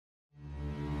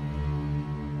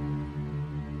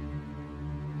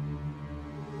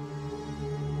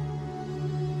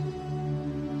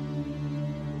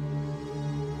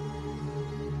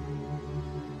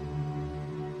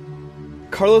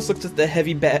Carlos looks at the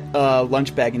heavy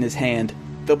lunch bag in his hand.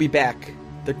 They'll be back.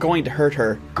 They're going to hurt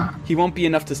her. He won't be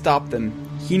enough to stop them.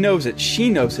 He knows it. She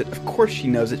knows it. Of course she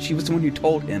knows it. She was the one who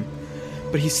told him.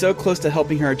 But he's so close to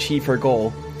helping her achieve her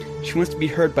goal. She wants to be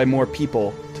heard by more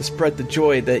people, to spread the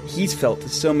joy that he's felt to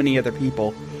so many other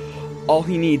people. All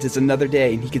he needs is another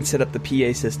day and he can set up the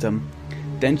PA system.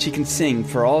 Then she can sing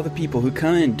for all the people who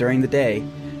come in during the day.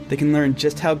 They can learn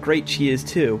just how great she is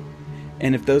too.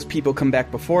 And if those people come back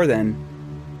before then,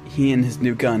 he and his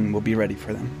new gun will be ready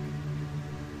for them.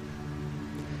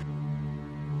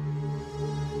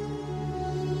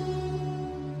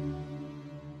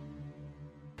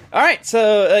 All right,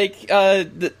 so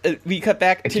we cut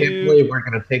back to. I can't believe we're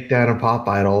gonna take down a pop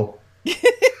idol.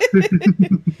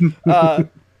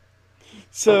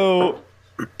 So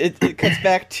it cuts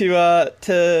back to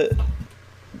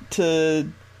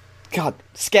God,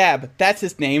 Scab. That's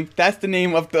his name. That's the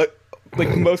name of the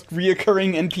most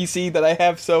reoccurring NPC that I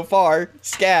have so far.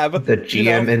 Scab. The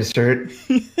GM insert.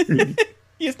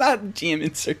 He's not a GM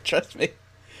insert. Trust me.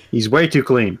 He's way too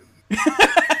clean.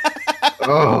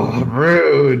 Oh,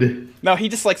 rude. No, he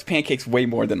just likes pancakes way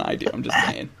more than I do. I'm just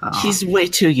saying. He's way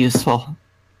too useful.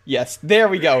 Yes, there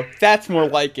we go. That's more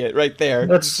like it right there.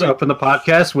 Let's open the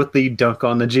podcast with the dunk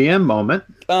on the GM moment.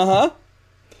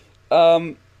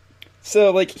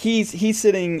 So he's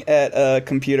sitting at a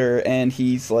computer and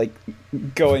he's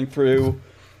going through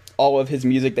all of his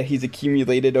music that he's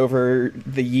accumulated over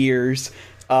the years.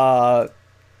 Because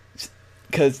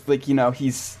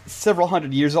he's several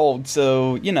hundred years old,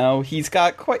 so he's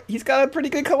got a pretty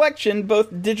good collection,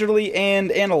 both digitally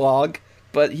and analog.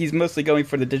 But he's mostly going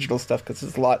for the digital stuff because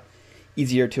it's a lot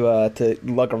easier to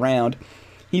lug around.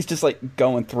 He's just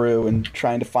going through and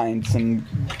trying to find some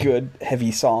good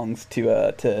heavy songs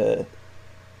to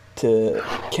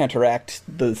counteract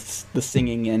the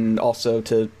singing and also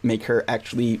to make her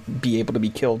actually be able to be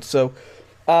killed. So,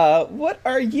 what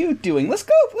are you doing? Let's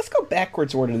go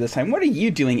backwards order this time. What are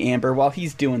you doing, Amber, while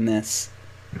he's doing this?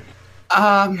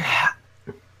 I've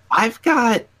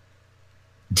got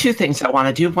two things I want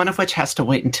to do, one of which has to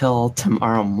wait until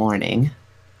tomorrow morning.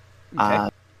 Okay.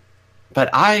 But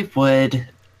I would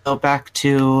go back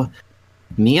to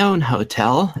me own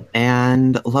hotel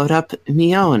and load up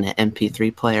me own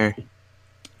MP3 player.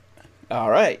 All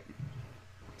right.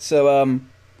 So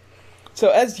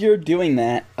as you're doing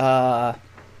that, I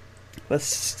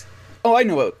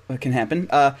know what can happen.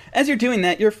 As you're doing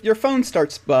that, your phone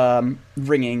starts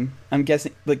ringing. I'm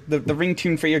guessing the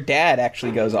ringtone for your dad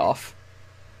actually goes off.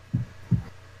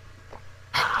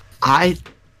 I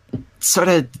sort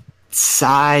of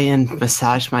sigh and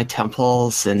massage my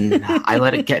temples, and I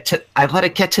let it get to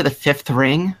the fifth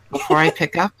ring before I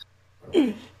pick up,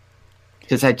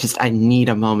 because I need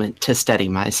a moment to steady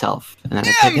myself, and then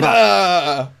I pick it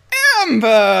up.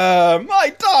 Amber,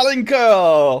 my darling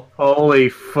girl. Holy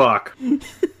fuck!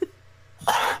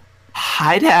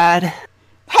 Hi, Dad.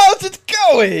 How's it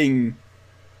going?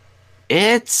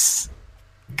 It's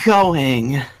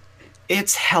going.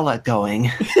 It's hella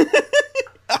going.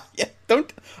 Yeah,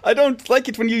 I don't like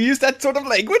it when you use that sort of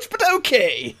language, but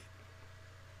okay.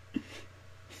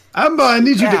 Amber, I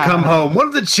need you to come home. One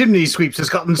of the chimney sweeps has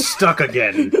gotten stuck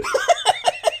again.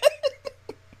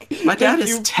 My dad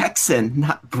is Texan,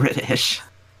 not British.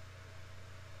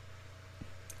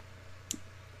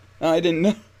 I didn't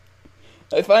know.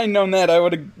 If I had known that, I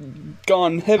would have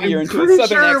gone heavier into a southern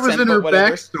accent. I'm pretty sure it was in her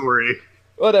backstory.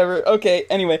 Whatever. Okay.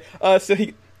 Anyway, so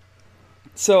he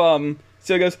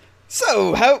goes.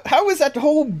 So how was that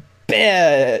whole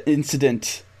bear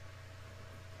incident?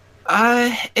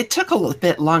 It took a little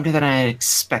bit longer than I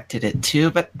expected it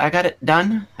to, but I got it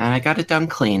done, and I got it done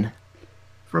clean.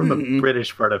 From the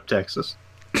British part of Texas.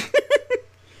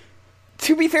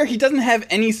 To be fair, he doesn't have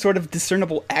any sort of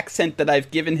discernible accent that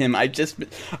I've given him. I'm just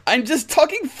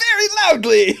talking very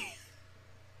loudly.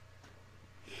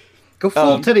 Go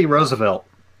full Teddy Roosevelt.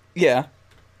 Yeah.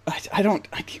 I don't...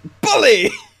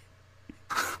 bully!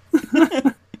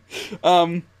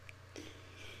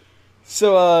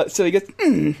 So he goes,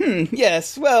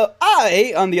 yes, well,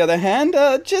 I, on the other hand,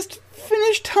 just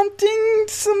finished hunting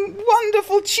some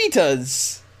wonderful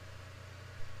cheetahs.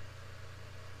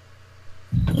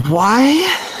 Why?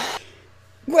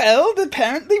 Well,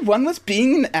 apparently one was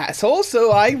being an asshole,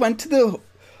 so I went to the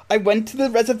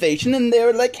reservation and they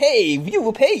were like, hey, we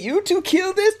will pay you to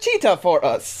kill this cheetah for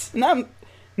us. And I'm...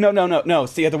 No,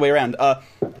 it's the other way around.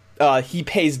 He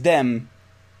pays them,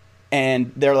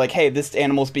 and they're like, hey, this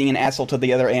animal's being an asshole to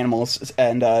the other animals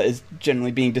and is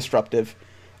generally being disruptive.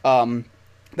 That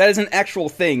is an actual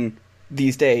thing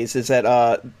these days, is that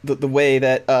the way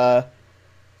that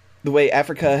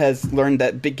Africa has learned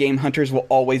that big game hunters will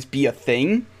always be a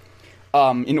thing,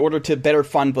 in order to better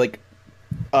fund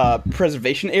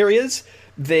preservation areas,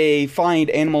 they find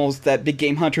animals that big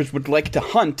game hunters would like to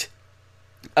hunt.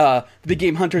 The big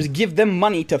game hunters give them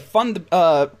money to fund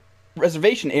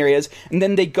reservation areas, and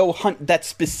then they go hunt that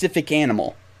specific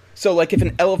animal. So, like, if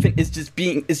an elephant is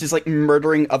just like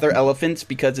murdering other elephants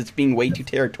because it's being way too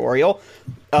territorial,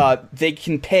 they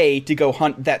can pay to go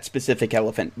hunt that specific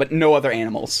elephant, but no other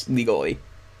animals legally.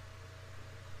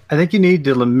 I think you need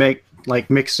to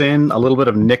mix in a little bit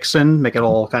of Nixon, make it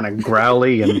all kind of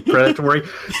growly and predatory.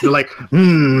 You're like,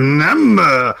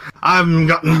 Amber, I've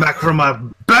gotten back from a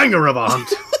banger of a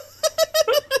hunt.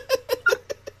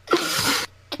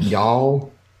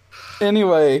 Y'all.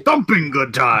 Anyway, Thumping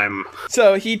good time.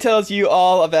 so he tells you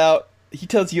all about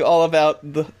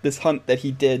this hunt that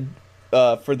he did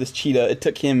for this cheetah. It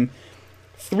took him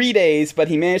 3 days, but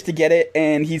he managed to get it,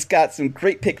 and he's got some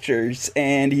great pictures,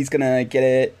 and he's gonna get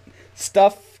it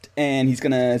stuffed, and he's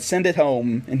gonna send it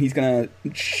home, and he's gonna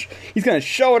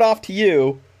show it off to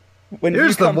you when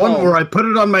Here's you the come one home. where I put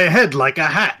it on my head like a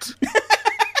hat.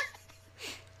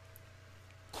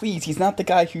 Please, he's not the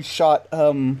guy who shot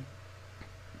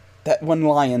that one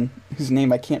lion whose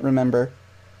name I can't remember.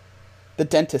 The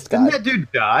dentist guy. Didn't that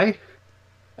dude die?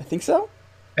 I think so.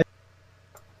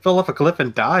 Fell off a cliff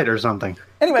and died or something.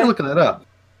 Anyway. You're looking that up.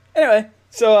 Anyway,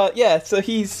 so so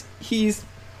he's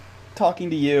talking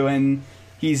to you, and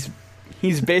he's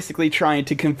basically trying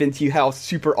to convince you how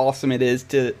super awesome it is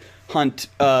to hunt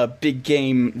big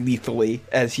game lethally,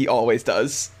 as he always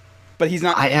does. But he's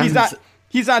not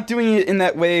doing it in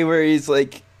that way where he's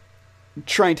like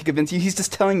trying to convince you. He's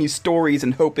just telling you stories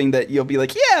and hoping that you'll be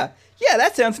like, yeah,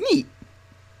 that sounds neat.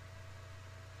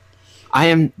 I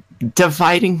am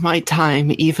dividing my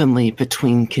time evenly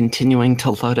between continuing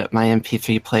to load up my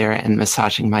MP3 player and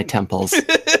massaging my temples.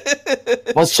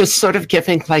 Well, it's just sort of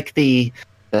giving like the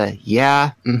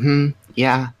yeah,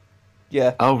 yeah,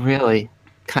 oh really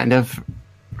kind of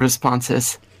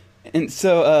responses. And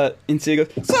so he goes,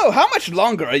 so how much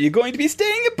longer are you going to be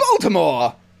staying in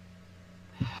Baltimore?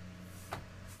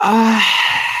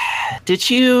 Did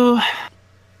you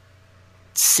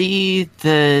see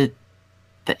the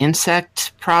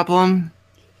insect problem?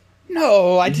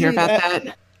 No, I Did you didn't hear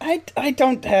about that? I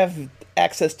don't have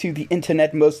access to the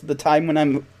internet most of the time when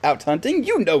I'm out hunting.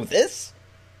 You know this.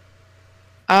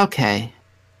 Okay.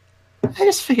 I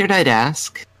just figured I'd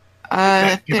ask. Get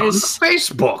on the There's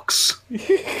Facebooks.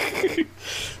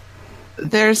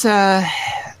 there's a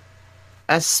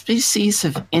species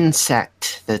of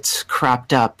insect that's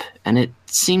cropped up, and it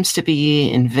seems to be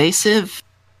invasive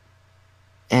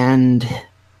and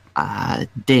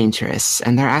dangerous,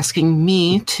 and they're asking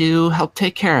me to help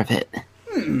take care of it.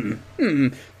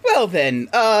 Well then,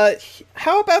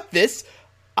 how about this?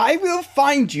 I will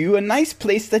find you a nice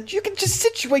place that you can just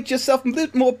situate yourself a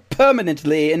bit more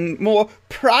permanently and more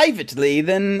privately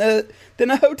than a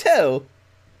hotel.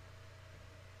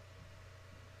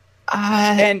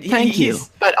 And Thank you,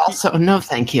 but also no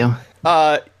thank you.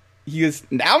 He goes,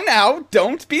 now,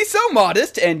 don't be so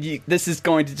modest, and this is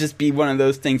going to just be one of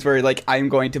those things where, like, I'm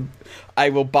going to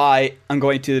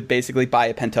basically buy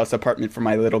a penthouse apartment for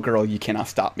my little girl, you cannot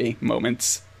stop me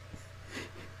moments.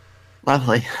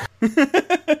 Lovely.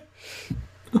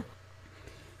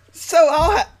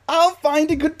 So I'll find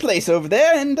a good place over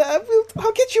there, and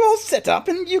I'll get you all set up,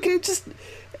 and you can just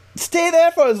stay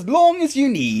there for as long as you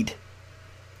need.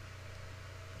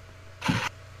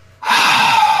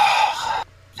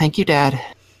 Thank you, Dad.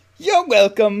 You're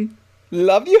welcome.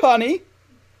 Love you, honey.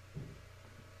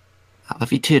 I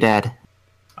love you too, Dad.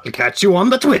 I'll catch you on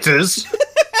the Twitters.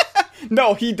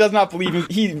 No, he does not believe in.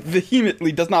 He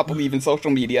vehemently does not believe in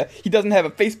social media. He doesn't have a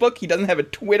Facebook. He doesn't have a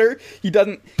Twitter. He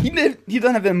doesn't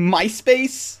have a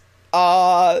MySpace.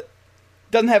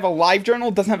 Doesn't have a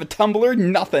LiveJournal. Doesn't have a Tumblr.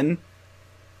 Nothing.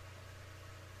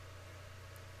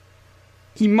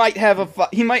 He might have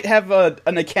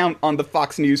an account on the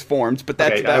Fox News forums, but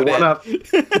that's about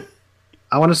it.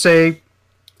 I want to say,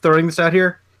 throwing this out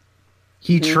here,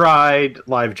 he tried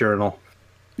LiveJournal.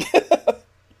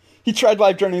 He tried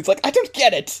LiveJournal. He's like, I don't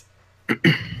get it.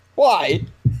 Why?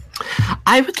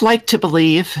 I would like to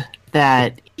believe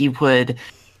that he would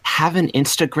have an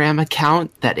Instagram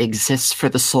account that exists for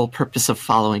the sole purpose of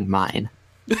following mine.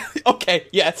 Okay,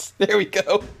 yes, there we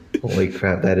go. Holy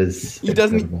crap, that is He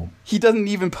incredible. doesn't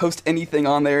even post anything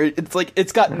on there. It's like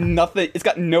it's got nothing. It's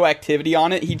got no activity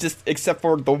on it. He just except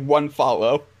for the one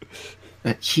follow.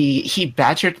 He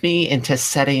badgered me into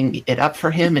setting it up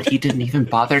for him, and he didn't even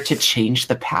bother to change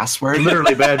the password.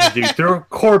 Literally badgered you. Threw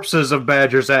corpses of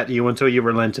badgers at you until you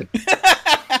relented.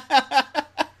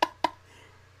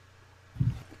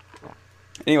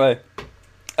 Anyway,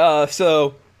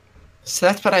 so So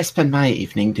that's what I spend my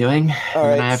evening doing. All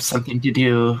And then right. I have something to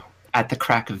do at the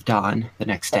crack of dawn the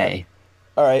next day.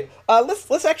 all right,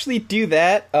 let's actually do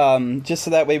that, just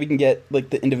so that way we can get like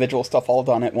the individual stuff all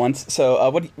done at once. So,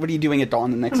 what are you doing at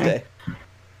dawn the next day?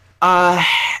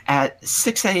 At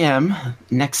 6 a.m.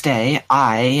 next day,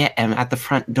 I am at the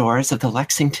front doors of the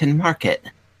Lexington Market.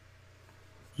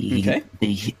 Okay.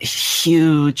 The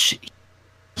huge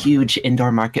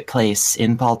indoor marketplace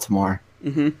in Baltimore.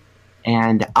 Mm-hmm.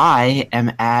 And I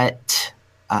am at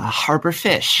Harbor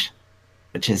Fish,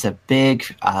 which is a big,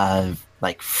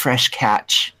 like, fresh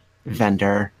catch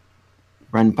vendor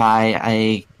run by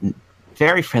a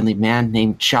very friendly man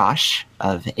named Josh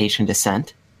of Asian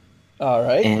descent. All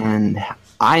right. And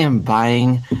I am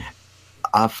buying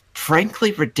a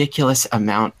frankly ridiculous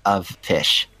amount of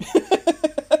fish.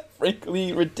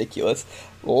 Frankly ridiculous.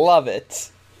 Love it.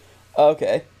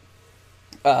 Okay.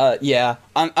 Yeah.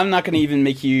 I'm not gonna even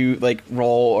make you like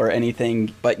roll or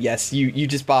anything, but yes, you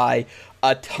just buy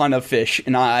a ton of fish,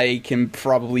 and I can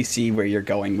probably see where you're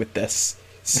going with this.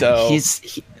 So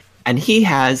He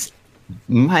has,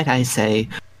 might I say,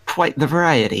 quite the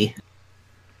variety.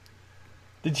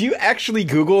 did you actually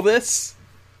Google this?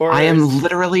 Or I am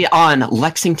literally on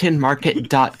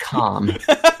lexingtonmarket.com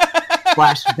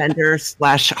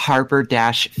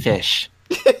 /vendor/harbor-fish.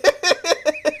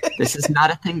 This is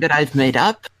not a thing that I've made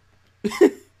up.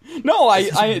 No,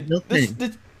 This is a real this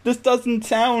thing. this doesn't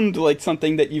sound like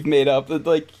something that you've made up.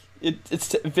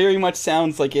 It's very much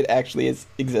sounds like it actually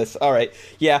exists. All right,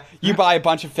 yeah, you buy a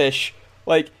bunch of fish.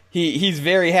 Like he's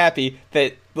very happy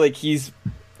that like he's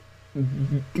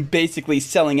basically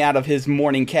selling out of his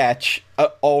morning catch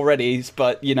already.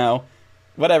 But you know,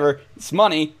 whatever, it's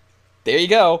money. There you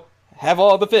go. Have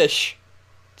all the fish.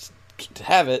 Just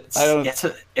have it. I don't.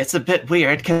 It's a bit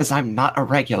weird because I'm not a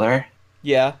regular.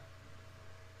 Yeah.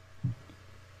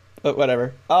 But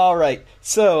whatever. All right.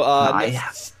 So,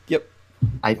 yep.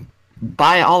 I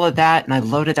buy all of that and I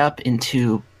load it up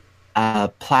into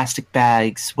plastic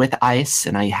bags with ice,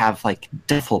 and I have like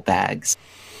duffel bags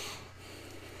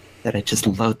that I just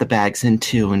load the bags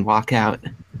into and walk out.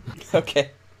 Okay.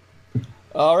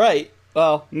 All right.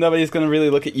 Well, nobody's gonna really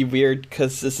look at you weird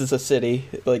because this is a city.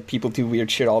 Like people do weird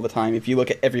shit all the time. If you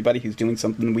look at everybody who's doing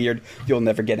something weird, you'll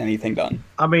never get anything done.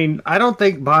 I mean, I don't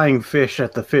think buying fish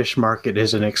at the fish market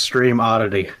is an extreme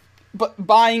oddity. But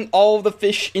buying all the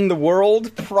fish in the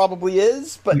world probably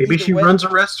is. But Maybe either she way- runs a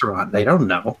restaurant. They don't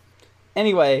know.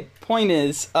 Anyway, point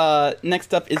is,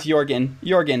 next up is Jorgen.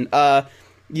 Jorgen, I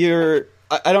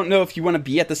don't know if you want to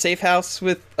be at the safe house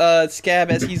with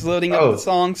Scab as he's loading up Oh. the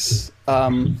songs.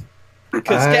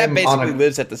 Because Scab I'm basically on a-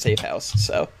 lives at the safe house,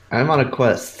 so. I'm on a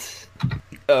quest.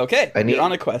 Okay, I need- you're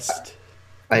on a quest.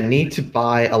 I need to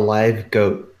buy a live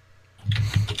goat.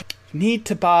 Need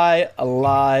to buy a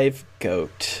live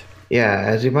goat. Yeah,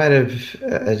 as you might have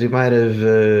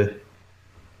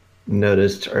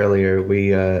noticed earlier,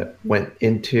 we went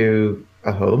into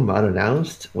a home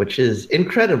unannounced, which is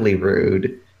incredibly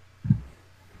rude.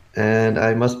 And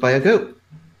I must buy a goat.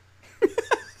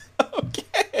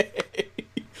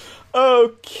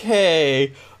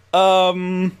 Okay.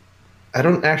 I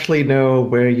don't actually know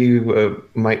where you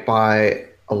might buy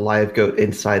a live goat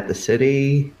inside the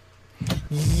city.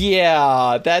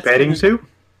 Yeah, that's... Betting zoo?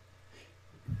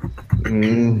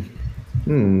 I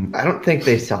don't think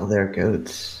they sell their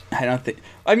goats. I don't think...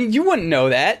 I mean, you wouldn't know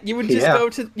that. You would just Yeah. go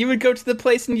to the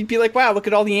place and you'd be like, wow, look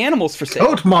at all the animals for sale.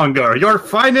 Goatmonger, your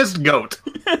finest goat.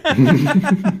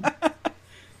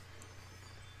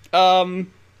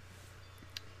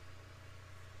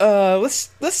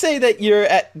 Let's say that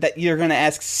you're gonna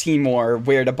ask Seymour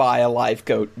where to buy a live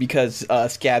goat because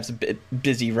Scab's a bit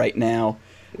busy right now.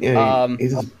 Yeah,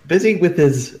 he's busy with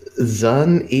his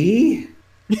Zun E.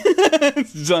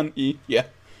 Zun E, yeah.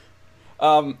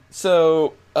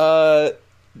 So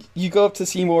you go up to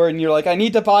Seymour and you're like, I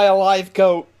need to buy a live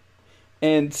goat,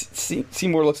 and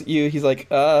Seymour looks at you. He's like,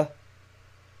 I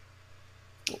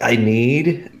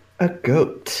need a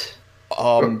goat.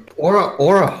 Or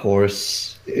a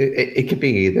horse. It could be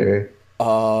either.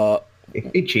 It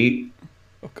could be cheap.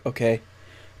 Okay.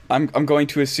 I'm going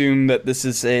to assume that this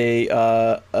is a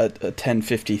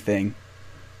 1050 thing.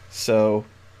 So,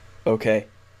 okay.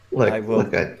 Look, I will-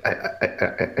 look.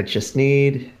 I just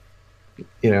need.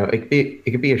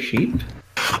 It could be a sheep.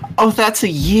 Oh, that's a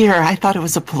year. I thought it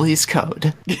was a police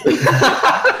code.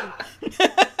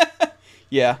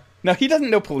 Yeah. No, he doesn't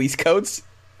know police codes.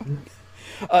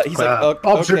 He's like,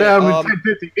 Officer okay, down with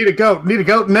 1050. Need a goat. Need a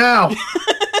goat now.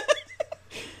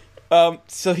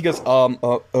 So he goes,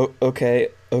 okay,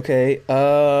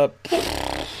 all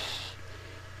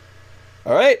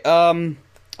right,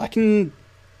 I can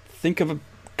think of a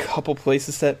couple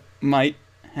places that might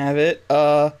have it.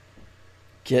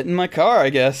 Get in my car, I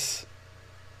guess.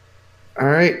 All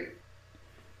right.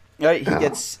 All right,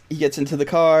 he gets into the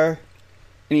car,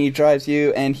 and he drives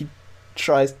you, and he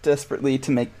tries desperately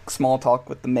to make small talk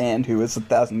with the man who is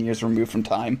 1,000 years removed from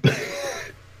time.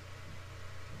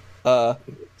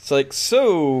 It's like,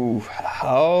 so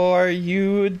how are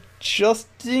you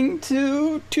adjusting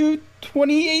to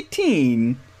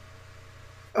 2018?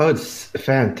 Oh, it's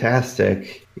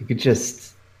fantastic. You could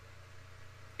just,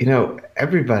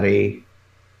 everybody.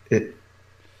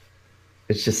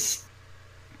 It's just.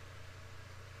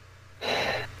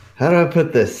 How do I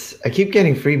put this? I keep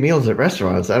getting free meals at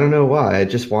restaurants. I don't know why. I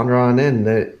just wander on in.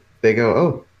 They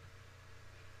go,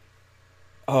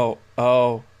 No.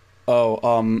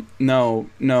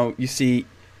 You see,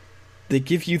 they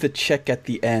give you the check at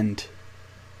the end.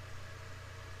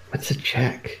 what's a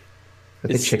check? Are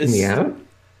they checking me out?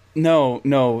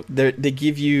 No. They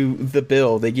give you the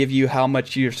bill. They give you how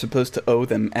much you're supposed to owe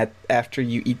them after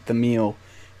you eat the meal,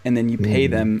 and then you pay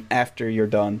them after you're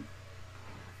done.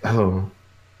 Oh.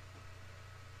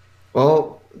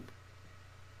 Well,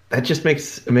 that just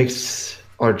makes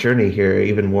our journey here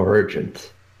even more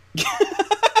urgent.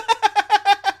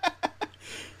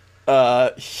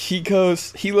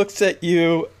 He looks at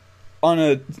you on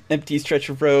an empty stretch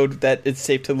of road that it's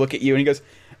safe to look at you, and he goes,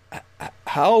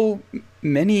 how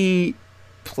many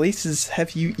places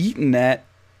have you eaten at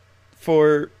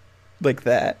for like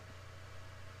that?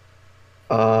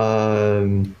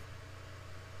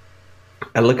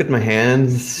 I look at my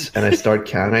hands and I start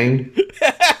counting.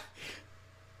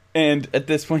 And at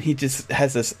this point, he just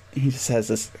has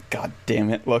this god damn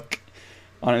it look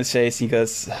on his face. He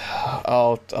goes,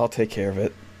 I'll take care of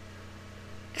it.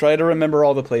 Try to remember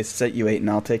all the places that you ate, and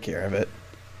I'll take care of it.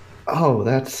 Oh,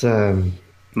 that's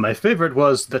My favorite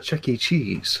was the Chuck E.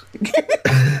 Cheese.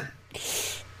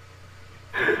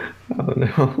 oh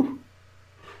no.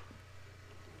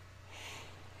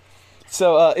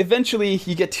 So eventually,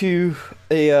 you get to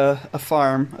a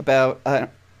farm about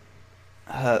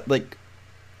like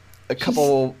a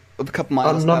couple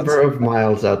miles. A number of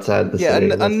miles outside the city.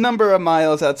 Yeah, a number of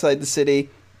miles outside the city,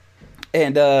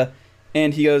 and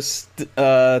he goes,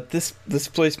 this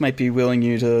place might be willing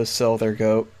you to sell their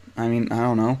goat. I mean, I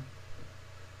don't know.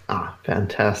 Ah,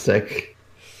 fantastic.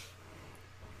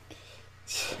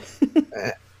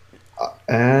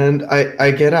 And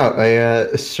I get out. I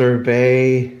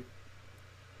survey.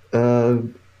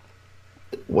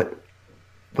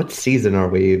 What season are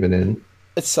we even in?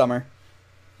 It's summer.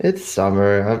 It's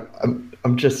summer.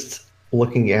 I'm just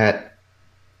looking at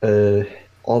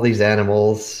all these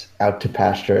animals out to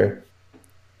pasture.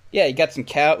 Yeah, you got some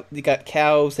cow. They got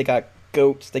cows. They got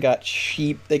goats. They got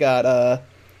sheep. They got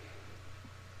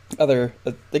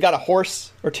they got a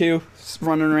horse or two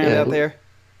running around out there.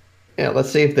 Yeah, let's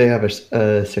see if they have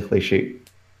a sickly sheep.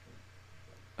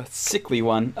 A sickly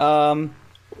one.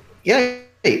 Yeah,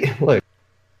 look.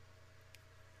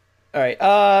 All right.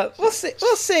 We'll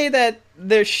say that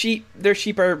their sheep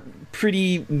are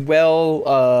pretty well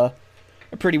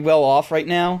off right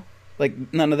now.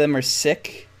 Like none of them are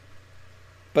sick.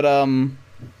 But one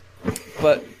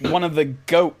of the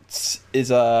goats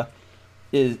isn't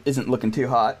looking too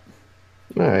hot.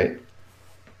 All right.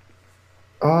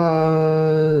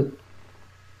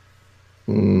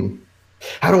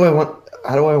 How do I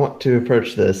want to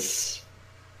approach this?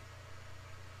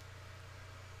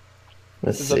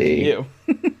 Let's It's see. up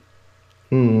to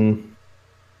you.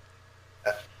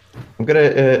 I'm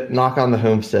gonna knock on the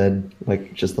homestead,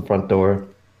 like just the front door.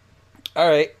 All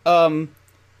right.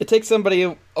 It takes somebody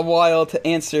a while to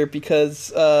answer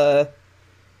because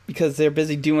they're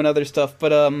busy doing other stuff.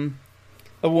 But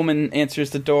a woman answers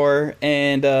the door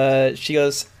and she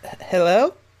goes,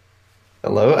 "Hello."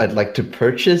 Hello, I'd like to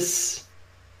purchase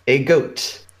a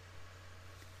goat.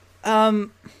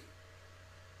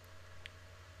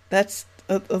 That's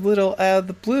a little out of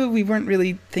the blue. We weren't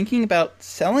really thinking about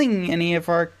selling any of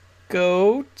our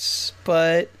goats,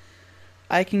 but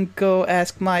I can go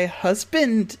ask my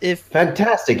husband if...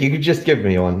 Fantastic, you could just give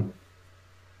me one.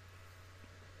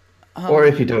 Or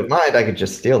if you don't mind, I could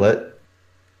just steal it.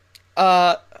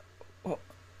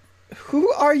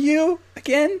 Who are you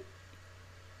again?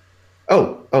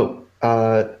 Don't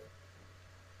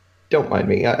mind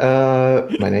me.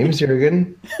 My name is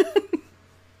Jürgen,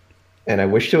 and I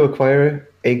wish to acquire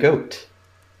a goat.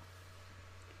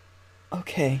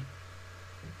 Okay.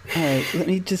 Alright, let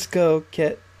me just go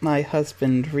get my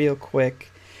husband real quick.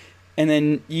 And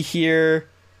then you hear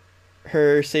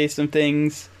her say some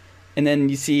things, and then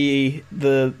you see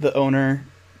the owner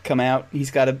come out. He's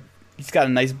got a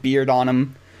nice beard on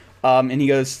him. And he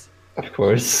goes, Of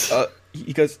course.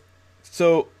 he goes,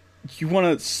 so you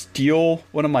want to steal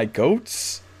one of my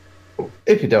goats?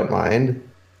 If you don't mind.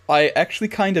 I actually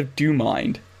kind of do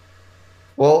mind.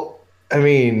 Well, I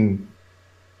mean,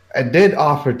 I did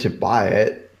offer to buy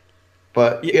it,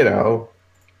 but, you know.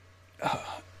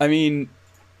 I mean,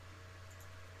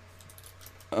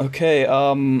 okay,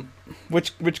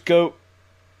 which goat?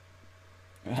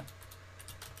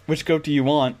 Which goat do you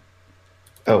want?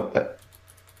 Oh,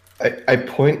 I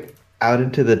point out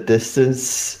into the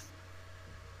distance,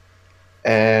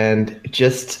 and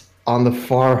just on the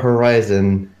far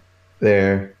horizon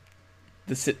there.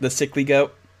 The sickly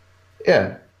goat?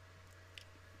 Yeah.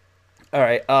 All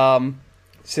right.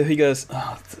 So he goes,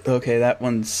 oh, okay, that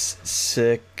one's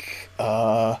sick.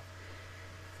 Let's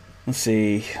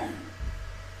see.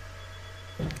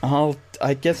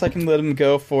 I guess I can let him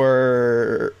go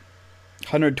for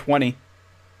 120.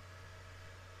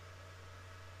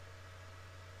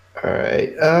 All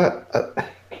right.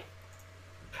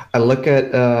 I look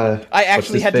at. I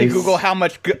actually had to Google how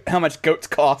much goats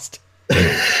cost.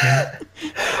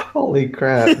 Holy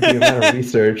crap! The amount of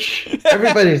research.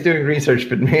 Everybody's doing research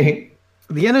but me.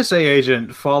 The NSA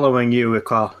agent following you,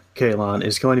 Kalon,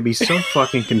 is going to be so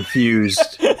fucking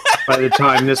confused by the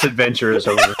time this adventure is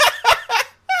over.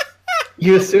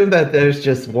 You assume that there's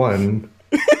just one.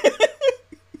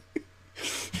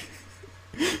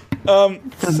 The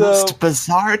most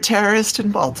bizarre terrorist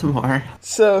in Baltimore.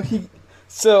 So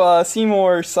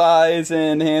Seymour sighs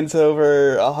and hands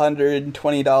over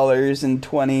 $120 in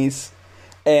 20s,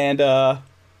 and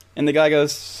the guy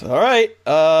goes, "All right,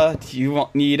 do you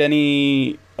need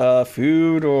any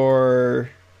food or?"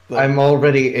 I'm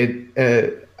already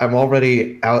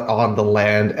out on the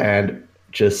land and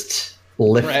just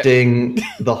lifting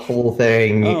the whole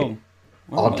thing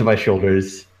onto my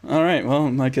shoulders. All right,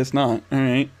 well, I guess not. All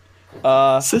right.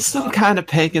 Is this some kind of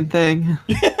pagan thing?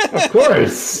 Of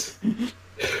course.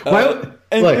 Why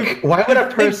would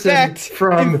a person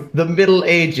from the Middle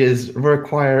Ages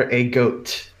require a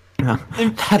goat? No.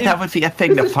 That would be a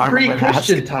thing the farmer would ask.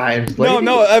 Pre-Christian times. Lady.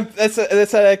 No. That's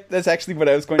actually what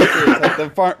I was going to say. It's like the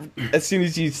farm. As soon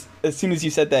as you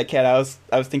said that, Kat, I was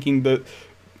thinking the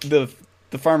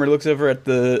farmer looks over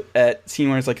at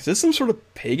Seymour and is like, is this some sort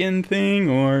of pagan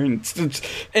thing?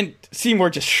 And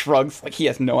Seymour just shrugs like he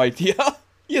has no idea.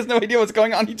 He has no idea what's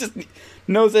going on. He just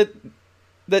knows that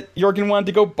Jorgen wanted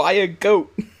to go buy a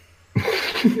goat.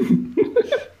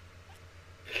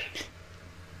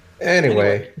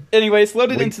 Anyway, it's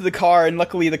loaded into the car, and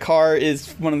luckily the car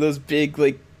is one of those big,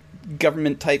 like,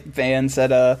 government type vans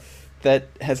that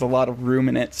has a lot of room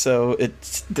in it, so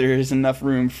there's enough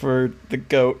room for the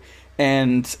goat.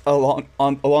 And along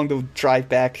the drive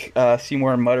back,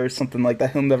 Seymour mutters something like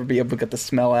that. He'll never be able to get the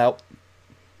smell out.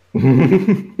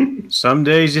 Some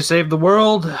days you save the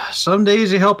world. Some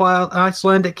days you help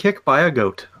Icelandic kick by a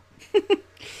goat.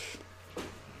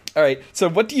 All right. So,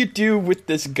 what do you do with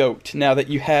this goat now that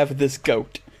you have this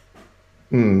goat?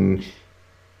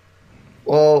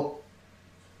 Well,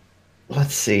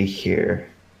 let's see here.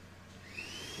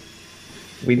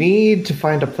 We need to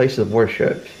find a place of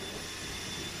worship.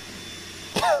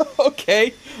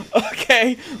 Okay.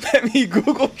 Let me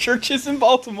Google churches in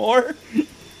Baltimore.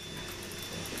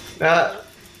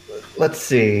 Let's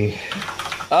see.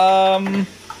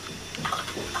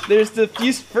 There's the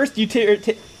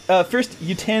First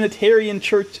Unitarian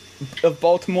Church of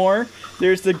Baltimore.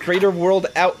 There's the Greater World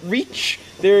Outreach.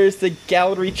 There's the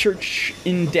Gallery Church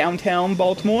in downtown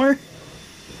Baltimore.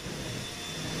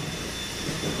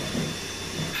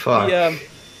 Fuck.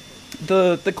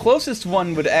 The closest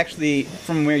one would actually,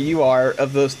 from where you are,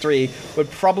 of those three,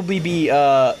 would probably be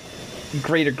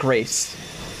Greater Grace.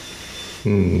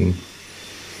 I'm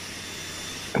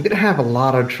gonna have a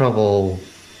lot of trouble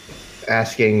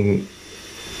asking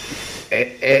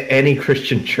any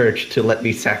Christian church to let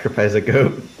me sacrifice a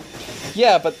goat.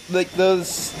 Yeah, but like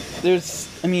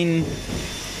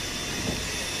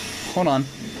hold on.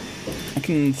 I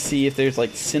can see if there's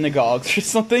like synagogues or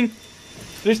something.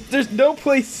 There's no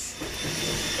place.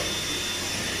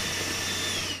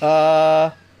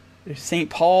 There's St.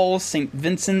 Paul's, St.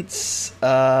 Vincent's.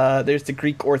 There's the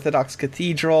Greek Orthodox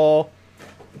Cathedral.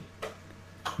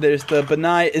 There's the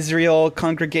B'nai Israel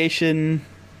congregation.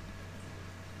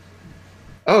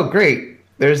 Oh, great.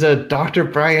 There's a Dr.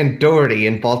 Brian Doherty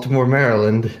in Baltimore,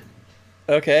 Maryland.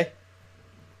 Okay.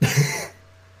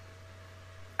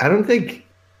 I don't think...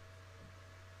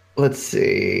 Let's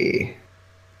see...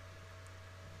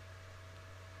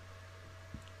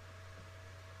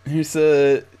 Here's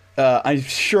the... I'm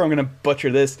sure I'm going to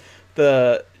butcher this.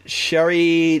 The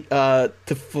Shari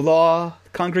Tefillah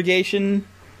congregation.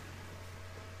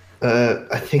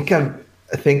 I think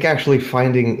actually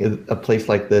finding a place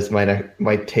like this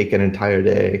might take an entire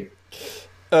day.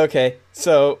 Okay,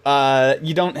 so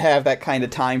you don't have that kind of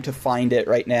time to find it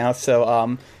right now.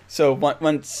 So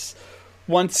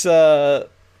once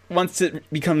it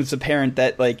becomes apparent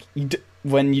that like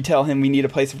when you tell him we need a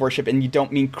place of worship and you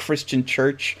don't mean Christian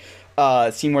church,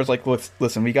 Seymour's like,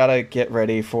 listen, we gotta get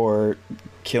ready for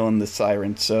killing the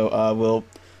siren. So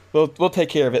we'll take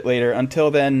care of it later. Until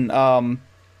then, I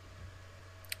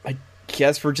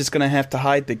guess we're just gonna have to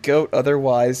hide the goat.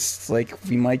 Otherwise, like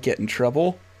we might get in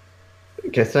trouble.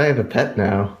 Guess I have a pet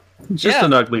now. Just Yeah.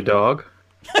 an ugly dog.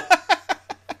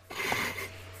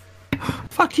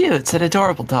 Fuck you, it's an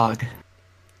adorable dog.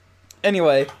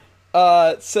 Anyway,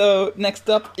 so next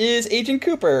up is Agent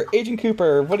Cooper. Agent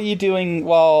Cooper, what are you doing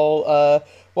while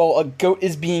a goat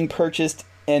is being purchased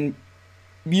and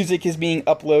music is being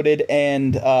uploaded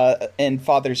and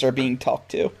fathers are being talked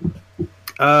to?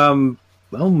 Well,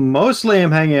 mostly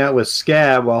I'm hanging out with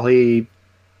Scab while he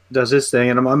does his thing,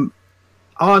 and I'm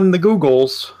on the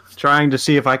Googles trying to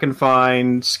see if I can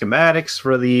find schematics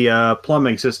for the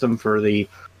plumbing system for the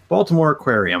Baltimore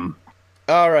Aquarium.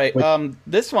 All right.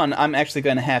 This one I'm actually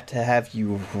going to have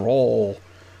you roll.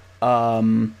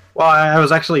 Well, I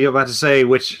was actually about to say,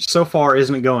 which so far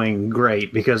isn't going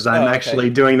great because I'm okay. actually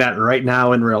doing that right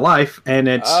now in real life, and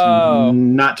it's Oh.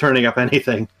 not turning up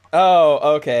anything.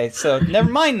 Oh, okay. So never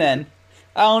mind then.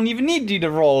 I don't even need you to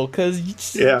roll because it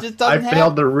just doesn't I happen.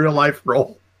 failed the real life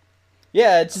roll.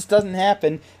 Yeah, it just doesn't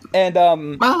happen. And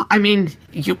Well, I mean,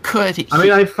 you could. I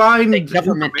mean, I find the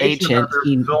government information agent, about their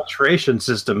he- filtration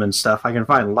system and stuff. I can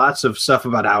find lots of stuff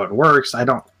about how it works. I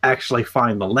don't actually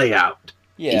find the layout.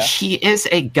 yeah. He is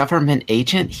a government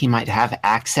agent. He might have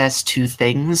access to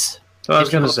things. So I was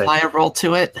If you going to say, apply a roll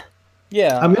to it.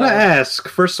 Yeah. I'm going to ask.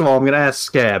 First of all, I'm going to ask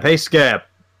Scab. Hey, Scab.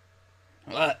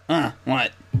 What?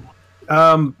 What?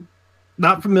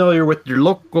 Not familiar with your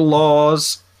local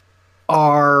laws.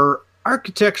 Are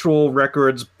architectural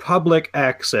records public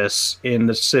access in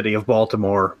the city of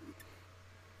Baltimore?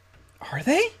 Are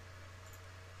they?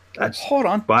 That's Hold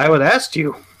on. why I would ask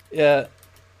you. Yeah.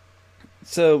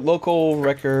 So local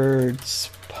records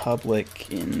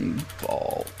public in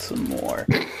Baltimore.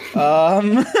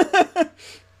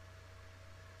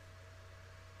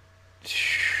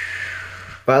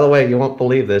 By the way, you won't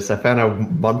believe this. I found a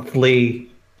monthly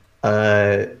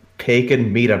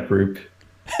pagan meetup group.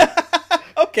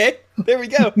 Okay, there we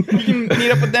go. You can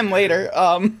meet up with them later.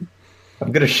 I'm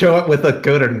gonna show up with a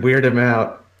goat and weird him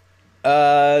out.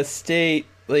 State,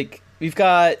 like, we've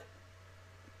got,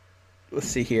 let's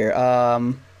see here,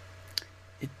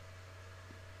 it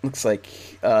looks like,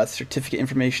 certificate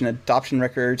information, adoption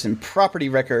records, and property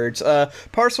records.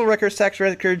 Parcel records, tax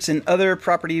records, and other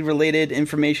property-related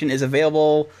information is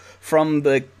available from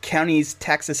the county's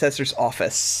tax assessor's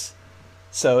office.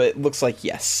 So it looks like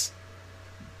yes.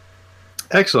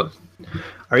 Excellent.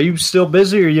 Are you still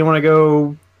busy, or you want to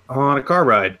go on a car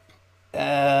ride?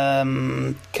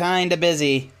 Kinda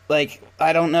busy. Like,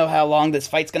 I don't know how long this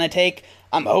fight's gonna take.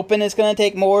 I'm hoping it's gonna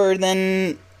take more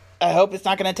than... I hope it's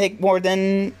not gonna take more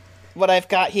than what I've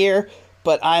got here,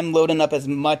 but I'm loading up as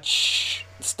much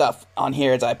stuff on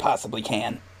here as I possibly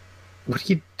can. What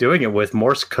are you doing it with?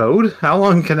 Morse code? How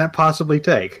long can that possibly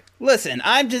take? Listen,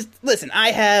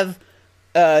 I have...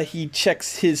 he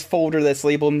checks his folder that's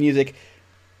labeled music.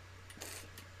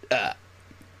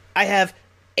 I have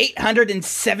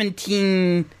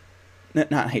 817... No,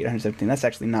 not 817. That's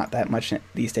actually not that much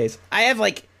these days. I have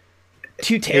like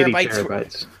 2 terabytes. 80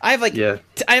 terabytes. I have like Yeah.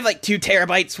 I have like 2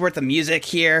 terabytes worth of music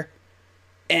here,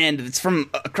 and it's from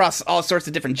across all sorts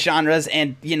of different genres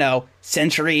and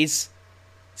centuries.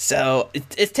 So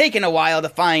it's taken a while to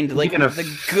find like You're gonna the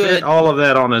fit good. all of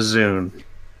that on a Zune.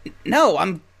 No,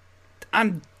 I'm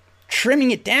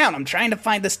trimming it down. I'm trying to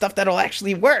find the stuff that'll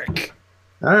actually work.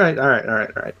 All right.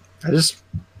 I just,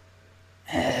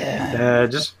 I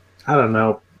don't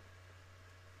know.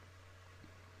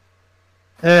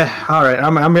 All right.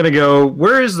 I'm gonna go.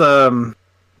 Where is the?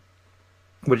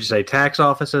 What'd you say? Tax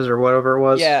offices or whatever it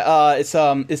was. Yeah, it's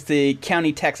the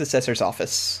county tax assessor's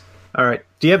office. All right.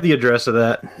 Do you have the address of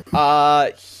that?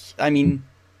 I mean,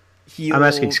 I'm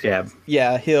asking Scab.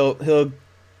 Yeah, he'll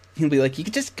be like, you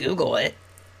could just Google it.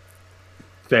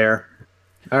 Fair.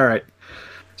 All right.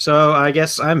 So I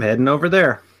guess I'm heading over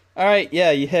there. All right,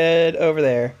 yeah, you head over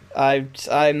there.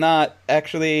 I'm not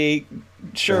actually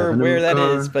sure Driving where in that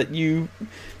the is, car. but you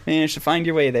managed to find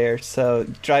your way there. So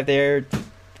drive there,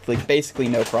 like basically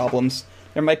no problems.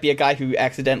 There might be a guy who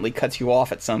accidentally cuts you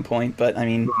off at some point, but I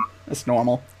mean that's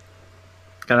normal.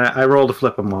 And I roll to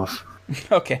flip him off.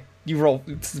 Okay, you roll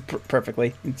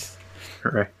perfectly.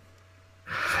 All right.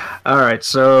 All right,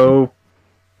 so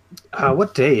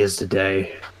what day is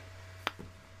today?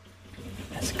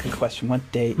 That's a good question.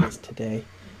 What day is today?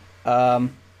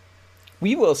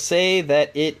 We will say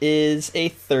that it is a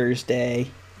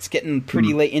Thursday. It's getting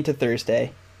pretty late into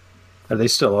Thursday. Are they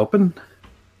still open?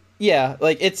 Yeah,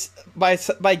 like it's by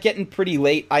getting pretty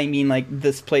late, I mean like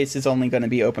this place is only going to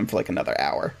be open for like another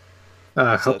hour.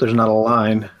 I hope there's not a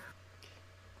line.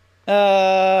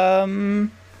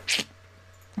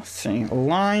 Let's see. A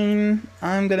line.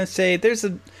 I'm gonna say there's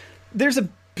a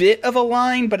bit of a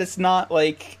line, but it's not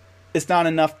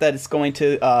enough that it's going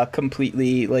to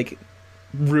completely like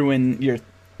ruin your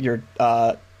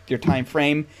time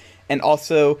frame. And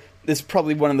also, this is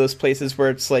probably one of those places where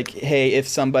it's like, hey, if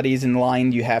somebody's in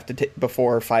line, you have to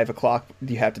before 5 o'clock,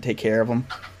 you have to take care of them.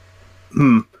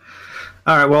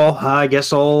 All right. Well, I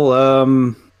guess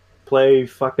I'll play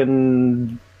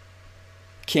fucking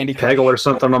Candy Crush. Peggle or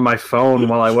something on my phone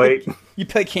while I wait. You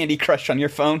play Candy Crush on your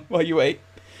phone while you wait.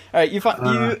 All right, you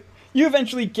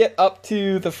eventually get up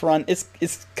to the front.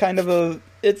 It's kind of a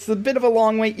bit of a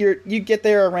long wait. You get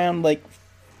there around like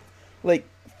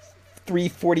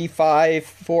 3:45,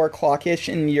 4 o'clock ish,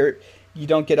 and you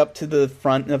don't get up to the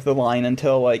front of the line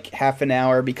until like half an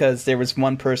hour because there was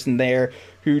one person there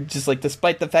who just like,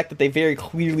 despite the fact that they very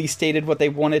clearly stated what they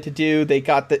wanted to do, they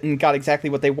got exactly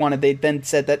what they wanted. They then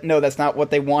said that no, that's not what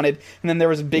they wanted, and then there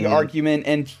was a big argument.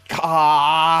 And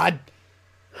God.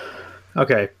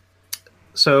 Okay,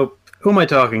 so who am I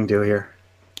talking to here?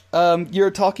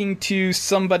 You're talking to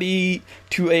somebody,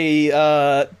 to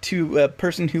a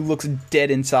person who looks dead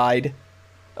inside.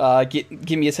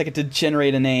 Give me a second to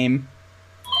generate a name.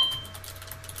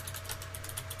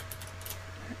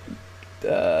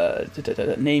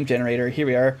 Name generator. Here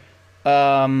we are.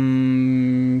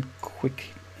 Quick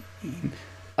name.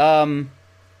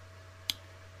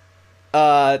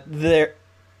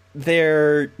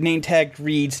 Their name tag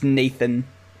reads Nathan.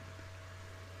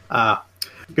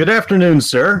 Good afternoon,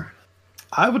 sir.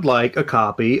 I would like a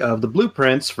copy of the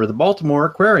blueprints for the Baltimore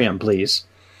Aquarium, please.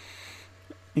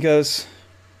 He goes,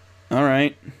 all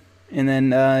right. And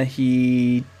then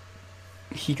he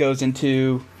goes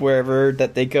into wherever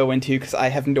that they go into, because I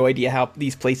have no idea how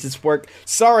these places work.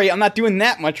 Sorry, I'm not doing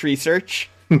that much research.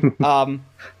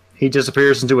 He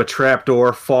disappears into a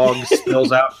trapdoor, fog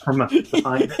spills out from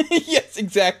behind it. Yes,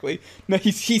 exactly. No,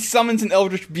 he summons an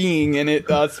eldritch being, and it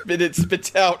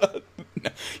spits out.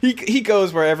 He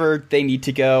goes wherever they need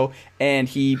to go, and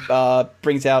he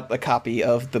brings out a copy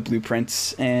of the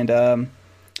blueprints, and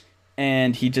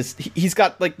he's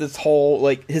got like this whole,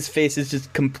 like, his face is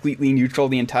just completely neutral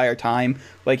the entire time.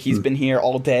 Like, he's been here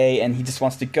all day, and he just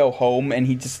wants to go home, and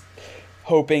he just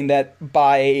hoping that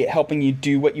by helping you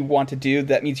do what you want to do,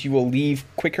 that means you will leave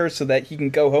quicker so that he can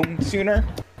go home sooner.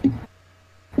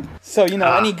 So,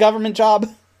 any government job?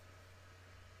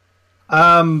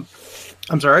 I'm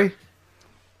sorry?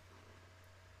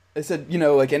 I said,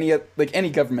 like any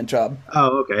government job.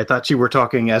 Oh, okay. I thought you were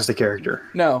talking as the character.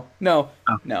 No. No.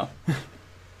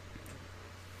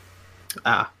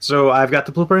 So I've got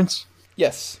the blueprints?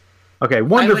 Yes. Okay,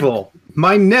 wonderful.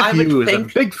 My nephew is a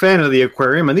big fan of the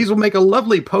aquarium, and these will make a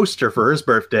lovely poster for his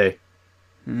birthday.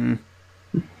 And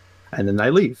then I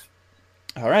leave.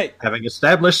 All right. Having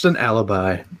established an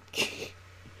alibi.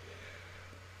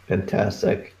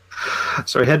 Fantastic.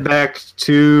 So I head back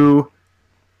to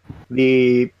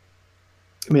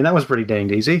that was pretty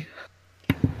dang easy.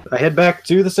 I head back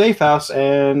to the safe house,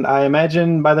 and I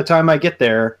imagine by the time I get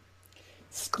there,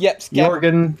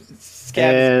 Jorgen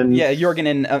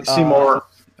and Seymour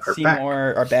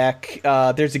are back.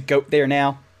 There's a goat there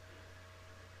now.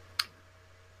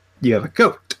 You have a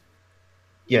goat?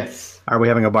 Yes. Are we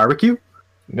having a barbecue?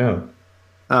 No.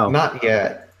 Oh. Not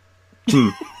yet.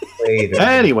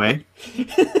 Anyway.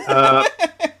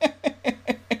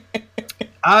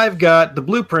 I've got the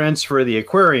blueprints for the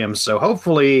aquarium, so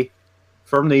hopefully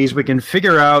from these we can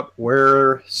figure out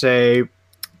where, say,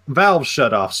 valve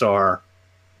shutoffs are.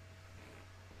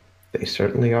 They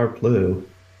certainly are blue.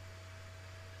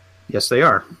 Yes, they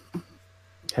are.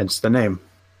 Hence the name.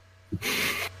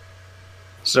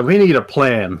 So we need a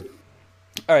plan.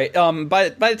 All right. By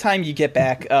the time you get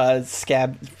back,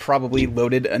 Scab probably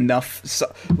loaded enough,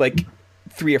 like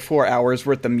 3 or 4 hours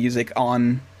worth of music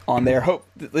on there.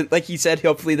 Like he said,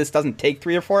 hopefully this doesn't take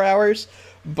 3 or 4 hours.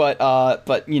 But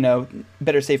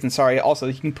better safe than sorry. Also,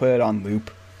 you can put it on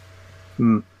loop.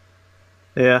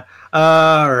 Yeah.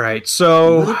 All right.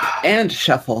 So loop and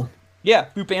shuffle. Yeah,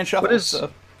 loop and shuffle. What is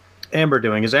Amber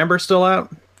doing? Is Amber still out?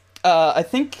 I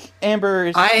think Amber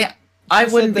is. I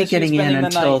wouldn't be getting in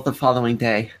until the following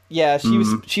day. Yeah,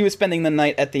 she was spending the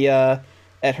night at the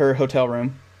at her hotel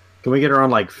room. Can we get her on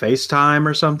like FaceTime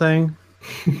or something?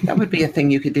 That would be a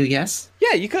thing you could do, yes?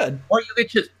 Yeah, you could. Or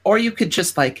you could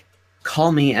just like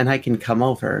call me and I can come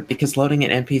over, because loading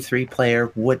an MP3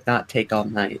 player would not take all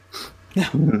night.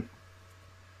 All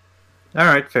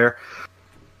right, fair.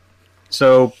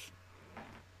 So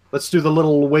let's do the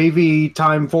little wavy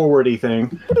time forwardy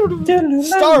thing.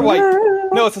 Star wipe.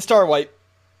 No, it's a star wipe.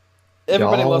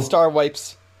 Everybody Y'all. loves star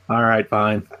wipes. All right,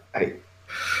 fine. I,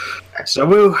 So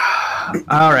woo.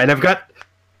 All right,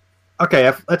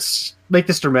 let's make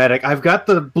this dramatic. I've got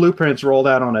the blueprints rolled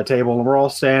out on a table, and we're all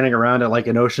standing around it like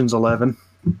in Ocean's 11.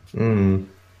 The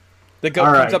goat All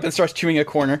comes right. up and starts chewing a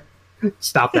corner.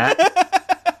 Stop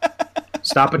that.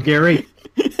 Stop it, Gary.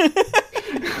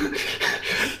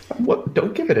 what?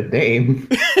 Don't give it a name.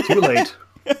 Too late.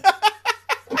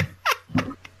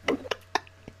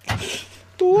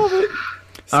 Love it.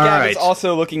 All Scab right. is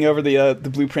also looking over the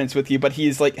blueprints with you, but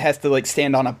he's like has to like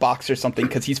stand on a box or something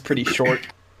because he's pretty short.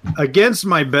 Against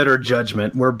my better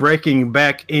judgment, we're breaking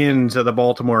back into the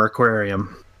Baltimore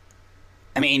Aquarium.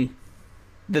 I mean,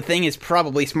 the thing is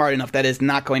probably smart enough that it's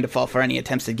not going to fall for any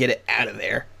attempts to get it out of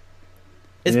there.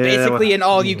 It's Yeah, basically well- an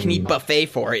all-you-can-eat buffet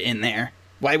for it in there.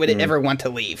 Why would it ever want to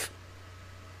leave?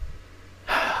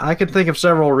 I can think of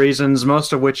several reasons,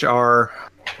 most of which are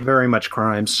very much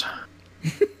crimes.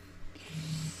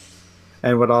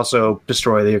 And would also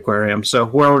destroy the aquarium. So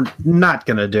we're not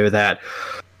going to do that.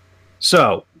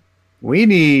 So we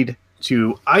need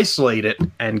to isolate it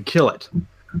and kill it.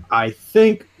 I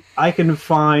think I can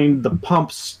find the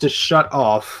pumps to shut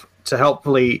off to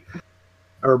helpfully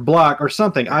or block or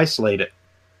something isolate it.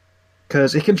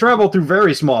 Because it can travel through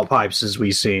very small pipes, as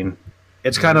we've seen.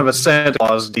 It's kind of a Santa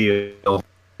Claus deal.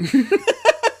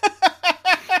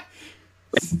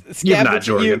 You're not,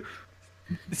 Jordan.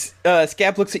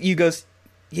 Scab looks at you, goes,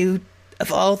 "You,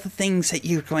 of all the things that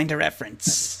you're going to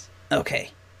reference,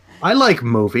 okay, I like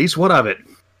movies. What of it?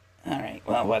 all right,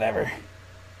 well, whatever.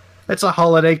 It's a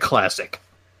holiday classic."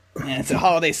 Yeah, it's a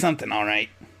holiday something, all right."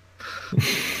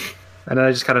 And then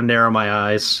I just kind of narrow my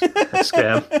eyes at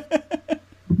Scab.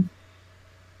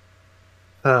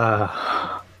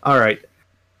 All right.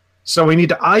 So we need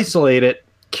to isolate it,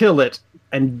 kill it,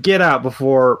 and get out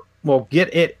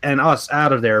get it and us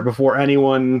out of there before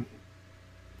anyone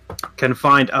can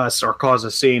find us or cause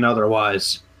a scene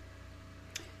otherwise.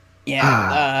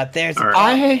 Yeah, there's All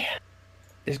right.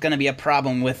 there's gonna be a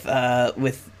problem with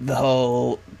the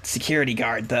whole security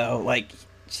guard though. Like,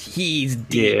 he's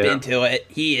deep Yeah. into it.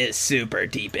 He is super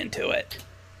deep into it.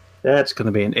 That's going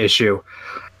to be an issue.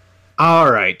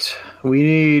 All right. We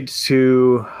need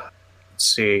to... Let's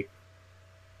see.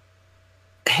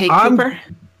 Hey, I'm- Cooper,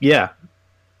 Yeah.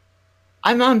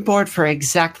 I'm on board for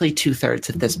exactly 2/3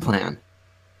 of this plan.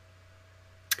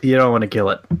 You don't want to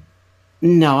kill it.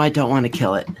 No, I don't want to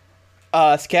kill it.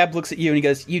 Scab looks at you and he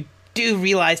goes, "You do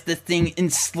realize this thing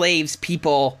enslaves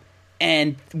people,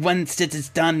 and once it is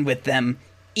done with them,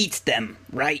 eats them,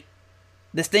 right?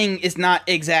 This thing is not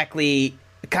exactly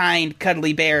a kind,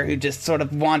 cuddly bear who just sort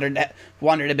of wandered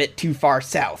a bit too far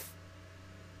south.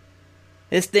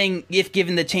 This thing, if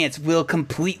given the chance, will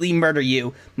completely murder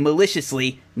you,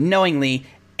 maliciously, knowingly,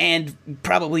 and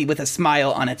probably with a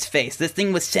smile on its face. This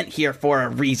thing was sent here for a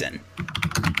reason."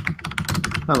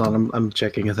 Hold on, I'm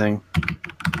checking a thing.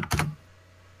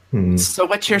 So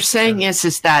what you're saying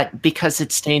is that because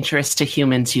it's dangerous to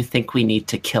humans, you think we need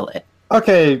to kill it?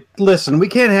 Okay, listen, we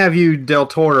can't have you Del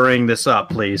Toroing this up,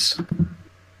 please.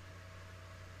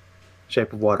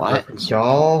 Shape of Water What? reference.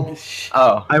 Y'all,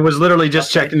 Oh. I was literally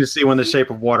just checking to see when The Shape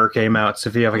of Water came out, so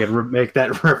if I could make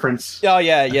that reference. Oh,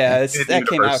 yeah, In that came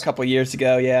out universe. a couple years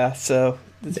ago, yeah, so...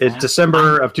 It's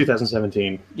December of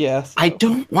 2017. Yeah. so- I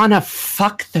don't want to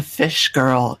fuck the fish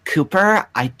girl, Cooper.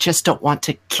 I just don't want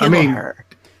to kill her.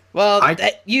 Well,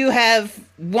 I- you have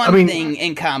one I mean- thing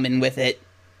in common with it.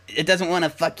 It doesn't want to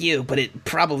fuck you, but it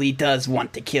probably does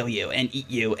want to kill you and eat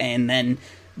you, and then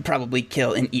probably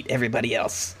kill and eat everybody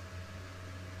else.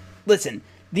 Listen,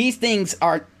 these things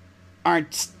aren't... I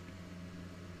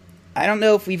don't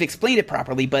know if we've explained it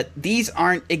properly, but these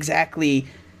aren't exactly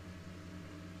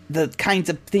the kinds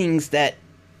of things that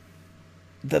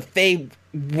the Fae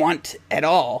want at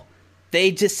all.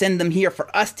 They just send them here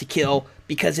for us to kill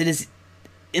because it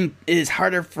is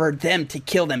harder for them to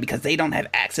kill them because they don't have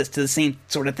access to the same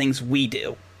sort of things we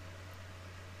do.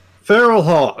 Feral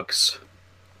hogs.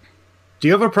 Do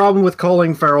you have a problem with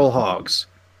calling feral hogs?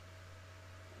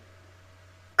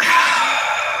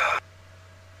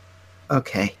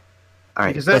 Okay. All right.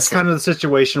 Because that's listen. kind of the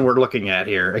situation we're looking at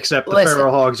here, except the Listen.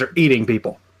 feral hogs are eating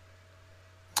people.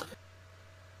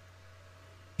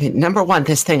 Number one,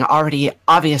 this thing already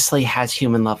obviously has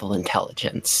human level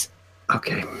intelligence.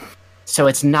 Okay. So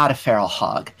it's not a feral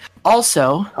hog.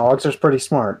 Also, Hogs are pretty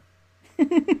smart.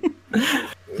 they're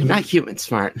not human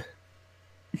smart.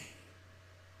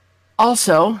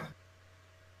 Also,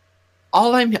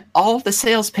 all the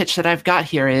sales pitch that I've got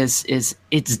here is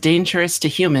it's dangerous to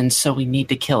humans, so we need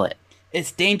to kill it.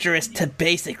 It's dangerous to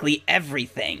basically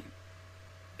everything.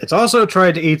 It's also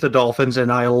tried to eat the dolphins,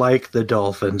 and I like the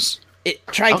dolphins. It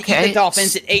tried to eat the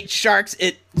dolphins, it ate sharks,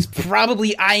 it's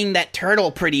probably eyeing that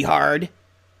turtle pretty hard.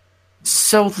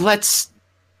 So let's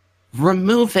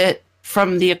remove it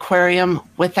from the aquarium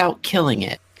without killing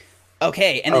it.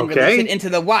 Okay, and then Okay. release it into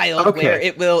the wild Okay. where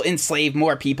it will enslave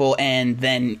more people and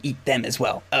then eat them as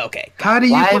well. Okay. How do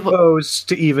you Why- propose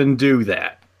to even do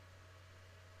that?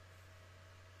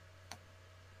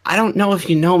 I don't know if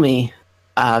you know me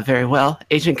very well,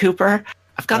 Agent Cooper.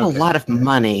 I've got a lot of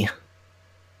money.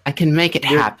 I can make it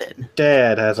happen.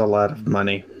 Dad has a lot of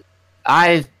money.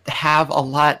 I have a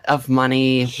lot of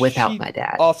money without She my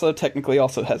dad. Also, technically,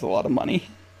 also has a lot of money.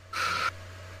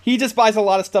 He just buys a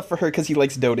lot of stuff for her because he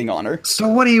likes doting on her. So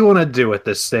what do you want to do with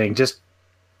this thing? Just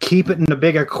keep it in a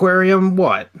big aquarium?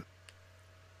 What?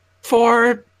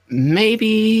 For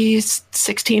maybe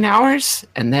 16 hours,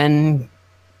 and then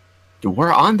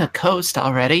we're on the coast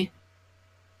already.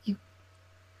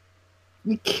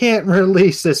 We can't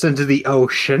release this into the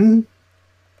ocean.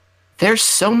 There's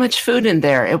so much food in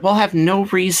there, it will have no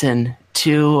reason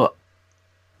to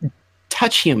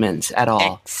touch humans at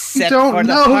all. Except Don't for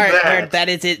the know part that. where that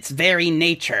is its very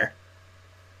nature.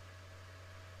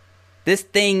 This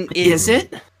thing Is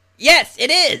it? Yes, it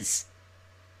is!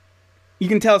 You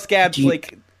can tell Scab's Do you-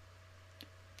 like,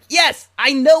 yes,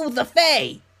 I know the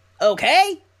Fae,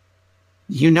 okay?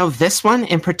 You know this one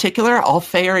in particular? All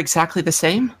Fae are exactly the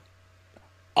same?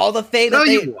 All the Fae Tell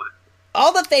that you they... what.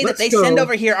 All the Fae that Let's they go send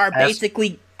over here are ask-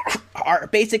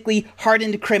 basically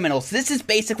hardened criminals. This is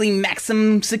basically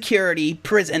maximum security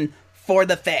prison for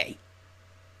the Fae.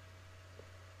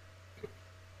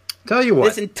 Tell you what.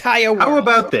 This entire world. How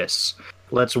about this?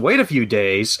 Let's wait a few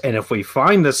days, and if we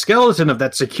find the skeleton of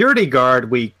that security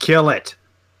guard, we kill it.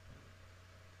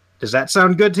 Does that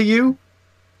sound good to you?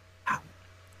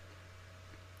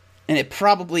 And it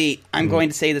probably, I'm going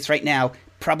to say this right now,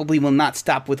 probably will not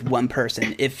stop with one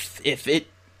person. If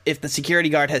the security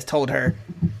guard has told her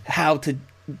how to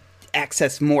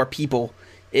access more people,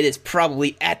 it is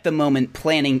probably at the moment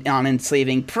planning on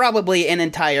enslaving probably an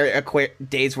entire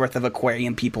day's worth of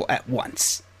aquarium people at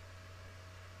once.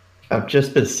 I've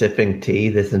just been sipping tea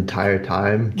this entire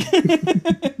time.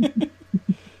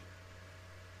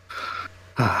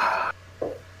 I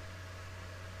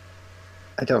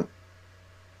don't. I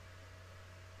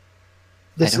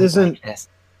This don't isn't. like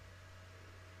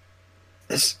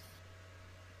this.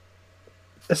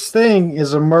 This thing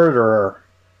is a murderer.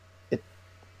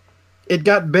 It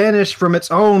got banished from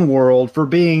its own world for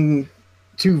being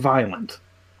too violent.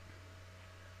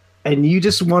 And you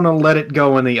just want to let it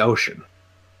go in the ocean.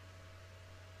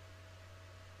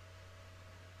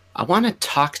 I want to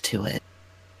talk to it.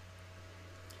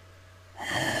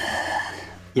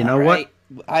 You know All what? right,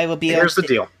 I will be Here's the able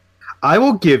to- deal. I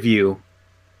will give you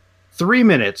 3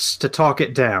 minutes to talk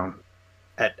it down.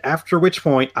 After which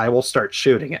point, I will start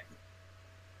shooting it.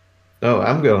 Oh,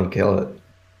 I'm going to kill it.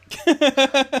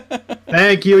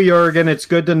 Thank you, Jurgen. It's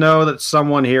good to know that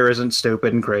someone here isn't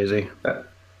stupid and crazy.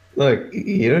 Look,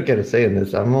 you don't get a say in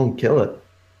this. I'm going to kill it.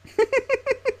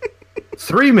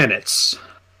 3 minutes.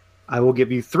 I will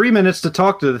give you 3 minutes to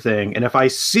talk to the thing, and if I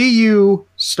see you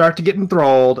start to get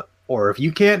enthralled, or if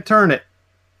you can't turn it,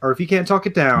 or if you can't talk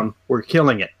it down, we're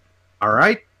killing it. All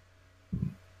right?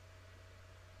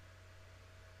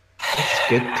 It's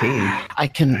good tea. I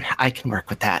can work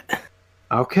with that.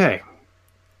 Okay.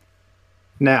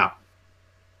 Now,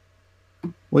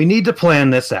 we need to plan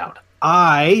this out.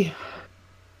 I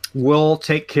will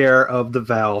take care of the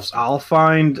valves. I'll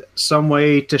find some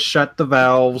way to shut the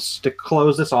valves, to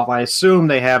close this off. I assume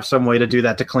they have some way to do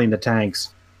that to clean the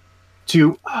tanks.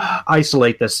 To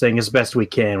isolate this thing as best we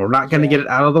can. We're not going to get it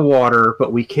out of the water,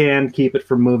 but we can keep it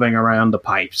from moving around the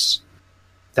pipes.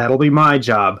 That'll be my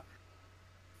job.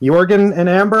 Jorgen and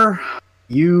Amber,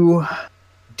 you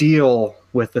deal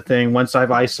with the thing once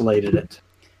I've isolated it.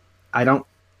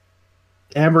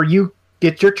 Amber, you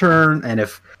get your turn, and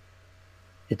if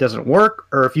it doesn't work,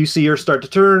 or if you see her start to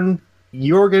turn,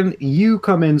 Jorgen, you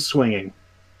come in swinging.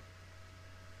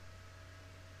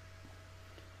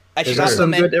 I Is should that also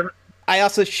some good? I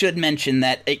also should mention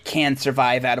that it can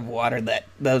survive out of water.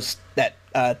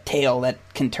 That tail that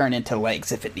can turn into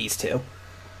legs if it needs to.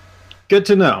 Good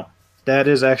to know. That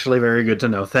is actually very good to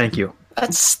know. Thank you.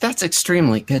 That's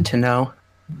extremely good to know.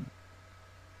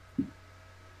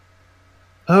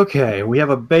 Okay, we have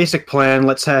a basic plan.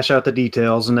 Let's hash out the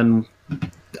details, and then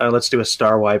let's do a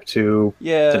star wipe to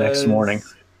Yeah. the next morning.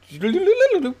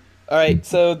 All right.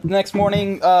 So the next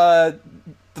morning, the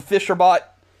fish are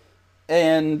bought,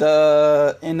 and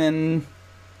then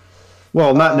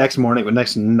Well, not next morning, but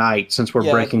next night, since we're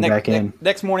yeah, breaking back in.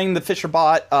 Next morning, the fish are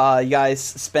bought. You guys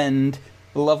spend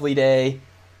a lovely day.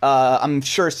 I'm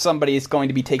sure somebody's going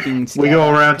to be taking. We go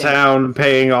around town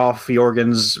paying off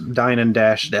Jorgen's Dine and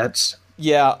Dash debts.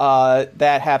 Yeah,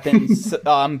 that happens.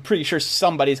 I'm pretty sure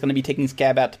somebody's going to be taking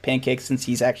Scab out to Pancakes since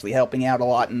he's actually helping out a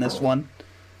lot in this one.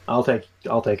 I'll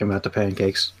take him out to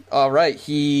Pancakes. All right,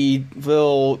 he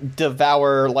will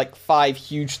devour like 5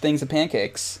 huge things of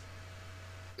pancakes.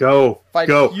 Go, Five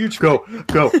go, huge- go,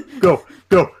 go, go,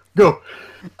 go, go.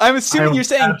 I'm assuming you're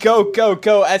saying go, go,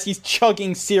 go as he's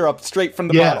chugging syrup straight from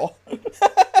the Yeah. bottle.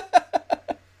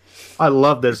 I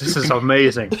love this. This is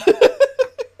amazing.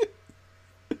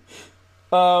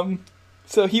 So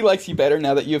he likes you better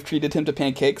now that you have treated him to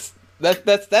pancakes.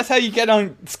 That's how you get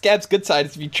on Scab's good side,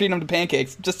 is if you treat him to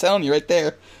pancakes. Just telling you right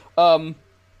there. And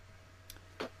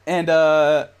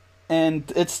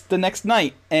it's the next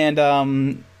night.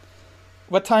 And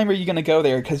what time are you gonna go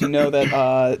there? Because you know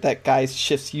that that guy's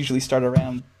shifts usually start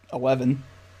around 11.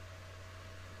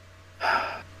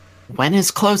 When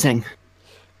is closing?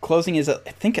 Closing is I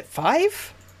think at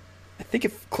 5. I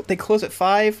think they close at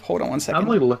 5. Hold on one second. I'm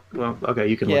gonna look. Well, okay,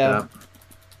 you can Yeah. look it up.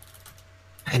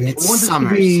 And it's I want this summer,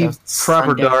 to be so proper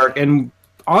Sunday. dark, and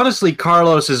honestly,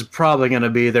 Carlos is probably going to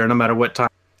be there no matter what time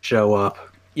you show up.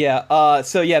 Yeah.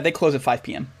 So yeah, they close at 5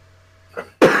 p.m.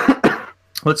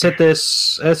 Let's hit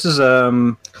this. This is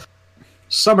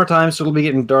summertime, so it'll be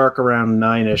getting dark around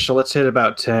 9ish. So let's hit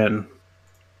about 10.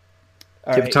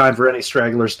 All Give right. time for any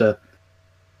stragglers to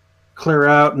clear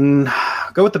out and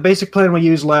go with the basic plan we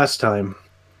used last time.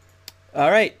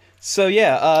 All right. So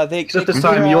yeah, they Except they this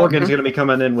time, clear out- Jorgen's going to be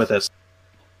coming in with us.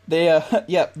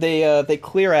 They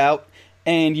clear out,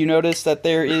 and you notice that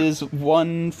there is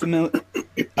one familiar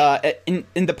in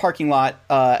the parking lot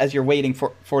as you're waiting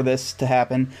for this to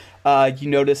happen. You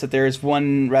notice that there is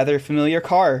one rather familiar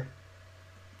car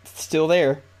still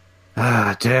there.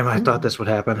 Ah, damn! I thought this would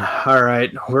happen. All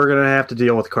right, we're going to have to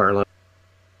deal with Carlos.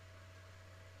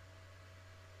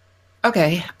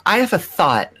 Okay, I have a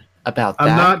thought about that.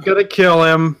 I'm not going to kill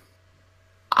him.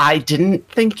 I didn't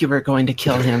think you were going to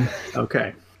kill him.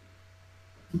 Okay.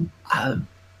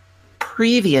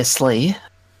 Previously,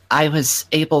 I was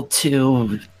able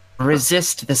to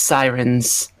resist the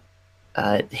siren's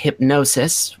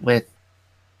hypnosis with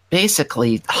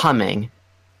basically humming,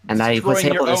 and I was Destroying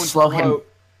able your to own slow him. throat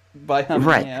by humming,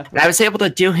 Right, yeah. and I was able to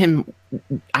do him.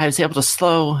 I was able to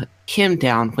slow him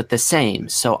down with the same.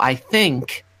 So I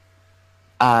think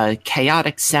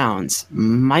chaotic sounds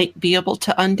might be able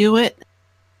to undo it.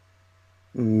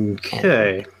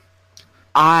 Okay.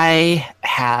 I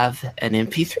have an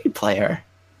MP3 player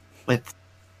with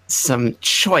some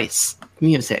choice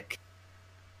music.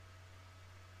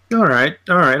 All right.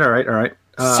 So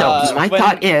my when-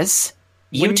 thought is,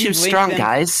 you when two you link strong them-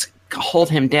 guys hold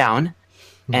him down,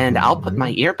 and I'll put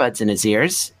my earbuds in his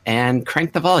ears and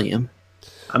crank the volume.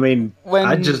 I mean, When-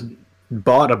 I just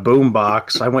bought a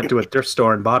boombox. I went to a thrift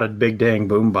store and bought a big dang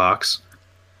boombox.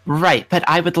 Right, but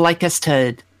I would like us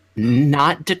to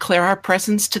not declare our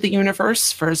presence to the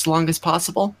universe for as long as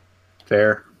possible.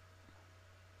 Fair.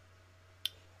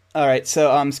 All right.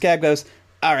 So Scab goes.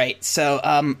 All right. So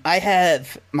I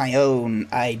have my own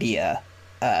idea.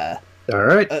 All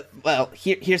right. Well,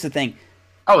 here's the thing.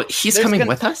 Oh, he's There's coming gonna-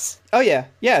 with us? Oh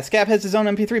yeah. Scab has his own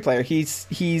MP3 player.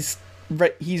 He's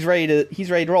ready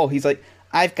to roll. He's like,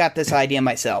 I've got this idea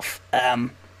myself.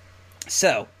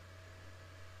 So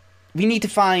we need to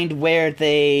find where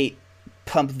they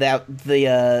pumped out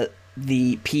the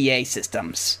PA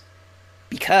systems,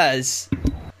 because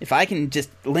if I can just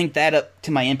link that up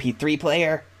to my MP3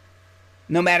 player,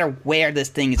 no matter where this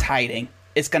thing is hiding,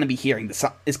 it's gonna be hearing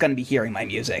it's gonna be hearing my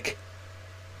music.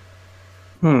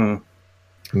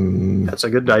 That's a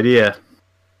good idea.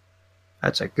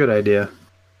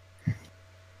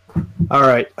 All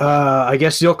right. I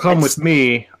guess you'll come with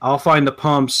me. I'll find the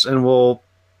pumps and we'll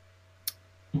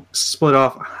split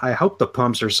off. I hope the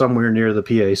pumps are somewhere near the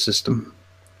PA system.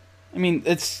 I mean,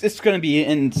 it's going to be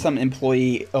in some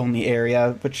employee-only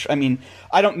area, which, I mean,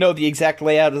 I don't know the exact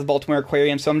layout of the Baltimore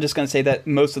Aquarium, so I'm just going to say that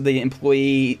most of the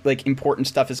employee, like, important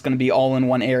stuff is going to be all in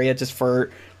one area just for,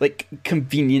 like,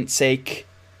 convenience sake.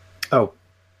 Oh,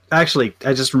 actually,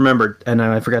 I just remembered, and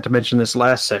I forgot to mention this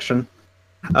last session.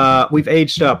 We've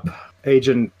aged up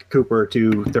Agent Cooper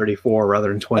to 34 rather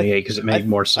than 28 because it made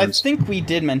more sense. I think we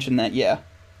did mention that, yeah.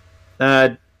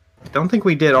 don't think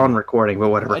we did on recording, but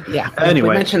whatever. Yeah. Anyway.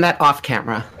 We mentioned that off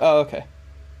camera. Oh, okay.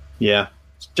 Yeah.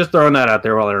 Just throwing that out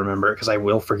there while I remember it, because I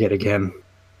will forget again.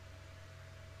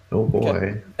 Oh boy.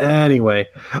 Okay. Anyway.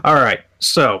 Alright,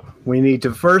 so we need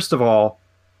to first of all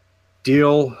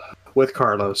deal with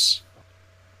Carlos.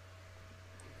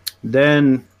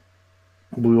 Then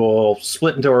we will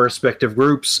split into our respective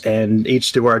groups and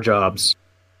each do our jobs.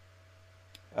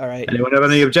 All right. Anyone have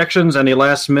any objections? Any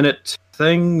last minute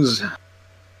things?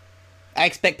 I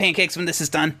expect pancakes when this is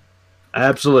done.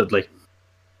 Absolutely.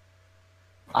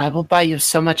 I will buy you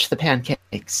so much the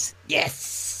pancakes.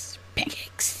 Yes,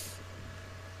 pancakes.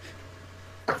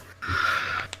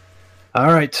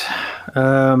 All right.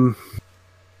 I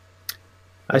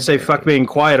say fuck being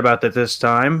quiet about that this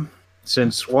time.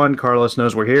 Since one, Carlos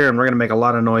knows we're here, and we're going to make a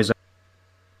lot of noise.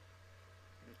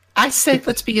 I say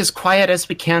let's be as quiet as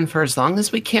we can for as long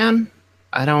as we can.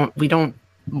 We don't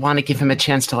want to give him a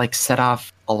chance to set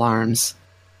off alarms.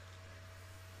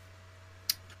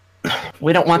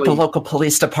 We don't want the local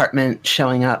police department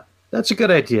showing up. That's a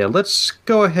good idea. Let's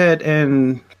go ahead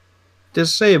and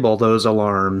disable those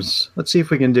alarms. Let's see if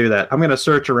we can do that. I'm going to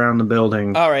search around the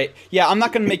building. All right. Yeah, I'm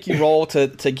not going to make you roll to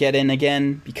get in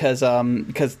again because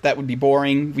that would be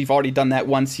boring. We've already done that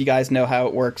once. You guys know how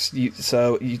it works,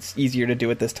 so it's easier to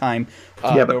do it this time.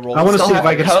 Yeah, but I want to see if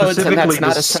I can codes, specifically... and that's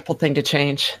not a simple thing to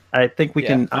change. I think we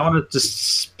can... I want to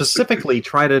specifically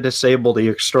try to disable the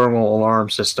external alarm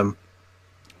system.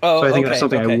 Oh, so I think that's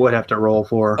something I would have to roll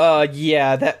for.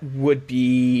 Yeah, that would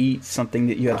be something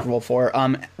that you have to roll for.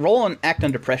 Roll and act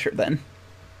under pressure then.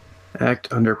 Act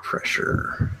under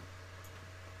pressure.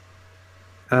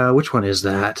 Which one is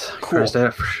that? Cool.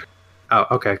 Oh,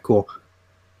 okay, cool.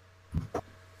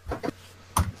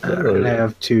 I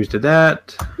have 2 to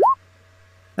that.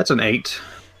 That's an 8.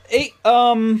 8.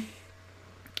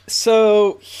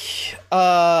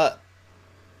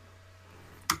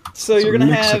 So you're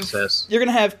gonna have success. You're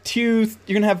gonna have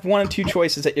one of two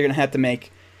choices that you're gonna have to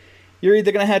make. You're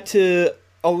either gonna have to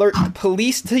alert the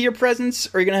police to your presence,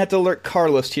 or you're gonna have to alert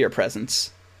Carlos to your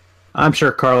presence. I'm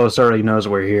sure Carlos already knows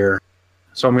we're here,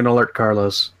 so I'm gonna alert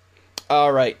Carlos.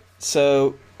 All right.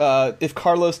 So if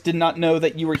Carlos did not know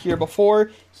that you were here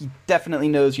before, he definitely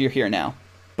knows you're here now.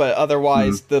 But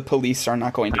otherwise, the police are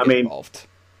not going to get involved.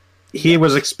 He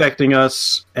was expecting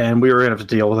us, and we were gonna have to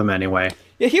deal with him anyway.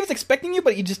 Yeah, he was expecting you,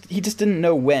 but he just didn't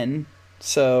know when.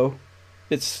 So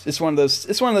it's one of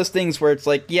those things where it's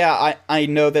like, yeah, I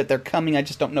know that they're coming, I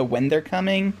just don't know when they're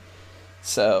coming.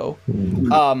 So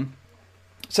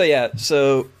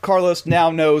so Carlos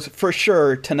now knows for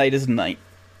sure tonight is the night.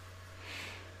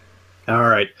 All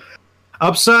right.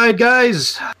 Upside,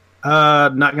 guys,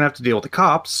 not gonna have to deal with the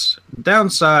cops.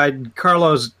 Downside,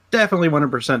 Carlos definitely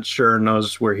 100% sure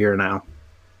knows we're here now.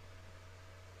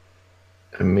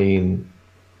 I mean,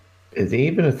 is he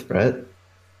even a threat?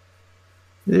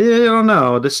 Yeah, I don't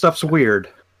know. This stuff's weird.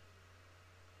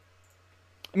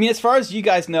 I mean, as far as you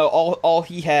guys know, all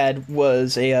he had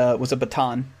was a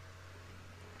baton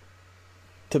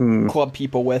to club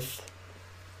people with.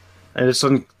 And it's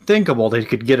unthinkable they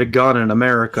could get a gun in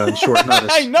America in short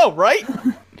notice. I know, right?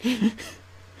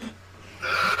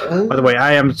 By the way,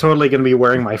 I am totally going to be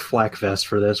wearing my flak vest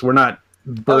for this. We're not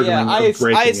burgling or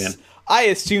breaking in. I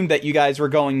assumed that you guys were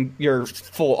going your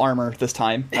full armor this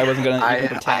time. I wasn't going to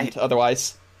pretend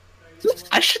otherwise.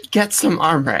 I should get some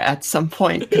armor at some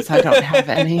point, because I don't have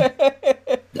any.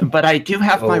 But I do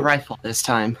have my rifle this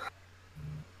time.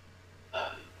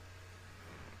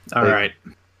 All right.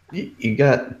 You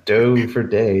got dough for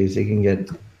days. You can get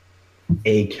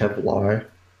a Kevlar.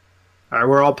 All right,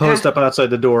 we're all posted up outside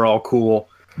the door, all cool.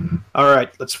 All right,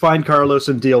 let's find Carlos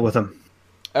and deal with him.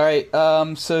 All right,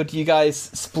 so do you guys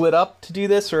split up to do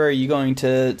this, or are you going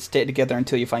to stay together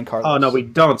until you find Carlos? Oh, no, we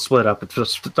don't split up. It's a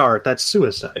start. That's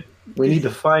suicide. We need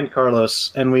to find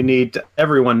Carlos, and we need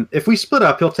everyone. If we split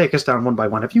up, he'll take us down one by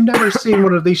one. Have you never seen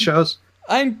one of these shows?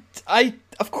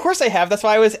 Of course I have. That's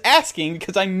why I was asking,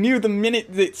 because I knew the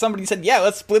minute that somebody said, yeah,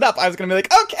 let's split up, I was going to be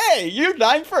like, okay, you're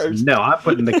dying first. No, I'm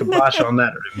putting the kibosh on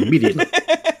that immediately.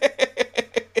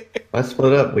 Let's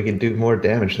split up. We can do more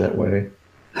damage that way.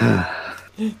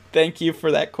 Thank you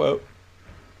for that quote.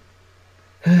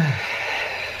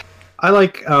 I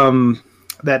like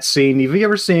that scene. Have you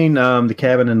ever seen The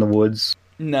Cabin in the Woods?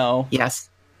 No. Yes.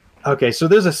 Okay, so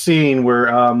there's a scene where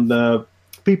the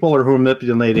people who are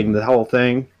manipulating the whole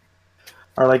thing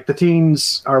are like, the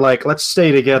teens are like, let's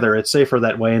stay together, it's safer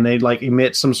that way, and they like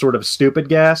emit some sort of stupid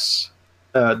gas.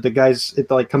 The guys, it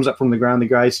like comes up from the ground, the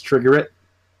guys trigger it.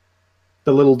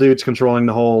 The little dude's controlling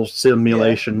the whole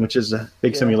simulation, which is a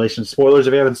big simulation. Spoilers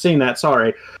if you haven't seen that,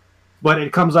 sorry. But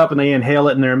it comes up and they inhale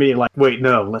it and they're immediately like, wait,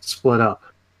 no, let's split up.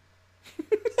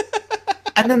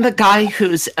 And then the guy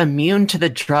who's immune to the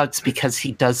drugs because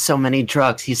he does so many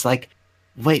drugs, he's like,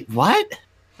 wait, what?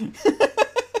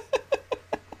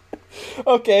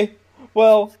 Okay,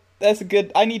 well, that's a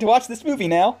good. I need to watch this movie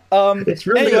now. It's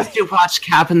really anyway. Please do watch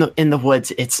Cabin in the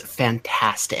Woods. It's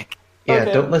fantastic. Yeah,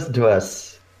 Okay. don't listen to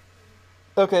us.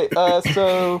 Okay,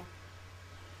 so.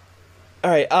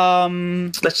 Alright,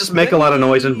 Let's just make a lot of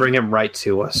noise and bring him right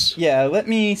to us. yeah, let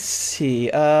me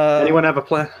see. Anyone have a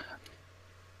plan?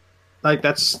 Like,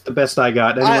 that's the best I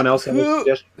got. Anyone else have a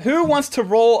suggestion? Who wants to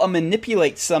roll a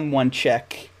manipulate someone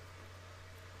check?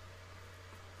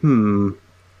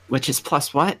 Which is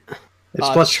plus what? It's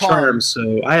plus charm. charm,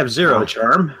 so I have 0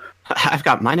 charm. I've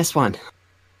got -1.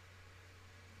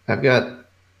 I've got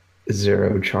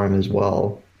 0 charm as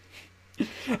well.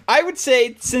 I would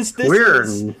say since this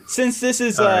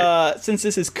is Alright. since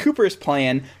this is Cooper's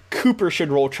plan, Cooper should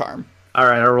roll charm.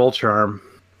 Alright, I roll charm.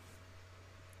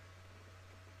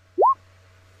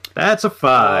 That's a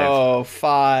 5. Oh,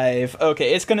 5.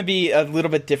 Okay, it's going to be a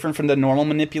little bit different from the normal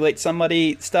manipulate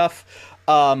somebody stuff.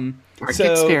 Mark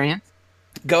So experience.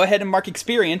 go ahead and mark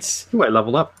experience. Ooh, I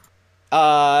leveled up.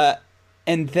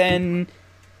 And then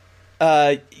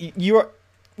you're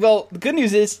well, the good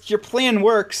news is your plan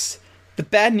works. The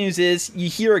bad news is you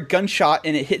hear a gunshot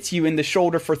and it hits you in the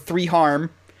shoulder for 3 harm,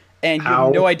 and you Ow.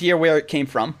 have no idea where it came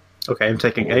from. Okay, I'm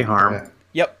taking a harm. Yeah.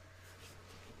 Yep.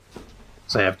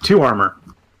 So I have 2 armor.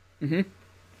 Mm-hmm.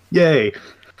 Yay.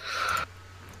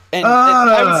 And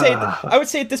I would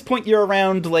say at this point you're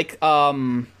around like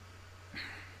Carlos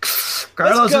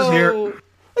let's go, is here.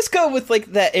 Let's go with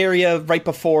like that area right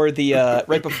before the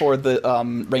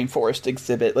rainforest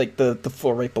exhibit, like the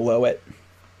floor right below it.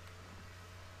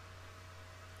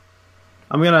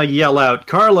 I'm gonna yell out,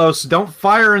 Carlos, don't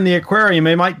fire in the aquarium,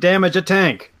 it might damage a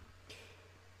tank.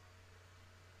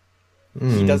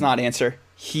 He does not answer.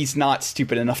 He's not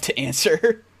stupid enough to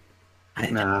answer.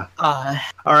 Nah.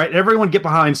 Alright, everyone get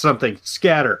behind something.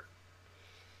 Scatter.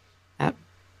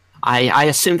 I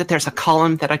assume that there's a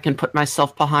column that I can put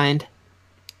myself behind.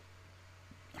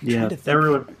 Yeah, to think.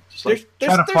 everyone just like,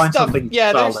 There's try to find stuff. something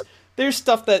Yeah, solid. there's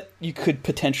stuff that you could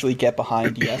potentially get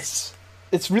behind. Yes,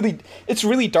 it's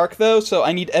really dark though, so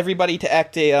I need everybody to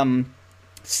act a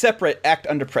separate act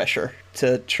under pressure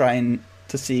to try and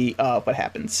to see what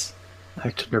happens.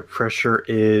 Act under pressure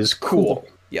is cool.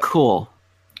 Yep. Cool.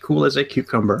 Cool as a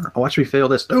cucumber. Watch me fail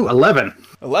this. Oh, 11.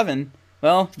 11.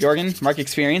 Well, Jorgen, mark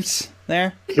experience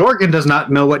there. Jorgen does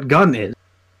not know what gun is.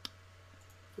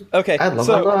 Okay. I love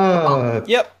so,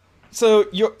 yep. So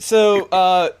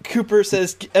Cooper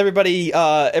says everybody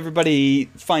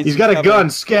finds. He's got a cover. gun.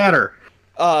 Scatter.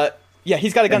 Yeah,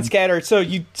 he's got a gun scattered. So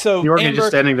Jorgen Amber, just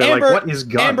standing there like, what is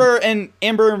gun?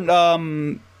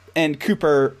 Amber and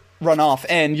Cooper run off,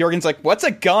 and Jorgen's like, "What's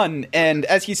a gun?" And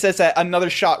as he says that,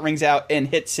 another shot rings out and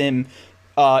hits him.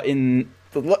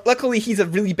 Luckily, he's a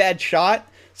really bad shot,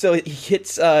 so he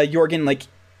hits Jorgen like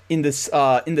in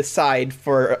the side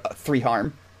for 3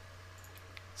 harm.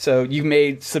 So you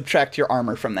may subtract your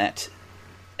armor from that.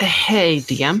 Hey,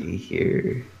 DM. See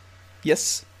here.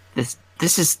 Yes.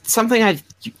 This is something I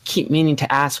keep meaning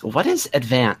to ask. What is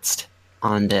advanced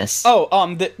on this? Oh,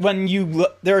 when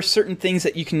there are certain things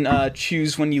that you can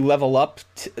choose when you level up.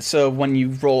 So when you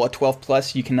roll a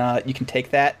 12+, you can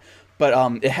take that, but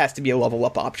it has to be a level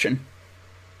up option.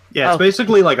 Yeah, it's Oh.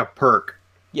 basically like a perk.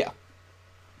 Yeah.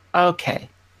 Okay.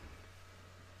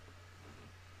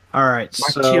 All right,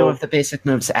 Mark 2 so of the basic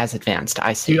moves as advanced.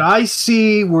 I see. do I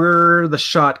see where the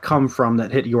shot come from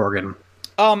that hit Jorgen?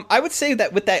 I would say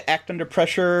that with that act under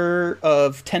pressure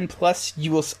of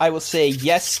 10+, I will say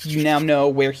yes. You now know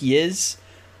where he is.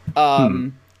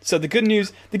 So the good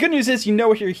news is you know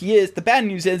where he is. The bad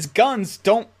news is guns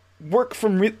don't work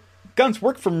from guns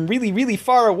work from really, really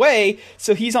far away.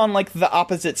 So he's on like the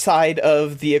opposite side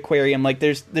of the aquarium. Like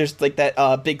there's like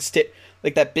that big stick,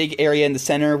 like that big area in the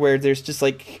center where there's just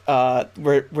like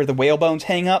where the whale bones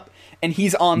hang up, and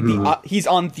he's on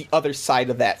the other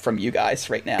side of that from you guys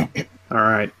right now. All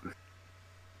right.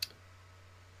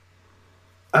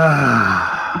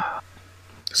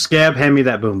 Scab, hand me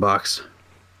that boombox.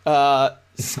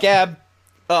 Scab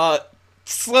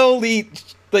slowly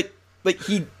like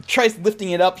he tries lifting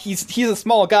it up. He's a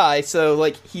small guy, so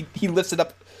like he lifts it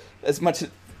up as much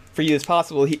for you as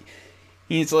possible.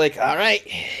 He's like, all right,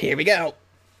 here we go.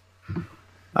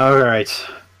 All right.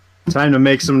 Time to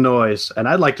make some noise, and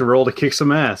I'd like to roll to kick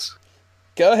some ass.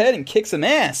 Go ahead and kick some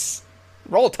ass.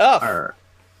 Roll tough. All right.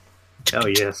 Hell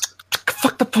yes.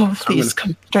 Fuck the police.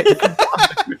 Come straight to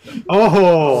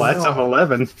Oh, that's an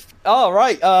 11. All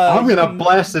right. I'm going to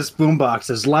blast this boombox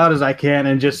as loud as I can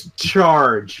and just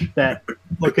charge that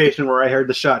location where I heard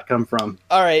the shot come from.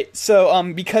 All right.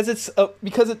 So because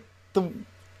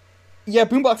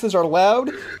boomboxes are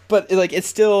loud, but like it's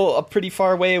still a pretty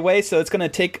far way away, so it's gonna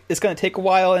take a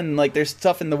while, and like there's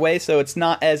stuff in the way, so it's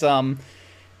not as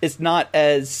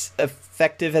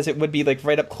effective as it would be like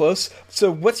right up close.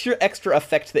 So what's your extra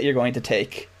effect that you're going to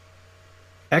take?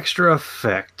 Extra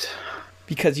effect.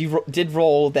 Because you did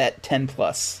roll that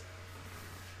 10+.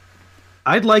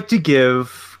 I'd like to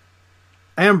give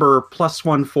Amber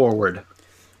 +1 forward.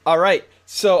 All right.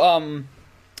 So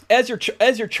as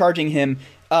you're charging him,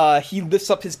 he lifts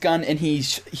up his gun and he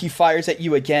fires at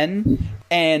you again,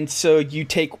 and so you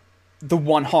take the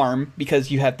 1 harm because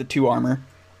you have the 2 armor.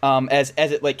 As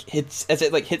it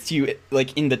hits you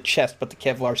like in the chest, but the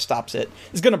Kevlar stops it.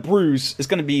 It's gonna bruise. It's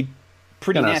gonna be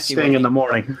pretty nasty. Sting in the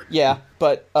morning. Yeah,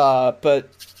 but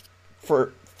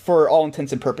for all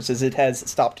intents and purposes, it has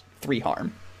stopped 3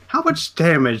 harm. How much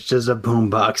damage does a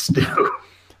boombox do?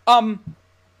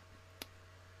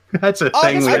 That's a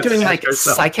thing. guess we I'm have to doing ask like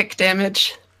ourselves. psychic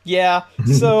damage. Yeah,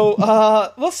 so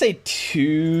we'll say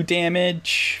 2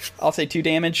 damage. I'll say 2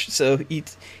 damage. So he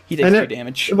takes 2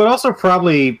 damage. It would also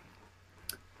probably,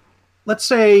 let's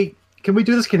say, can we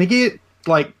do this? Can he get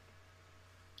like?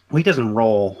 Well, he doesn't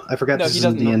roll. I forgot No, this he is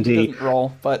in doesn't. D&D. He doesn't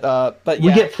roll, but yeah.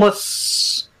 We get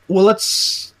plus. Well,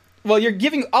 let's. Well, you're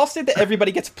giving. I'll say that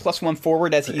everybody gets +1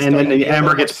 forward as he's And then starting to get a Amber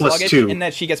little more gets plus sluggish, 2. and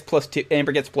that she gets +2.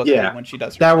 Amber gets +2 Yeah, when she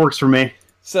does her. that works for me.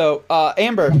 So,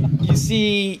 Amber, you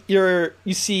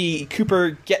see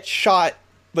Cooper get shot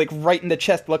like right in the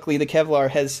chest. Luckily, the Kevlar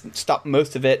has stopped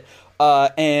most of it.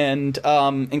 And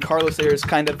Carlos there is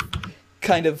kind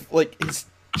of like he's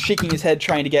shaking his head,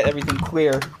 trying to get everything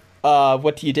clear.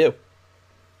 What do you do?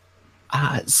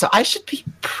 So I should be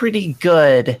pretty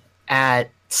good at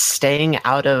staying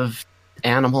out of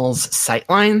animals'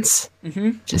 sightlines.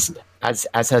 Mm-hmm. Just as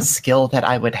a skill that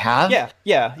I would have.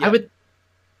 Yeah.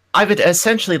 I would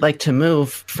essentially like to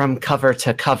move from cover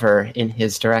to cover in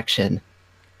his direction.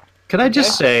 Can I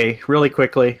just say really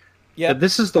quickly Yeah. that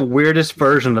this is the weirdest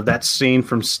version of that scene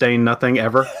from Stain Nothing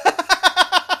ever?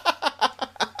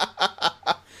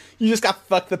 You just got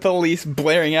 "fuck the police"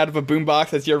 blaring out of a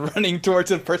boombox as you're running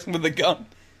towards a person with a gun.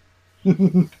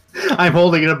 I'm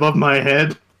holding it above my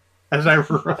head as I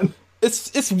run.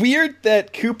 It's weird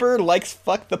that Cooper likes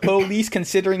 "fuck the police"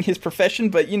 considering his profession,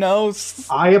 but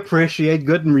I appreciate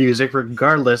good music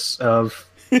regardless of...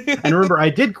 And remember, I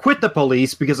did quit the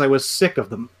police because I was sick of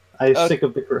them. I was sick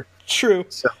of the crew. True.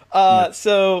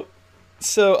 So,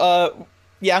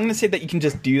 Yeah, I'm gonna say that you can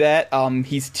just do that.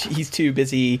 He's too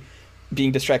busy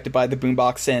being distracted by the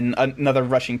boombox and another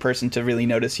rushing person to really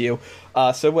notice you.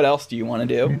 So what else do you want to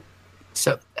do?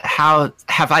 So am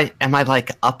I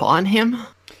like up on him?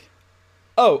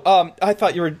 Oh, I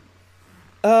thought you were.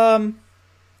 I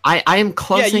am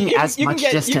closing you as much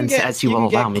distance as you will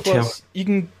allow me to. You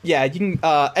can.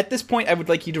 At this point, I would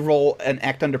like you to roll an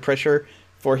act under pressure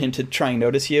for him to try and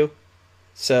notice you.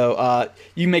 So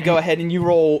you may go ahead and you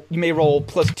may roll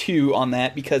 +2 on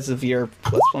that because of your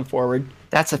 +1 forward.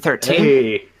 That's a 13.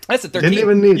 hey, That's a 13. Didn't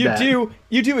even need you that.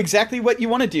 You do exactly what you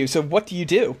want to do. So what do you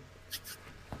do?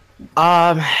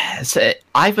 So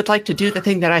I would like to do the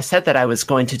thing that I said that I was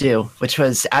going to do, which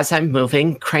was, as I'm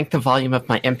moving, crank the volume of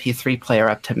my MP3 player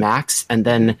up to max, and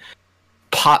then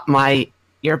pop my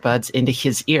earbuds into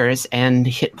his ears and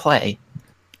hit play.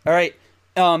 All right.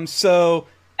 And for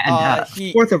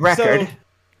the record,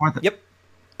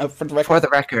 For the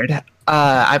record.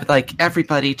 I would like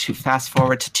everybody to fast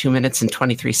forward to 2 minutes and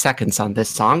 23 seconds on this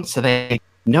song, so they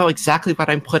know exactly what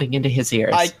I'm putting into his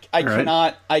ears.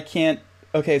 I can't.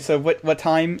 Okay, so what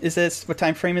time is this? What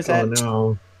time frame is that? Oh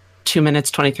no. 2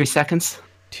 minutes, 23 seconds.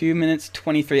 2 minutes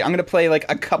 23. I'm gonna play like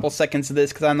a couple seconds of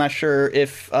this because I'm not sure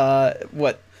if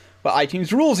what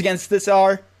iTunes rules against this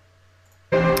are.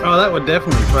 oh, that would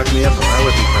definitely fuck me up if I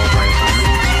wasn't told by a timer.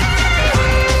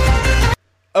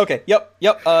 Okay, yep.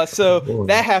 So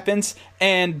that happens,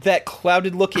 and that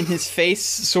clouded look in his face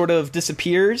sort of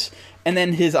disappears, and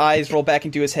then his eyes roll back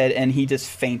into his head, and he just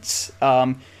faints.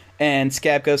 And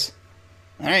Scab goes,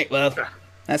 "All right, well,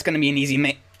 that's gonna be an easy.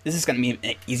 This is gonna be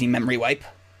an easy memory wipe."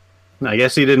 I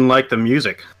guess he didn't like the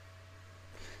music.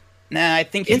 Nah, I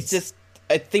think he's just.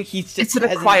 It's an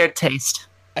acquired taste.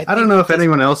 I don't know if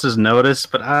anyone else has noticed,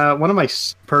 but one of my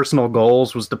personal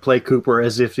goals was to play Cooper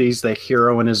as if he's the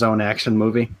hero in his own action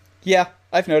movie. Yeah,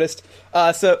 I've noticed.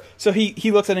 So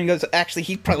he looks at him and goes, "Actually,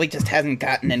 he probably just hasn't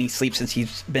gotten any sleep since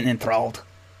he's been enthralled.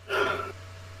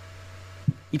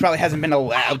 He probably hasn't been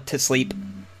allowed to sleep."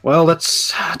 Well,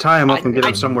 let's tie him up and get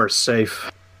him somewhere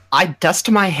safe. I dust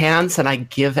my hands and I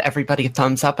give everybody a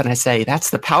thumbs up and I say, "That's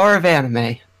the power of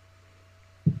anime."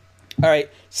 All right.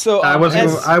 So I was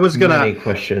gonna. Many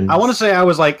questions. I want to say I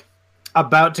was like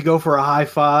about to go for a high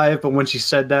five, but when she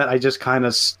said that, I just kind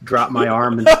of dropped my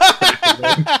arm and.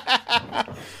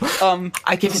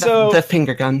 I give you So- the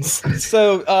finger guns.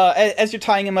 So, as you're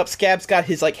tying him up, Scab's got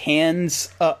his like hands,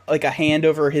 like a hand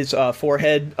over his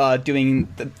forehead,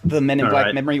 doing the Men in All Black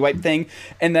right. memory wipe thing.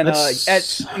 And then,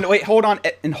 Let's- hold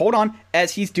on.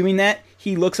 As he's doing that,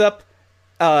 he looks up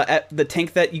at the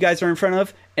tank that you guys are in front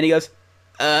of, and he goes,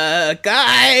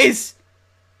 "Guys!"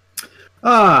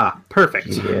 Perfect.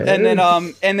 Yes.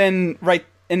 And then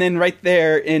right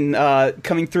there in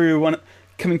coming through one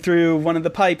of the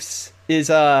pipes is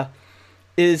the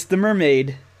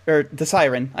mermaid or the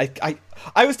siren.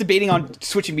 I was debating on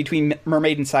switching between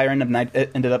mermaid and siren, and I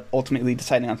ended up ultimately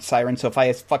deciding on siren. So if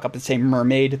I fuck up and say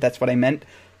mermaid, that's what I meant.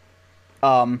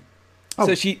 So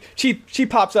she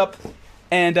pops up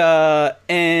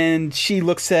and she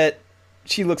looks at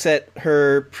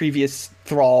her previous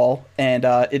thrall, and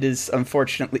he is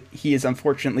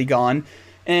unfortunately gone.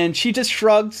 And she just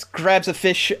shrugs, grabs a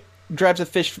fish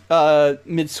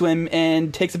mid swim,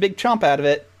 and takes a big chomp out of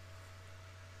it.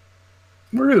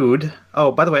 Rude.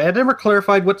 Oh, by the way, I never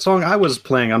clarified what song I was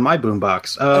playing on my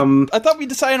boombox. I thought we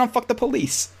decided on "Fuck the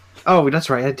Police." Oh, that's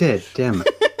right, I did. Damn it.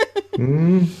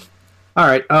 Mm, All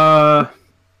right.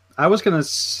 I was gonna.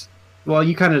 Well,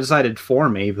 you kind of decided for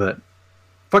me, but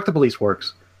 "Fuck the Police"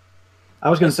 works. I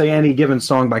was gonna say "Any Given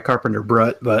Song" by Carpenter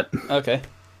Brut, but Okay.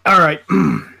 all right.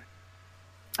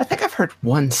 I think I've heard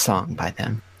one song by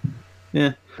them.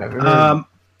 Yeah. I've heard-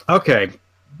 Okay.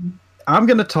 I'm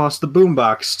gonna toss the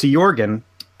boombox to Jorgen,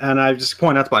 and I just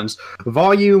point out the buttons: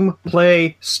 volume,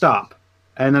 play, stop,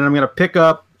 and then I'm gonna pick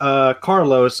up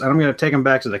Carlos, and I'm gonna take him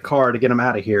back to the car to get him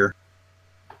out of here.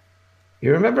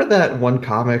 You remember that one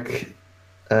comic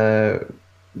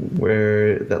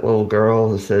where that little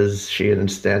girl says she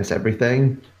understands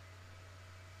everything?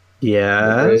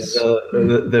 Yes.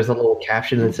 There's a little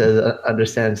caption that says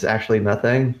understands actually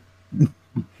nothing.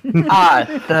 Yes,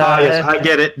 I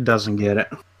get it. Doesn't get it.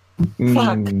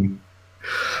 Mm.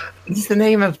 What's the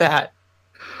name of that?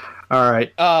 All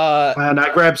right. Uh, And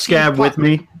I grab Scab with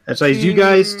me and says, "You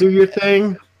guys do your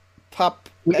thing. pop.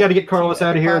 We got to get Carlos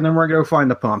out of here, and then we're gonna go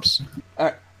find the pumps."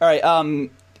 All right.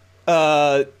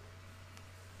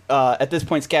 At this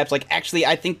point, Scab's like, actually,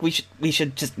 I think we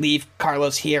should just leave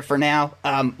Carlos here for now.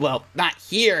 Well, not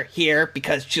here,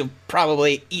 because she'll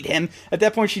probably eat him. At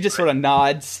that point, she just sort of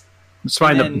nods, Let's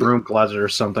find And a then- broom closet or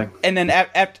something. and then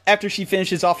after she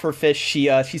finishes off her fish, she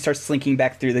starts slinking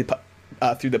back through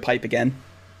the pipe again.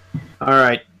 All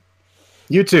right.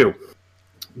 You two,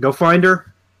 go find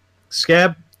her.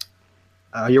 Scab,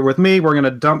 you're with me. We're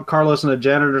gonna dump Carlos in a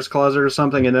janitor's closet or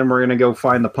something, and then we're gonna go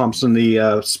find the pumps in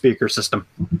the speaker system.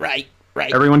 Right.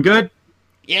 Everyone good?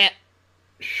 Yeah.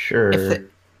 Sure.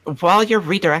 While you're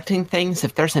redirecting things,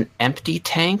 if there's an empty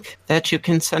tank that you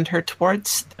can send her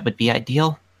towards, that would be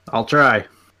ideal. I'll try.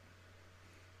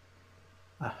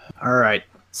 All right.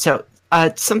 So,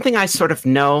 something I sort of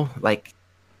know, like,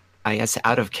 I guess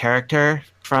out of character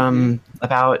from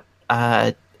about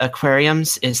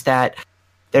aquariums, is that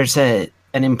there's an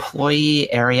employee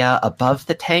area above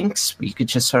the tanks where you could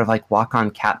just sort of like walk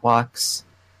on catwalks.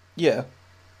 Yeah.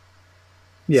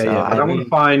 Yeah, So yeah. But I want to would-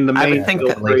 find the I would main think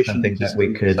that- Like filtration something that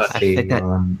we could system. see think that-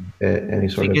 on any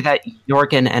sort Figure of. that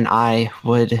Jorgen and I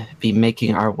would be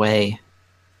making our way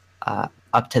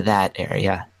up to that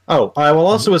area. Oh, I will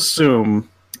also assume,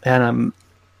 and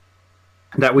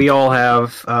that we all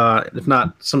have, if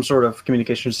not some sort of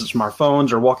communication system, our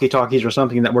phones or walkie-talkies or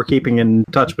something, that we're keeping in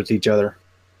touch with each other.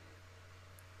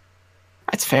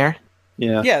 That's fair.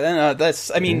 Yeah. Yeah, then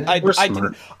that's. I mean, We're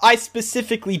smart. I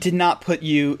specifically did not put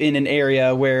you in an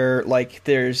area where like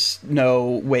there's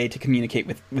no way to communicate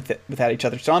without each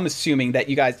other. So I'm assuming that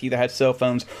you guys either had cell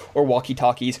phones or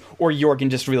walkie-talkies, or Jorgen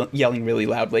just yelling really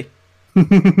loudly.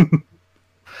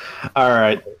 All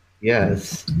right.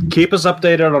 Yes. Keep us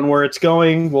updated on where it's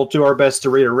going. We'll do our best to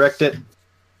redirect it.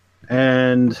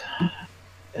 And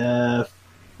if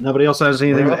nobody else has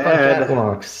anything We're to up on add,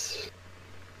 catwalks.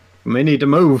 we may need to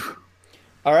move.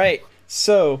 All right,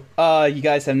 so you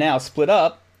guys have now split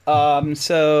up.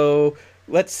 So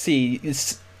let's see.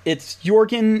 It's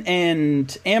Jorgen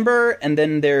and Amber, and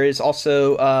then there is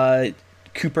also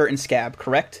Cooper and Scab,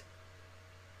 correct?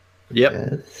 Yep.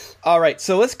 Yes. All right,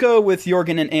 so let's go with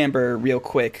Jorgen and Amber real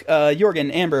quick.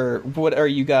 Jorgen, Amber, what are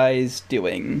you guys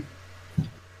doing?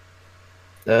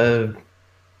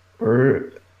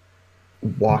 We're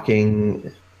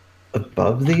walking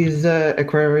above these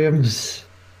aquariums.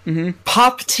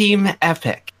 Pop Team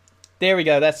Epic. There we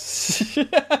go. That's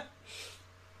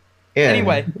Yeah.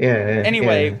 Anyway.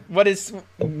 Anyway. Yeah. What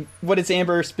is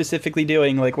Amber specifically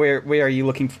doing? Like, where are you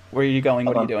looking? Where are you going?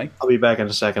 What are you doing? I'll be back in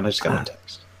a second. I just got a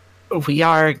text. We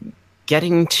are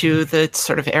getting to the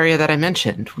sort of area that I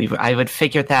mentioned. I would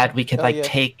figure that we could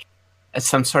take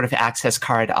some sort of access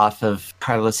card off of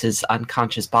Carlos's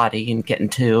unconscious body and get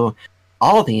into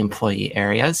all the employee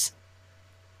areas,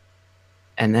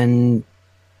 and then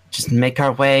just make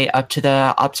our way up to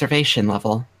the observation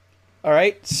level. All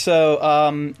right.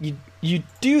 So you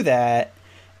do that,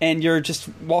 and you're just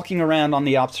walking around on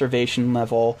the observation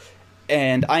level,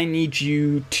 and I need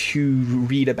you to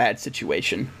read a bad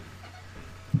situation.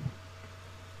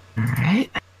 All right.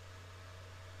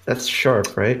 That's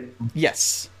sharp, right?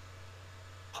 Yes.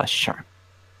 Plus sharp.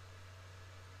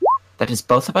 That is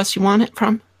both of us you want it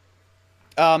from?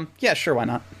 Yeah, sure, why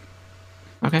not?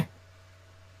 Okay.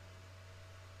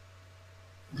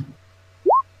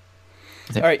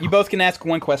 All right, you both can ask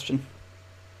one question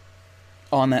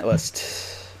on that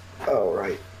list. Oh,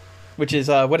 right. Which is,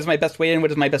 what is my best way in?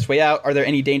 What is my best way out? Are there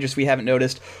any dangers we haven't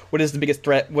noticed? What is the biggest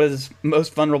threat? What is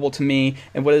most vulnerable to me?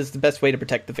 And what is the best way to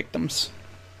protect the victims?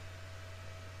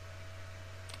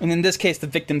 And in this case, the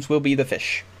victims will be the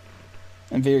fish.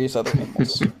 And various other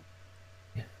animals.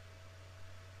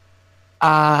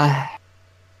 I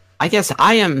guess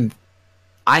I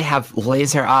have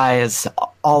laser eyes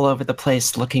all over the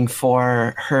place looking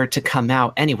for her to come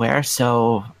out anywhere,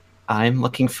 so I'm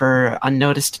looking for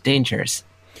unnoticed dangers.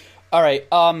 All right.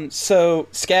 So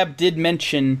Scab did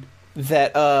mention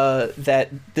that that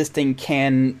this thing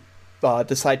can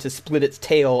decide to split its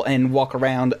tail and walk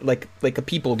around like a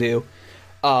people do.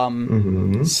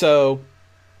 So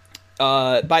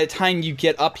by the time you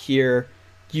get up here,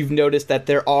 you've noticed that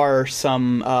there are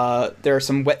some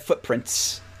wet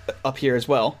footprints up here as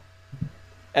well,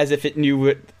 as if it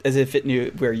knew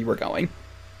where you were going.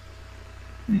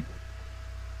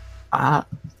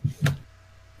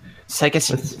 So I guess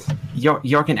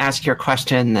you can ask your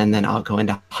question, and then I'll go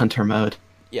into hunter mode.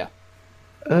 Yeah.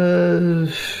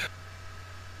 I'm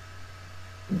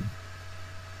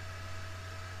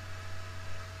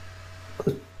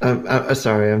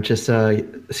sorry. I'm just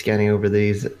scanning over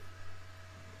these.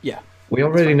 Yeah. We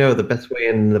already know the best way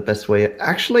in and the best way.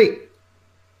 Actually,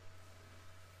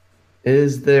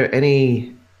 is there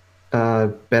any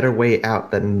better way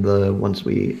out than the ones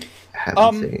we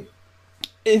haven't seen?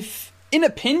 If in a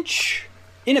pinch,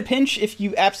 if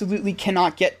you absolutely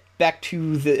cannot get back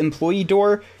to the employee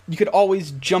door, you could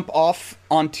always jump off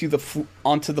onto the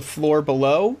floor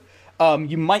below.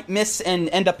 You might miss and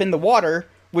end up in the water,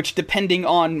 which, depending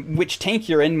on which tank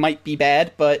you're in, might be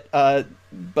bad. But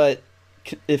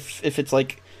if it's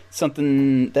like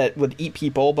something that would eat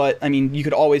people, but I mean, you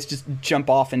could always just jump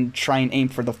off and try and aim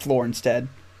for the floor instead,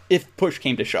 if push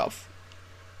came to shove.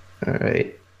 All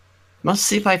right. Most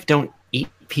sea life don't eat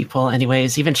people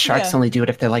anyways. Even sharks only do it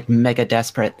if they're like mega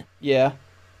desperate. Yeah.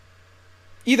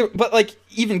 But like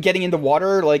even getting into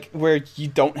water, like where you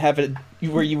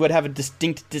would have a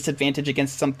distinct disadvantage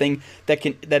against something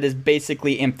that is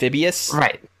basically amphibious.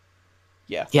 Right.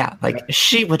 Yeah. Yeah, like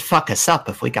she would fuck us up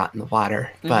if we got in the water,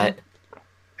 but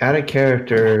Out of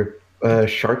character,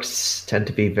 sharks tend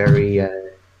to be very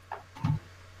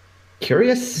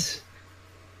curious.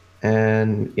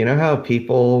 And you know how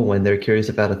people, when they're curious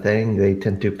about a thing, they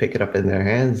tend to pick it up in their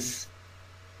hands?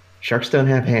 Sharks don't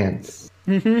have hands.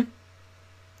 Mm-hmm.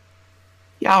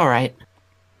 yeah, all right.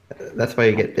 That's why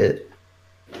you get bit.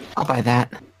 I'll buy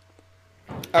that.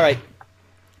 All right.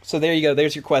 So there you go.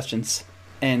 There's your questions.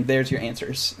 And there's your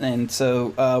answers. And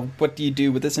so what do you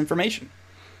do with this information?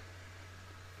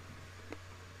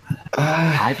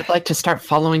 I would like to start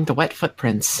following the wet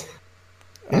footprints.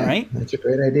 All right. That's a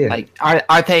great idea. Like,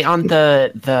 are they on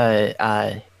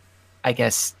the I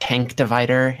guess tank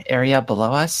divider area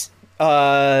below us?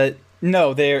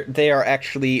 No, they are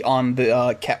actually on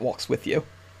the catwalks with you.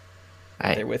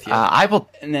 They're with you. I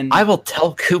will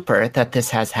tell Cooper that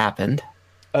this has happened.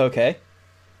 Okay.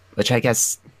 Which I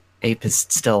guess Ape is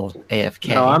still AFK.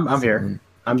 No, I'm here.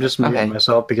 I'm just muting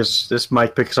myself because this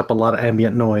mic picks up a lot of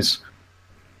ambient noise.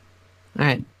 All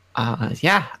right.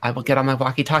 Yeah, I will get on my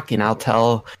walkie-talkie and I'll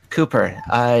tell Cooper.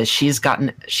 She is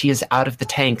out of the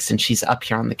tanks and she's up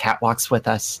here on the catwalks with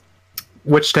us.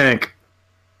 Which tank?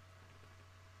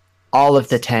 All of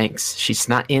the tanks. She's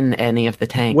not in any of the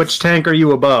tanks. Which tank are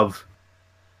you above?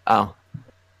 Oh.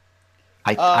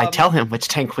 I tell him which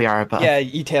tank we are above. Yeah,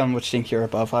 you tell him which tank you're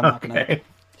above. I'm not gonna.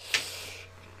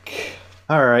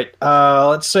 All right.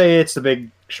 Let's say it's the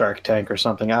big shark tank or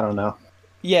something. I don't know.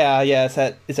 Yeah. It's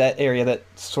that area that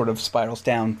sort of spirals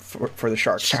down for the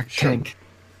sharks. Shark tank.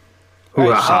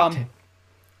 Hoo-ha.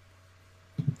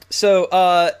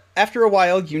 So, after a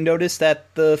while, you notice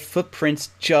that the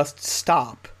footprints just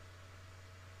stop.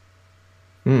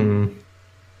 I'd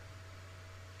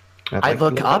I like to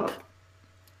look up.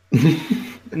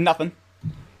 Nothing.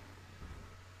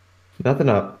 Nothing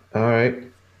up. All right.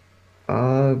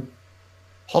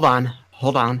 Hold on.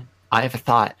 I have a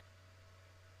thought.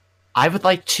 I would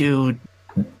like to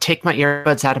take my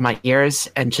earbuds out of my ears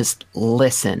and just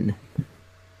listen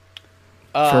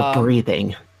for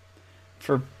breathing.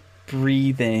 For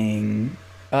breathing.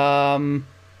 Go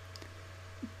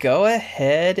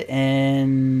ahead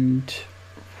and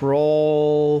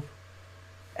roll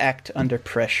act under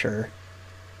pressure.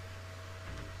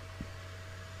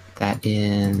 That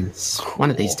is one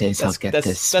of these days I'll get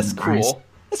this. That's memorized. cool.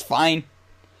 That's fine.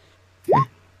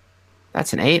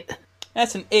 That's an 8.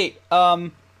 That's an 8.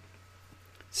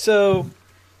 So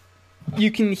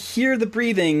you can hear the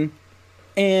breathing,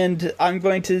 and I'm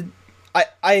going to.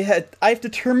 I've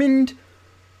determined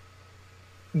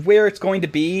where it's going to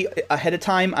be ahead of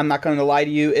time. I'm not going to lie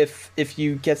to you if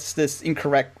you guess this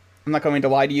incorrect. I'm not going to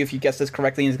lie to you if you guess this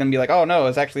correctly, and it's going to be like, oh no,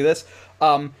 it's actually this.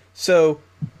 So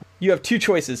you have two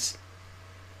choices: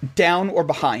 down or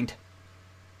behind.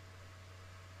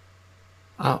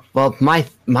 Well, my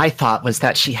thought was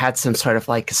that she had some sort of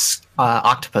like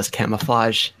octopus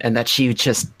camouflage, and that she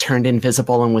just turned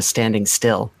invisible and was standing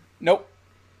still. Nope.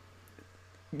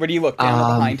 Where do you look? Down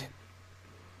or behind?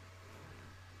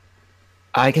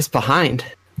 I guess behind.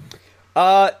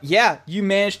 Yeah, you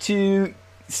managed to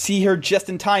see her just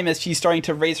in time as she's starting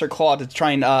to raise her claw to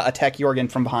try and attack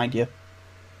Jorgen from behind you.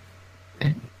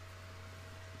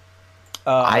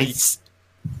 I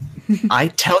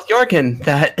tell Jorgen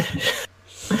that,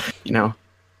 you know,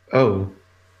 Oh.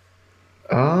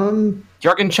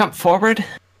 Jorgen, jump forward.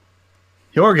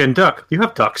 Jorgen, duck. You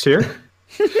have ducks here.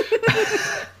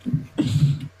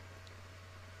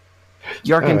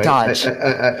 Jorgen, All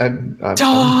dodge.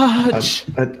 Dodge!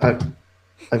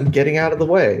 I'm getting out of the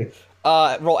way.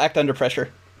 Roll act under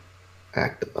pressure.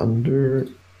 Act under.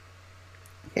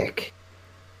 Heck.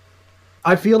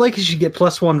 I feel like you should get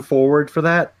 +1 forward for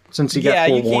that, since you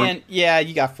got You forewarned. can. Yeah,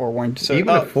 you got forewarned. So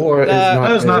Even a 4 is not.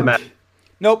 That was not good. bad.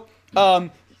 Nope.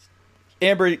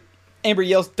 Amber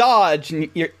yells dodge, and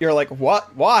you're like,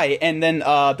 what? Why? And then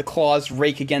the claws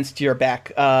rake against your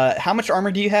back. How much armor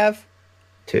do you have?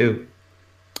 2.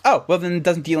 Oh, well then it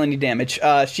doesn't deal any damage.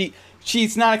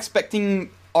 She's not expecting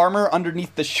armor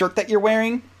underneath the shirt that you're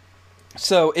wearing,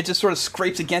 so it just sort of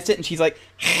scrapes against it, and she's like,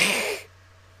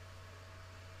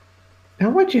 Now,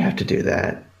 why'd you have to do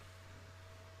that?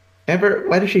 Amber,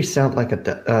 why does she sound like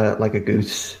a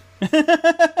goose?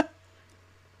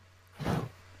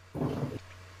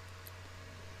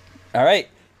 all right.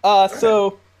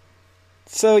 So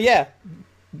yeah,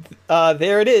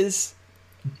 there it is.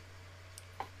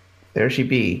 There she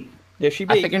be. There she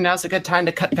be. I figure now's a good time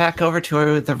to cut back over to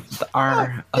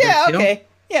our other Yeah. two. Okay.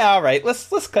 Yeah. All right.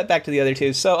 Let's cut back to the other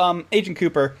two. So, Agent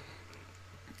Cooper.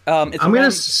 It's I'm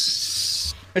gonna.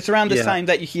 It's around this Yeah. time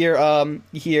that you hear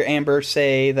Amber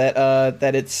say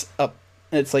that it's up.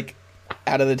 It's like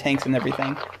out of the tanks and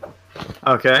everything.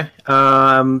 Okay.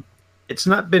 It's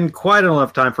not been quite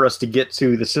enough time for us to get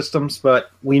to the systems,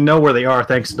 but we know where they are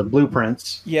thanks to the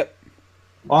blueprints. Yep.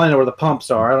 Well, I know where the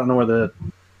pumps are. I don't know where the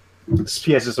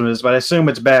PA system is, but I assume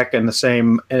it's back in the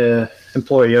same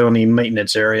employee-only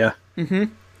maintenance area. Mm-hmm.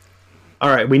 All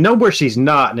right, we know where she's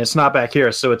not, and it's not back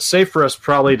here, so it's safe for us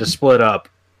probably to split up.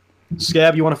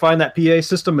 Scab, you want to find that PA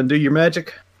system and do your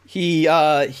magic? He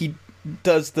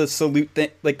does the salute thing,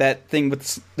 like that thing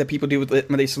that people do with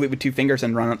when they salute with two fingers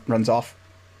and runs off.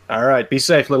 All right, be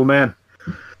safe, little man.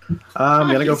 I'm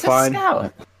gonna go He's a find.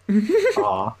 scout.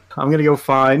 Aw, I'm gonna go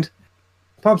find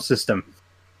pump system.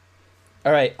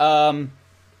 All right. I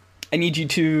need you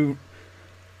to.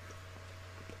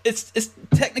 It's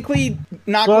technically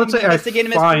not Well, going let's to say I investigate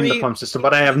him as find 3. the pump system,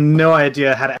 but I have no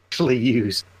idea how to actually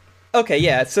use. Okay,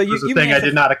 yeah. So This is you the thing I managed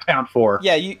did not account for.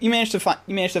 Yeah, you managed to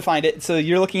find it. So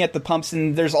you're looking at the pumps,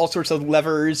 and there's all sorts of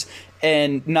levers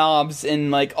and knobs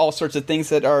and like all sorts of things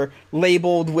that are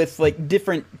labeled with like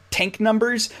different tank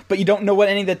numbers, but you don't know what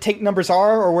any of the tank numbers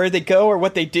are or where they go or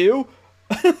what they do.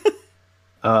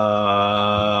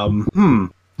 I'm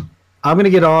gonna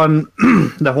get on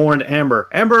the horn to Amber.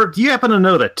 Amber, do you happen to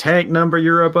know the tank number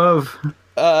you're above?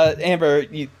 Amber,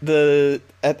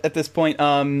 at this point,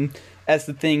 as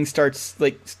the thing starts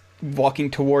like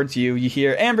walking towards you, you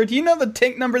hear, Amber, do you know the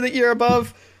tank number that you're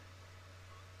above?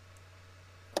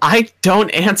 I don't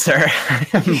answer.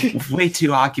 I'm way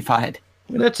too occupied.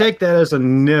 I'm gonna take that as a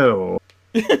no.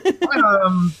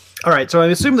 All right, so I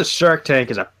assume the shark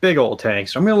tank is a big old tank,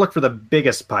 so I'm going to look for the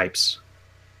biggest pipes.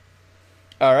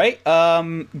 All right.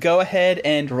 Go ahead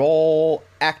and roll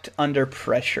Act Under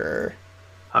Pressure.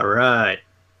 All right.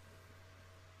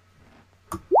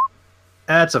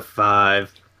 That's a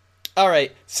 5. All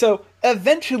right. So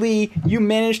eventually, you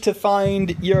manage to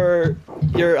find your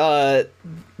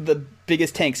the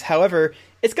biggest tanks. However,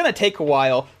 it's gonna take a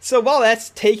while. So while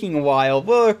that's taking a while,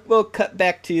 we'll cut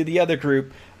back to the other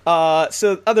group. The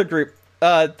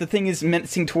thing is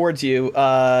menacing towards you.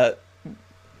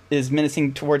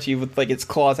 With like its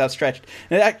claws outstretched,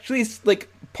 and it actually is like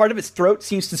part of its throat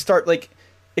seems to start like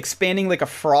expanding like a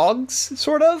frog's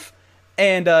sort of,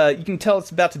 and you can tell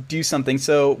it's about to do something.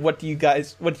 So what do you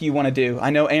want to do? I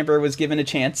know Amber was given a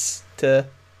chance to.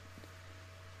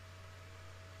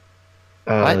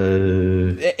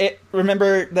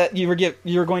 Remember that you were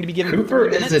going to be given Cooper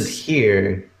 3 minutes? isn't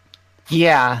here.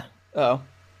 Yeah, Oh,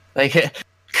 like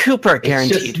Cooper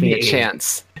guaranteed just me a me.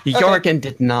 chance. Jorgen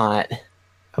did not.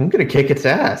 I'm gonna kick its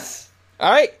ass.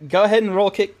 all right. Go ahead and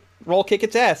roll kick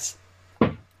its ass.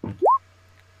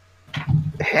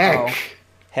 Heck. Oh.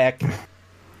 Heck.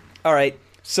 All right.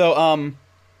 So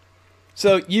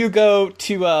you go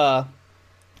to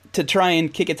try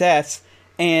and kick its ass,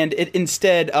 and it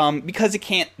instead because it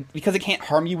can't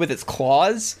harm you with its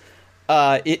claws,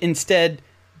 it instead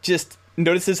just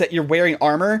notices that you're wearing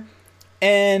armor,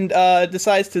 and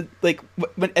decides to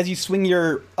as you swing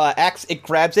your axe, it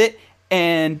grabs it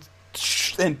and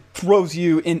throws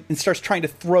you in and starts trying to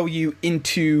throw you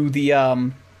into the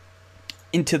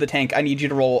tank. I need you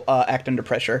to roll Act Under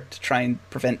Pressure to try and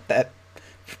prevent that.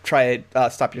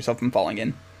 Stop yourself from falling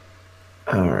in.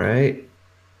 All right.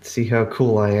 See how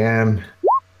cool I am.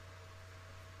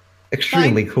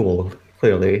 Extremely cool,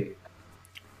 clearly.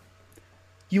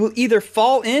 You will either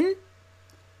fall in,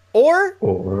 or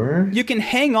Or you can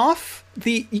hang off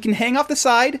the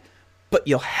side, but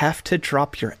you'll have to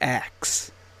drop your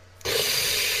axe.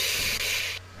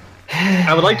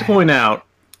 I would like to point out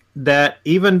that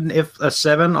even if a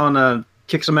 7 on a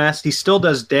kicks some ass, he still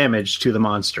does damage to the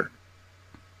monster.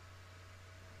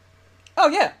 Oh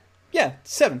yeah,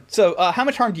 7. So how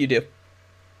much harm do you do?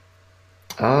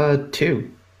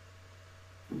 2.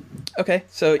 Okay,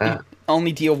 so you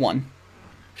only deal 1.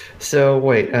 So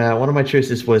wait, one of my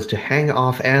choices was to hang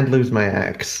off and lose my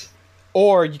axe.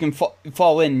 Or you can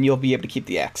fall in and you'll be able to keep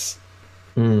the axe.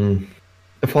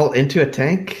 Fall into a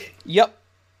tank? Yep.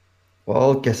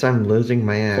 Well, guess I'm losing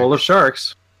my axe. Full of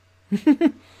sharks. All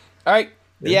right.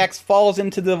 The axe falls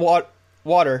into the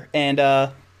water, and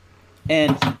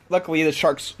luckily the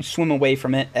sharks swim away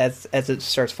from it as it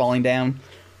starts falling down.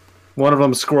 One of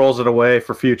them squirrels it away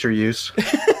for future use.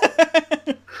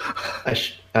 I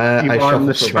arm shuffle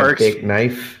the for my sharks. big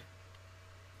knife,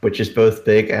 which is both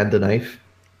big and a knife.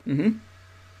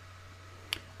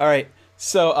 All right.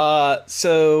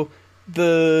 So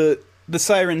the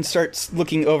siren starts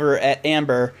looking over at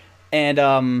Amber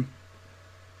and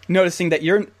noticing that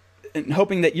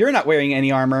hoping that you're not wearing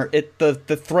any armor.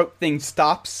 The throat thing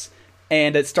stops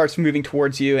and it starts moving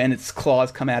towards you, and its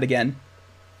claws come out again.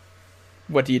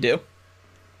 What do you do?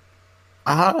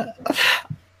 All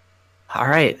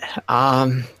right.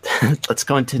 Let's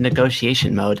go into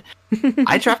negotiation mode.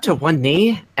 I drop to one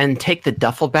knee and take the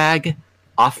duffel bag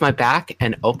off my back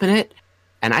and open it,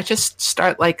 and I just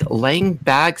start laying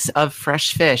bags of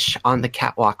fresh fish on the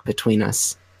catwalk between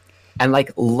us, and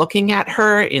looking at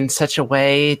her in such a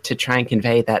way to try and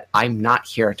convey that I'm not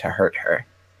here to hurt her.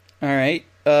 All right.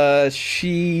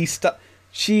 She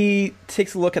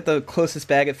takes a look at the closest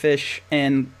bag of fish,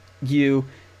 and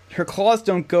her claws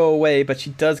don't go away, but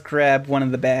she does grab one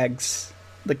of the bags,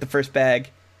 the first bag,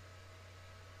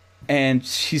 and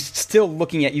she's still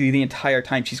looking at you the entire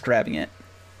time she's grabbing it.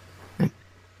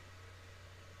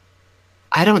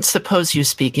 I don't suppose you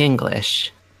speak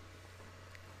English.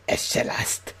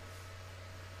 Celeste.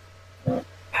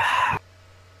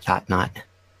 Thought not.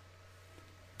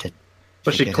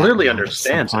 But she Figured clearly out at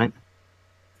some understands it. point.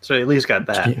 So at least got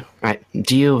that. Right.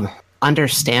 Do you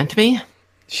understand me?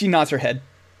 She nods her head.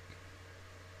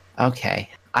 Okay.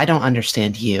 I don't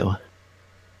understand you. I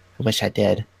wish I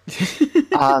did.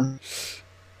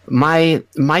 My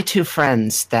 2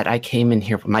 friends that I came in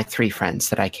here, my 3 friends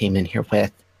that I came in here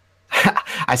with,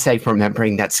 I say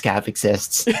remembering that Scav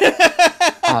exists.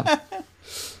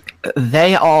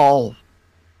 They all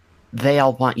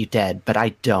want you dead, but I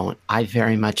don't. I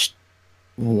very much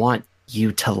want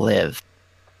you to live.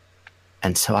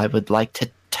 And so I would like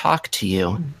to talk to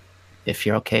you, if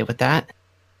you're okay with that.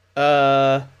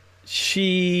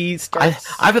 She starts...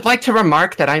 I would like to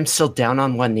remark that I'm still down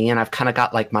on one knee, and I've kind of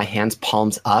got my hands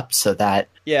palms up so that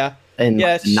Yeah. and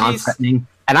Yeah, she's- non-threatening,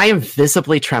 and I am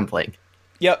visibly trembling.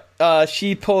 Yep.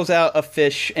 She pulls out a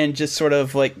fish and just sort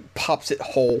of like pops it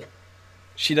whole.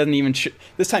 She doesn't even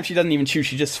this time. She doesn't even chew.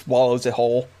 She just swallows it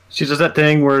whole. She does that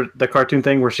thing where the cartoon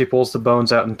thing where she pulls the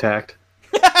bones out intact.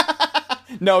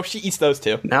 No, she eats those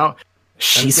too. No,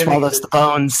 she giving swallows it- the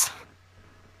bones.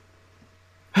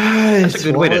 That's a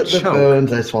good way to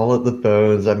choke. I swallowed the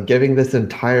bones. I'm giving this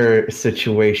entire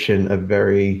situation a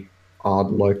very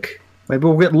odd look. Maybe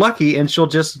we'll get lucky and she'll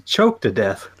just choke to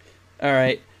death. All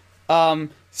right.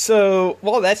 So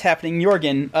while that's happening,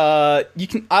 Jorgen, you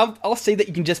can. I'll say that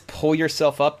you can just pull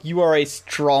yourself up. You are a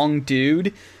strong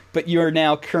dude, but you're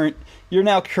now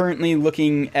currently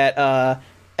looking at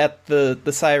the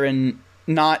siren,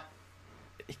 not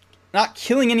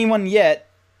killing anyone yet,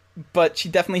 but she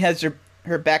definitely has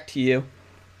her back to you.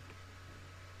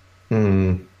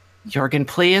 Jorgen,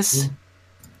 please.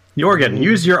 Jorgen,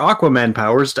 use your Aquaman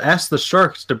powers to ask the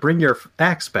sharks to bring your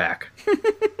axe back.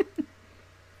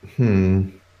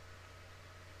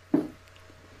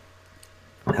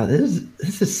 Now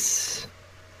this is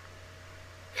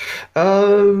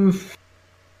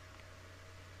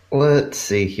let's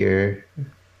see here.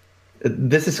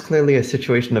 This is clearly a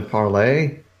situation of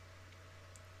parlay.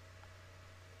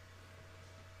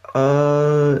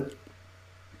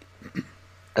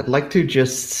 I'd like to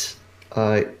just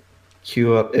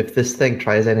queue up if this thing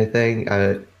tries anything.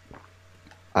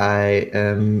 I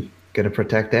am gonna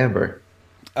protect Amber.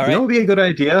 All You right. know what would be a good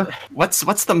idea?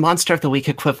 What's the monster of the week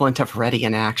equivalent of ready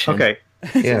in action? Okay.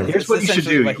 Yeah, Here's what you should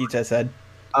essentially do. what he just said.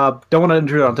 Don't want to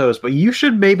intrude on toes, but you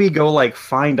should maybe go like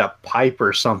find a pipe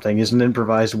or something as an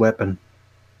improvised weapon.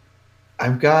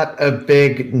 I've got a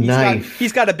big knife.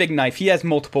 He's got a big knife. He has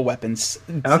multiple weapons.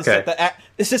 Okay.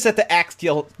 It's just that the axe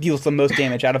deals the most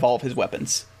damage out of all of his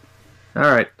weapons. All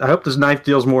right. I hope this knife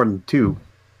deals more than 2.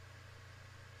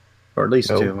 Or at least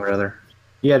Nope. 2, rather.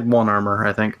 He had 1 armor,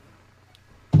 I think.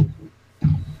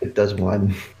 It does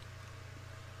one.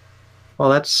 Well,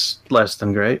 that's less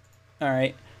than great. All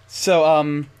right.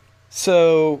 So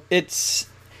it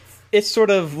sort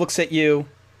of looks at you,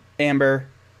 Amber,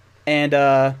 and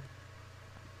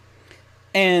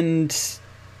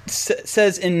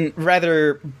says in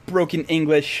rather broken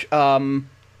English, I'm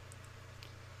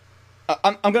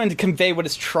going to convey what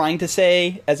it's trying to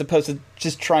say as opposed to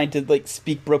just trying to like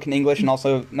speak broken English and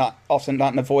also not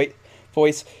in a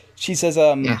voice. She says,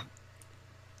 Yeah.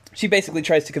 She basically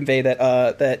tries to convey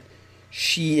that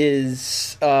she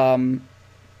is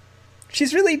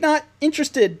she's really not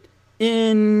interested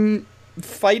in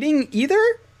fighting either.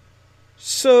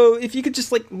 So if you could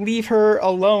just like leave her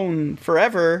alone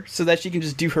forever so that she can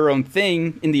just do her own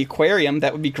thing in the aquarium,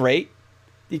 that would be great.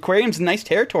 The aquarium's a nice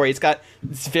territory. It's got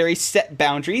very set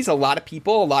boundaries, a lot of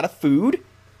people, a lot of food.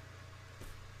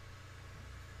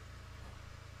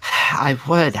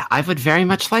 I would very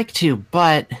much like to,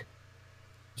 but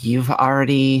you've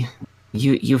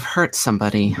hurt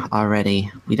somebody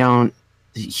already.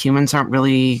 Humans aren't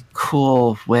really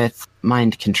cool with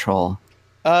mind control.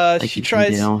 She you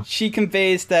can do. she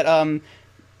conveys that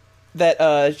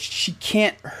she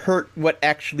can't hurt what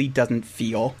actually doesn't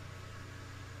feel.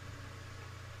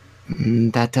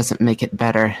 That doesn't make it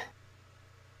better.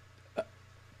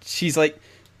 She's like,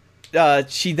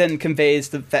 she then conveys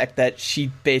the fact that she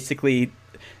basically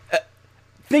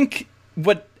think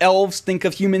what elves think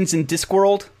of humans in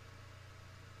Discworld.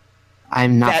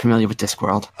 I'm not That- familiar with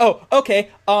Discworld. Oh, okay.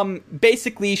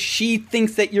 Basically, she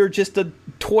thinks that you're just a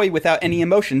toy without any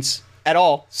emotions at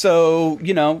all. So,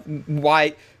 you know,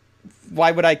 why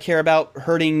would I care about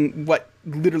hurting what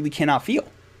literally cannot feel?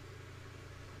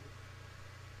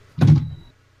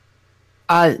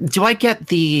 Do I get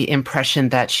the impression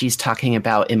that she's talking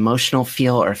about emotional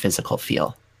feel or physical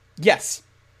feel? Yes,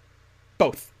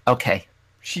 both. Okay.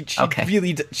 She Okay.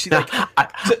 really she like I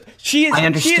she is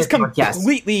understood your guess.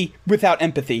 completely without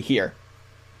empathy here.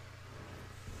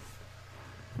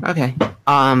 Okay.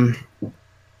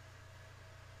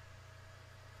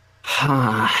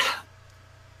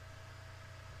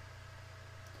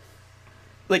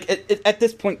 Like at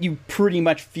this point, you pretty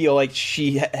much feel like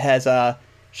she has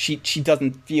she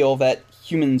doesn't feel that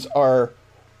humans are.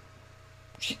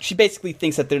 She basically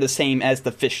thinks that they're the same as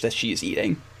the fish that she is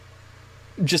eating,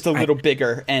 just a little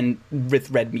bigger and with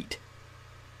red meat.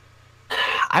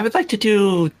 I would like to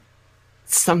do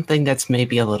something that's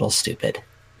maybe a little stupid.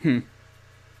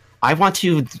 I want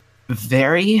to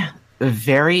very,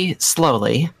 very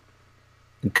slowly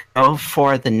go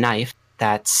for the knife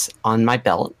that's on my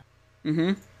belt.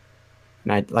 And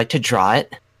I'd like to draw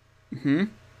it.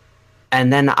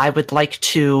 And then I would like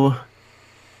to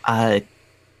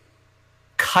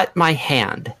cut my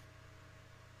hand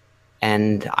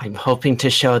And I'm hoping to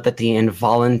show that the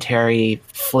involuntary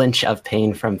flinch of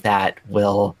pain from that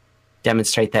will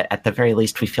demonstrate that at the very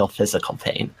least we feel physical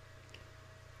pain.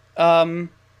 Go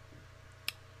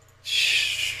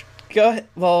ahead.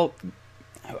 Well,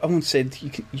 I won't say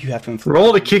you have to inflict.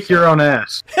 Roll to kick your own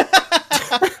ass.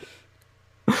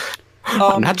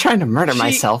 I'm not trying to murder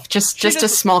myself, just a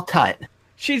small cut.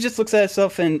 She just looks at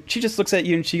herself and she just looks at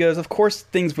you and she goes, "Of course,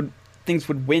 things would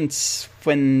wince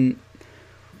when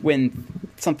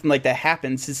something like that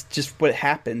happens. It's just what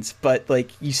happens. But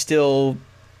like, you're still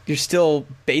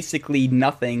basically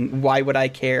nothing. Why would I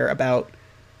care about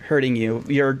hurting you?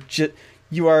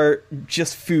 You are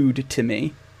just food to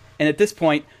me." And at this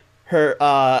point,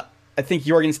 I think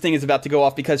Jorgen's thing is about to go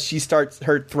off because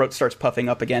her throat starts puffing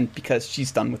up again because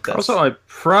she's done with this. Also, it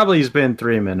probably has been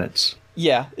 3 minutes.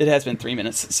 Yeah, it has been 3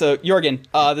 minutes. So Jorgen,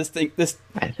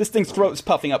 this thing's throat is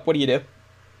puffing up. What do you do?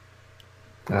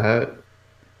 I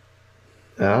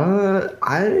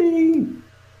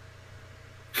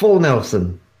full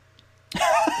Nelson.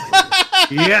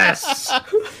 Yes.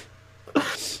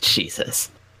 Jesus.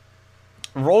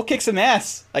 Roll kick some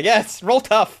ass, I guess. Roll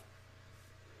tough.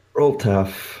 Roll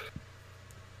tough.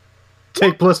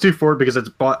 Take +2 for it because it's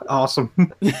awesome.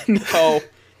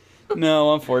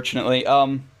 No, unfortunately.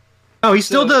 Oh, he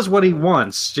still does what he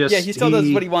wants. Just he still does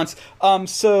what he wants.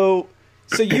 So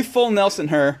you full Nelson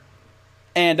her,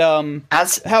 and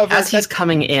As that- he's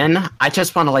coming in, I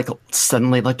just want to like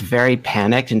suddenly look very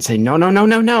panicked and say, no.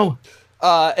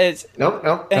 It's No.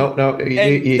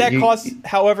 that causes,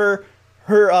 however,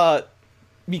 her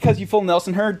because you full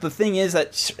Nelson her, the thing is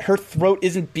that her throat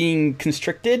isn't being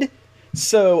constricted,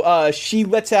 so she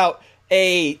lets out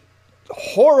a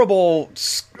horrible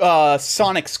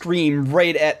sonic scream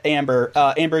right at Amber.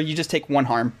 Amber, you just take 1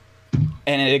 harm,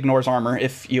 and it ignores armor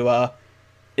if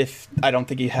I don't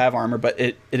think you have armor, but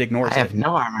it ignores it. I have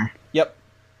no armor. Yep.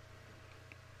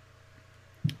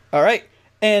 All right,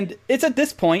 and it's at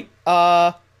this point.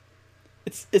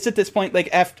 It's at this point, like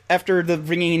after the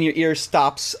ringing in your ears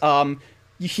stops,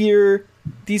 you hear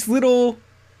these little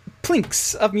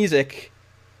plinks of music,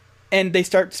 and they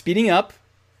start speeding up,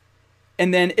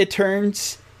 and then it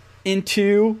turns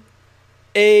into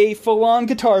a full-on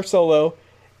guitar solo,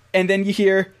 and then you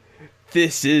hear,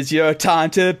 "This is your time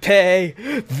to pay.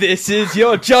 This is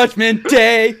your judgment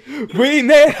day. We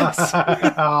made us."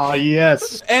 Oh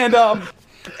yes.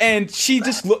 And she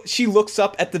looks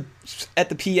up at the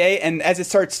PA, and as it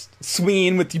starts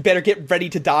swinging with "You better get ready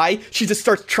to die," she just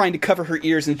starts trying to cover her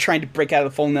ears and trying to break out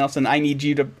of the full Nelson. I need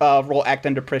you to roll act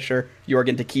under pressure,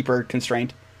 Jorgen, to keep her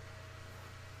constrained.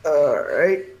 All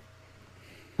right.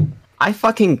 I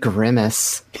fucking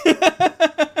grimace.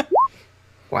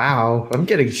 Wow, I'm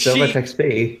getting so much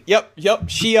XP. Yep.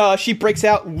 She breaks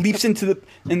out, leaps into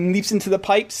the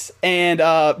pipes, and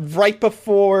right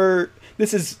before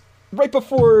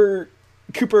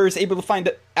Cooper is able to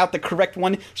find out the correct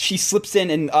one, she slips in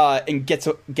and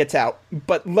gets out.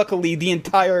 But luckily, the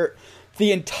entire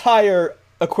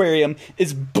aquarium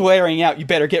is blaring out "You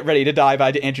Better Get Ready to Die"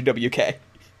 by Andrew WK.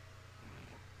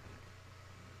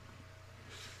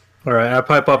 All right, I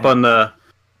pipe up on the.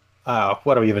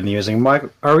 What are we even using? Mike,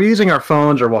 are we using our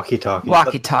phones or walkie-talkies?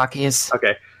 Walkie-talkies.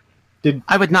 Okay.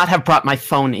 I would not have brought my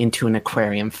phone into an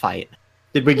aquarium fight.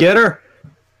 Did we get her?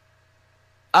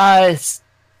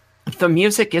 The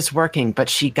music is working, but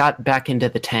she got back into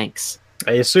the tanks.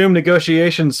 I assume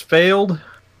negotiations failed.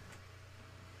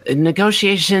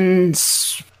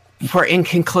 Negotiations were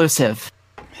inconclusive.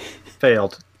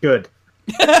 Failed. Good.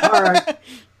 All right.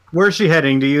 Where's she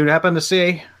heading? Do you happen to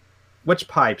see? Which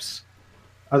pipes?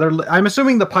 Are there? I'm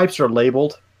assuming the pipes are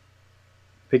labeled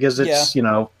because it's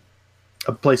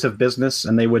a place of business,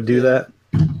 and they would do that.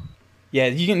 Yeah,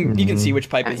 you can see which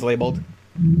pipe is labeled.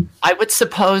 I would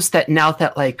suppose that now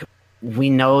that like we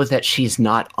know that she's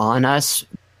not on us,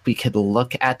 we could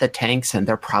look at the tanks and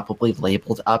they're probably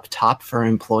labeled up top for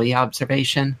employee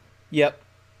observation. Yep.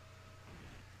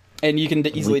 And you can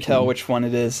easily tell which one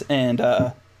it is. And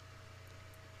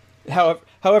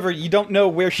however, you don't know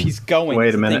where she's going.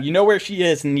 Wait a minute. You know where she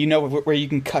is, and you know where you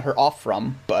can cut her off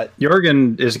from. But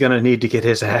Jorgen is going to need to get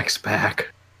his axe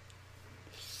back.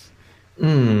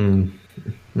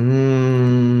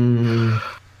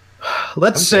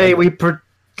 Let's say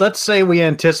we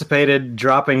anticipated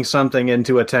dropping something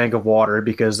into a tank of water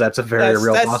because that's a very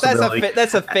real possibility.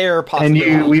 That's a fair possibility.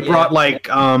 And we brought like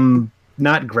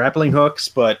not grappling hooks,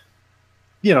 but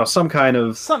some kind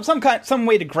of some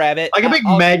way to grab it, like a big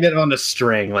magnet on a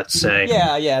string. Let's say.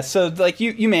 Yeah. So like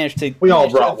you managed to. We all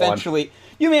brought one.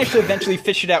 You managed to eventually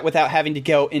fish it out without having to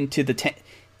go into the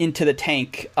into the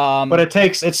tank. But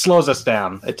it slows us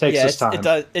down. It takes us time.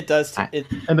 It does.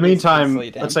 In the meantime,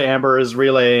 let's say Amber is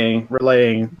relaying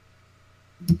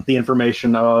the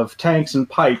information of tanks and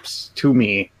pipes to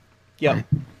me. Yep.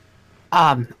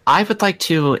 I would like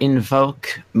to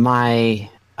invoke my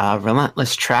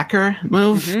Relentless Tracker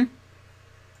move,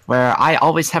 where I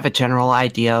always have a general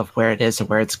idea of where it is and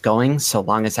where it's going, so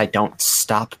long as I don't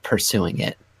stop pursuing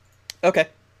it. Okay.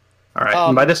 All right.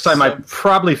 And by this time, I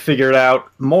probably figured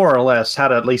out more or less how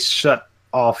to at least shut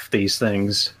off these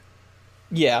things.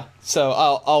 Yeah. So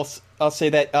I'll say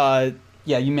that.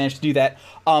 Yeah, you managed to do that.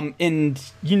 And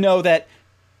you know that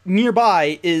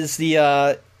nearby is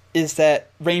that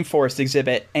rainforest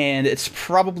exhibit, and it's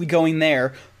probably going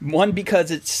there. One, because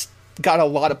it's got a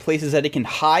lot of places that it can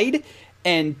hide,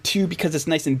 and two, because it's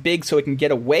nice and big so it can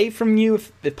get away from you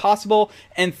if possible,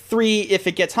 and three, if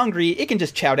it gets hungry, it can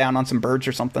just chow down on some birds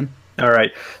or something. All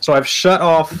right. So I've shut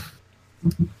off.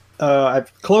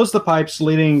 I've closed the pipes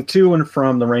leading to and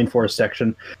from the rainforest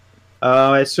section.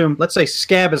 I assume, let's say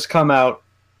Scab has come out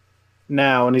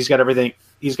now, and he's got everything.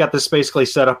 He's got this basically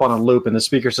set up on a loop in the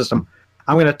speaker system.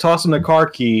 I'm going to toss him the car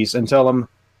keys and tell him,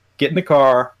 get in the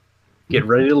car, get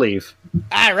ready to leave.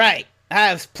 All right.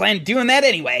 I was planning doing that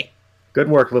anyway. Good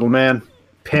work, little man.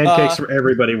 Pancakes for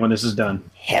everybody when this is done.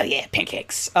 Hell yeah,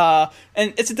 pancakes. And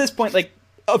it's at this point, like,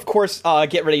 of course,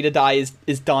 Get Ready to Die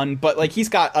is done, but, like, he's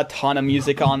got a ton of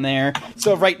music on there.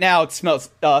 So right now it smells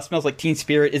like Teen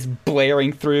Spirit is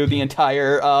blaring through the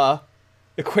entire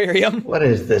aquarium. What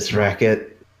is this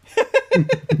racket?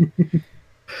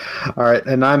 All right,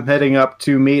 and I'm heading up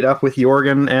to meet up with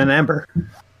Jorgen and Amber.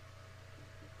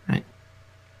 Right.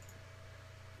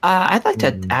 I'd like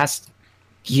to ask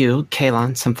you,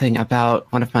 Kalon, something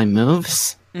about one of my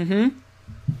moves. Mm-hmm.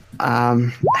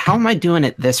 How am I doing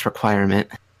at this requirement?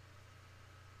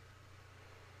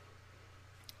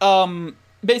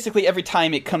 Basically, every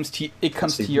time it comes to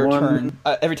your turn,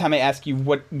 every time I ask you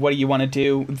what do you want to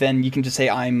do, then you can just say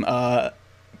I'm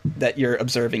that you're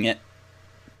observing it.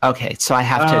 Okay, so I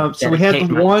have to. So we had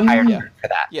the one for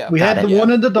that. Yeah, we had the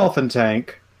one in the dolphin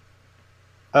tank.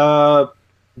 The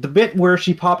bit where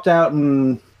she popped out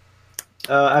and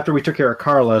after we took care of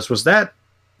Carlos, was that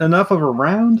enough of a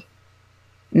round?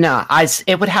 No,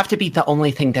 it would have to be the only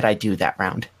thing that I do that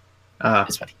round.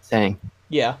 Is what he's saying.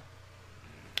 Yeah,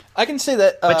 I can say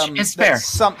that. Which is fair.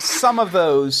 Some of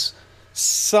those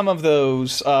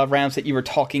rounds that you were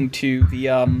talking to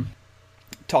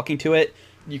it,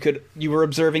 you were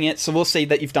observing it. So we'll say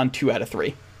that you've done 2 out of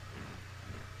 3.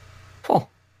 Cool.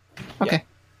 Okay.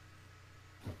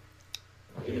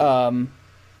 Yeah.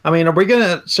 I mean, are we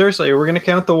gonna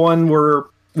count the one where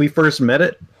we first met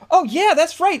it? Oh yeah,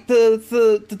 that's right.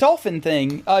 The dolphin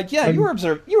thing. Yeah, you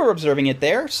were observing it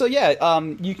there. So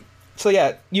yeah,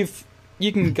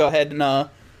 you can go ahead and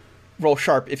roll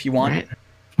sharp if you want. Right.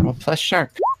 Roll plus sharp.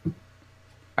 All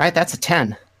right, that's a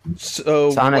 10.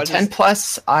 So on a 10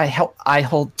 plus, I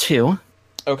hold 2.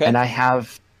 Okay. And I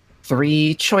have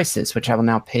 3 choices, which I will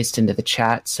now paste into the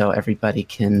chat so everybody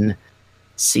can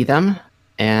see them.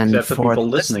 And for the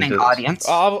listening audience,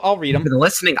 I'll read them. For the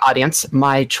listening audience,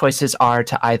 my choices are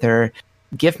to either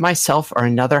give myself or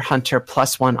another hunter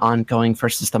 +1 ongoing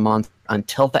versus the monster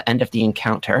until the end of the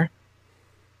encounter.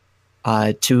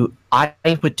 I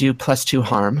would do +2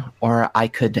 harm, or I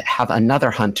could have another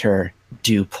hunter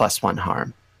do +1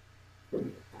 harm.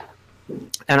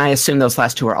 And I assume those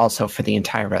last 2 are also for the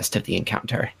entire rest of the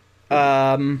encounter.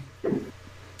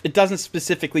 It doesn't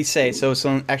specifically say, so it's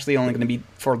actually only going to be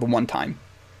for the one time.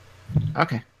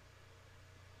 Okay.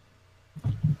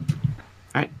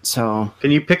 Alright, so...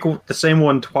 Can you pick the same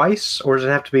one twice, or does it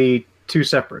have to be 2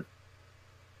 separate?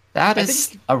 That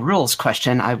is a rules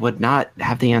question I would not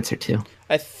have the answer to.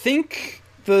 I think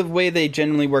the way they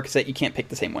generally work is that you can't pick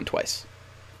the same one twice.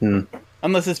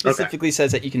 Unless it specifically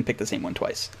says that you can pick the same one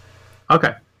twice.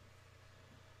 Okay.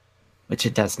 Which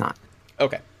it does not.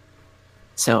 Okay.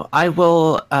 So I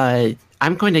will...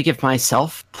 I'm going to give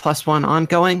myself +1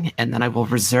 ongoing, and then I will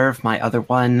reserve my other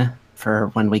one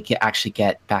for when we actually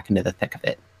get back into the thick of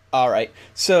it. All right.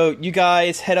 So you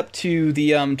guys head up to the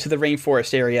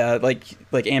rainforest area. Like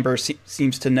Amber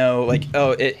seems to know. Like,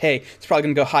 hey, it's probably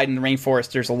gonna go hide in the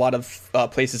rainforest. There's a lot of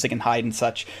places it can hide and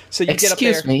such. So you get up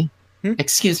there.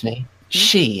 Excuse me.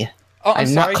 She. Oh,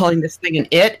 I'm not calling this thing an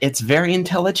it. It's very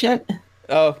intelligent.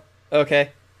 Oh, okay.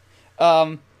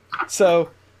 So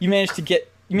you managed to get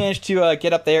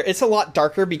up there. It's a lot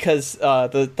darker because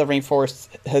the rainforest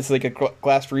has like a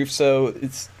glass roof, so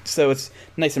it's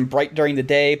nice and bright during the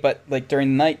day, but like during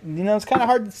the night, it's kind of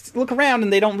hard to look around,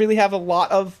 and they don't really have a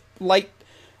lot of light,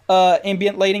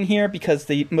 ambient lighting here because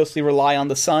they mostly rely on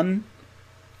the sun.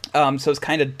 So it's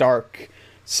kind of dark.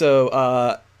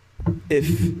 So if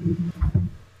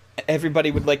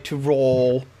everybody would like to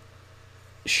roll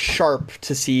sharp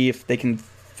to see if they can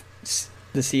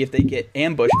get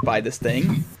ambushed by this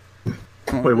thing.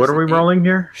 Wait, what are we rolling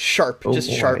here? Sharp, Oh, just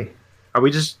boy. sharp. Are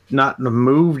we just not in a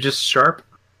move, just sharp?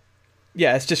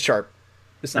 Yeah, it's just sharp.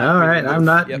 It's All really right, move. I'm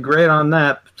not Yep. great on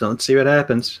that. So let's see what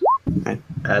happens.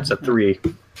 That's a 3.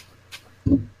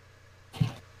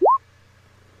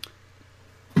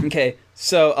 Okay,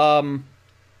 so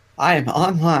I am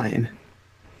online.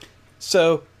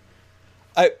 so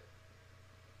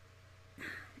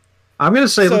I'm gonna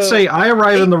say, let's So- say I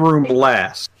arrive in the room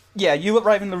last. yeah, you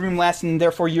arrive in the room last, and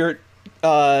therefore you're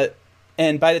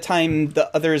and by the time the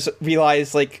others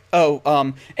realize, like,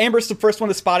 Amber's the first one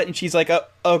to spot it, and she's like,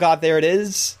 oh god, there it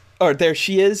is, or there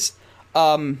she is,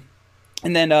 and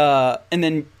then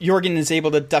Jorgen is able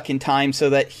to duck in time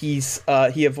so that he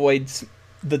avoids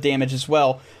the damage as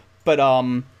well, but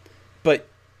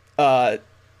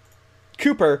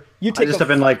Cooper, you I take just have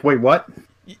been like, wait, what?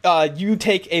 you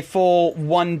take a full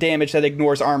 1 damage that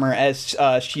ignores armor as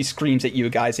she screams at you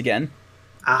guys again.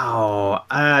 Ow,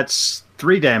 that's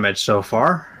 3 damage so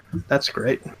far. That's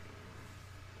great.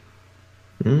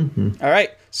 Mm-hmm. All right,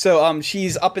 so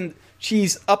she's up in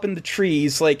the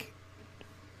trees, like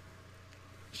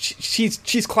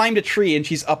she's climbed a tree and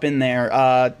she's up in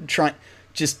there,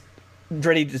 just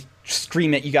ready to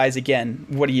scream at you guys again.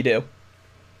 What do you do?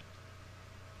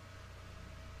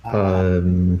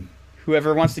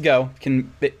 Whoever wants to go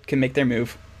can make their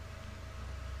move.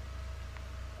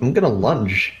 I'm gonna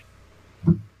lunge.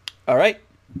 All right.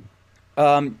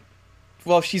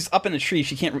 Well, if she's up in a tree,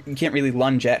 you can't really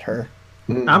lunge at her.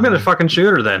 I'm gonna fucking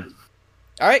shoot her then.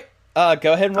 All right.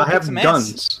 Go ahead and roll I kick have some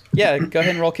guns. ass. Yeah, go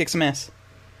ahead and roll kick some ass.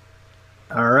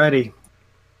 Alrighty.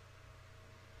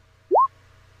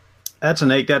 That's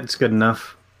an 8. That's good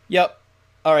enough. Yep.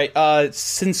 All right.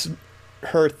 Since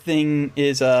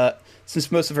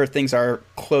most of her things are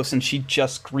close and she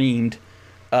just screamed,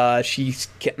 she's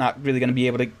not really going to be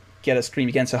able to get a scream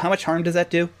again. So how much harm does that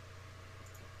do?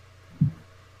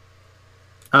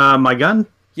 My gun?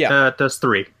 Yeah. It does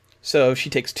 3. So she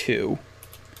takes 2.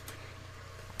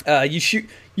 You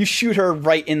shoot her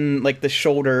right in like the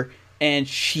shoulder, and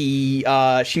she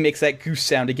makes that goose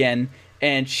sound again,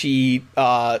 and she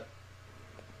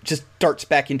just darts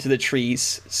back into the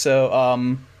trees. So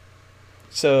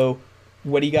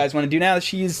what do you guys want to do now that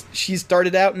she's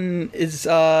darted out and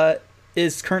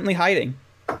is currently hiding?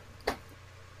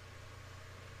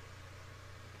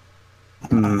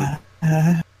 Do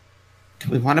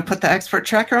we want to put the expert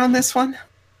tracker on this one?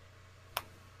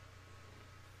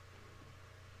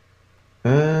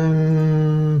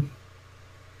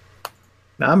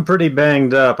 I'm pretty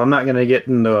banged up. I'm not gonna get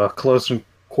into a close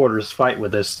quarters fight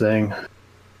with this thing.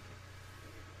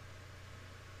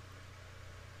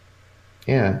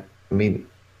 Yeah, I mean,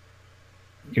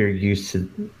 you're used to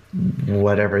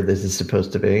whatever this is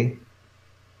supposed to be.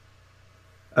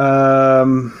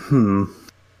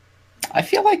 I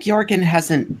feel like Jorgen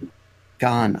hasn't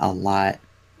gone a lot.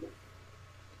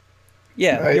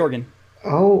 Yeah, Right. Jorgen.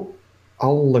 I'll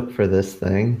look for this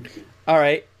thing. All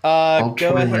right. I'll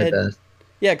Go try my ahead. best.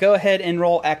 Yeah, go ahead and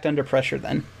roll act under pressure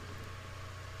then.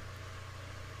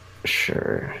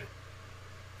 Sure.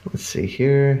 Let's see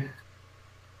here.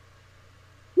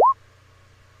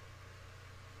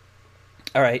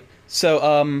 All right.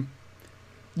 So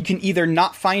you can either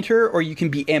not find her or you can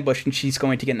be ambushed and she's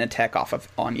going to get an attack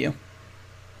on you.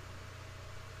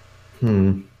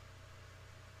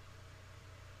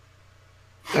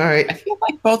 All right. I feel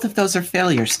like both of those are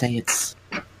failure states.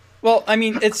 Well, I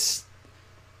mean, it's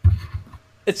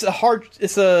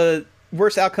a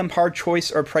worse outcome, hard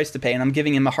choice, or price to pay, and I'm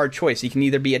giving him a hard choice. He can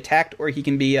either be attacked or he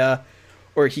can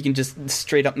just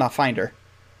straight up not find her.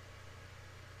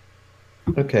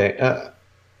 Okay.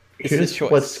 It's Here's his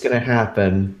choice. what's gonna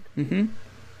happen. Mm-hmm.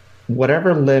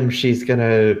 Whatever limb she's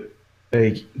gonna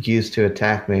use to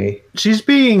attack me, She's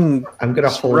being I'm gonna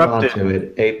hold on disrupted to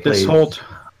it. Please. this whole.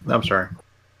 I'm sorry.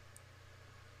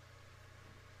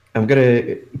 I'm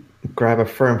gonna grab a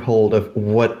firm hold of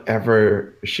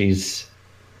whatever she's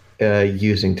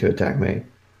using to attack me.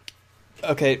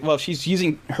 Okay, well, she's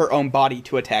using her own body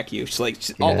to attack you. So, like,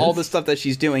 all Yes. the stuff that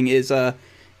she's doing has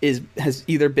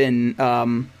either been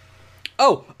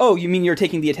you mean you're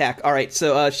taking the attack? All right,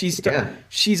 so she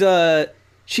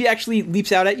actually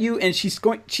leaps out at you, and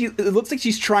it looks like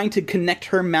she's trying to connect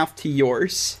her mouth to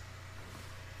yours.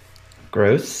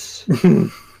 Gross.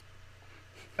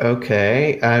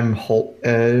 Okay,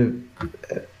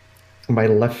 my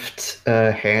left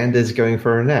hand is going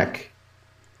for her neck.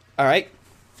 All right,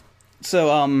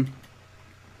 so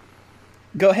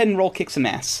go ahead and roll kick some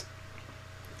ass.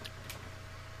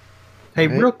 Hey,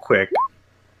 Right. real quick.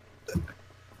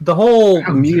 The whole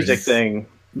Oh, music jeez. thing,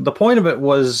 the point of it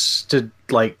was to,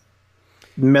 like,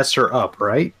 mess her up,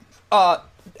 right?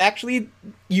 Actually,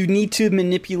 you need to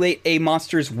manipulate a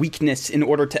monster's weakness in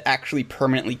order to actually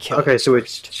permanently kill it. Okay, so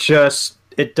it's just,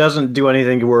 it doesn't do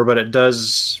anything to her, but it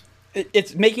does...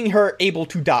 It's making her able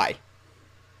to die.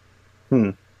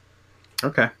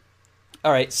 Okay.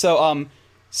 All right, so I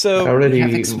so already You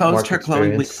have exposed marked her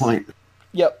glowing weak experience. point.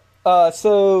 yep.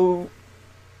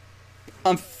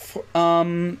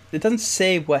 It doesn't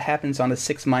say what happens on a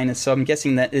 6-, so I'm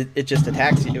guessing that it just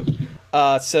attacks you.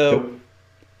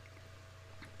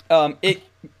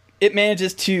 It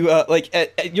manages to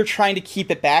you're trying to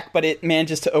keep it back, but it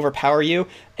manages to overpower you,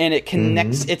 and it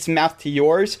connects its mouth to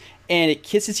yours, and it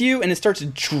kisses you, and it starts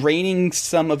draining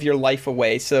some of your life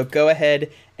away. So go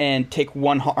ahead and take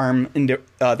 1 harm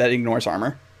that ignores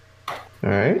armor. All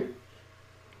right.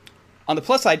 On the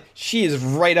plus side, she is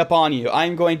right up on you.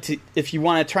 I'm going to, if you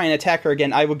want to try and attack her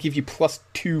again, I will give you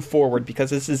 +2 forward,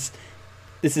 because this is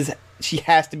she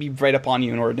has to be right up on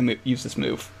you in order to use this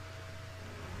move.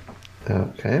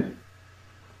 Okay.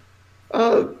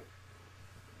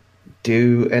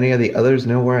 Do any of the others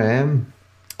know where I am?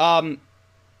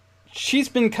 She's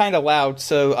been kind of loud,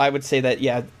 so I would say that,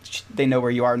 yeah, they know where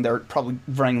you are, and they're probably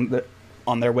running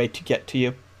on their way to get to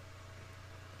you.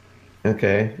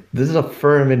 Okay. This is a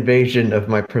firm invasion of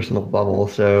my personal bubble,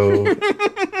 so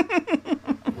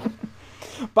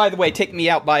By the way, Take Me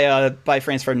Out by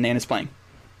Franz Ferdinand is playing.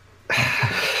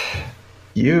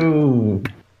 you.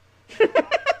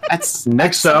 That's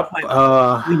Next up,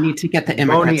 we need to get the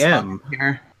Moni immigrants M. up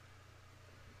here.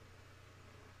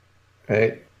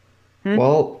 Right.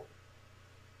 Well.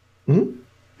 What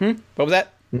was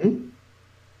that?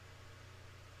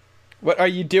 What are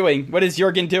you doing? What is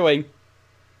Jurgen doing?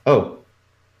 Oh.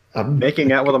 I'm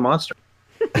making out with a monster.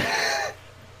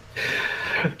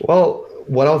 Well,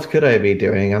 what else could I be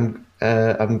doing?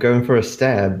 I'm going for a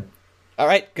stab. All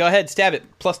right, go ahead, stab it.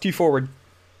 +2 forward.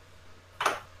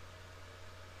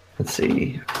 Let's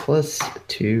see.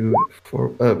 +2 for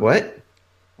what?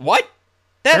 What?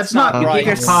 That's not right.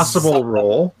 a possible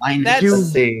roll. That's- You-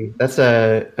 Let's see. That's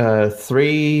a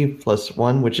 3 +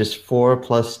 1, which is 4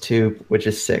 + 2, which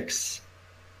is 6.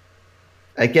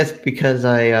 I guess because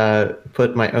I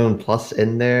put my own plus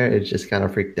in there, it just kind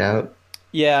of freaked out.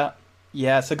 Yeah.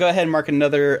 So go ahead and mark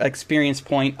another experience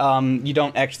point. You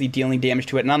don't actually deal any damage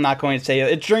to it, and I'm not going to say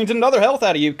it drains another health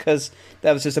out of you, because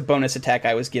that was just a bonus attack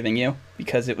I was giving you,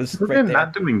 because it was We're right there.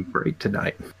 not doing great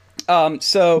tonight.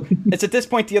 So it's at this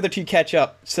point the other two catch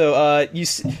up. So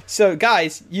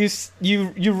guys,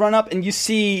 you run up and you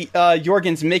see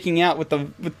Jorgen's making out with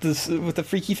the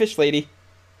freaky fish lady.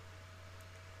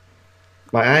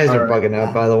 My eyes are All right. bugging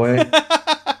out, by the way.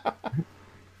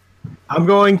 I'm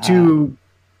going to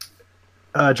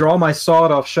draw my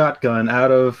sawed-off shotgun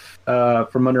out of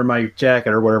from under my jacket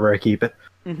or wherever I keep it.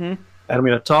 Mm-hmm. And I'm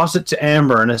going to toss it to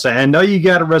Amber and I say, I know you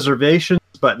got a reservation,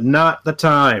 but not the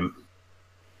time.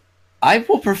 I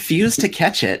will refuse to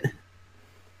catch it.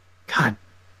 God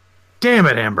damn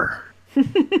it, Amber.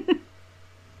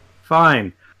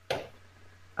 Fine.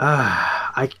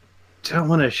 I don't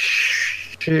want to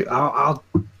shoot. I'll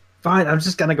fine. I'm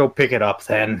just going to go pick it up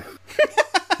then.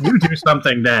 You do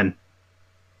something then.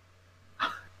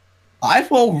 I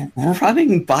will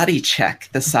running body check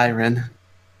the siren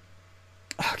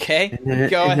Okay, in an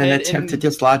go ahead attempt to and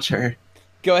dislodge her.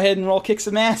 go ahead and roll kick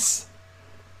some ass.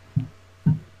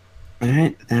 All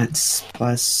right, that's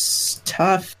plus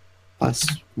tough,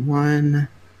 +1.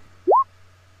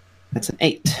 That's an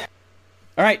 8.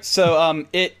 All right, so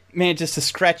it manages to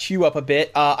scratch you up a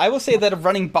bit. I will say that a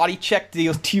running body check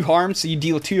deals 2 harm, so you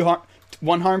deal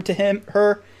 1 harm to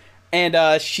her,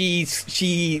 and she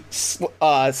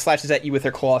slashes at you with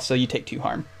her claw, so you take 2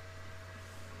 harm.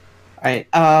 All right,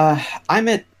 I'm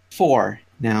at 4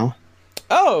 now.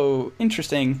 Oh,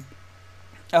 interesting.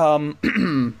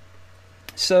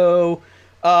 So,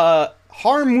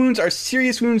 harm wounds are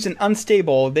serious wounds and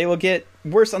unstable. They will get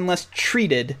worse unless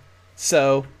treated.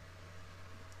 So,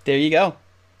 there you go.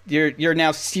 You're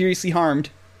now seriously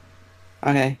harmed.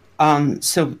 Okay.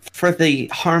 So for the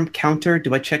harm counter,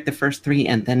 do I check the first 3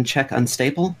 and then check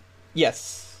unstable?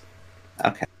 Yes.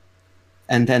 Okay.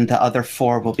 And then the other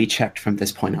 4 will be checked from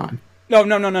this point on. No.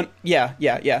 Yeah.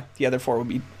 The other 4 will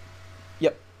be.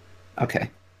 Yep. Okay.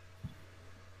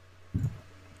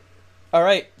 All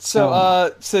right.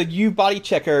 So, so you body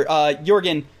check her,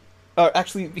 Jorgen.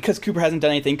 Actually, because Cooper hasn't done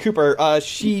anything, Cooper,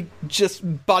 she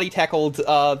just body tackled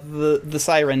the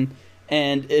siren,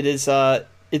 and it is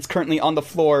it's currently on the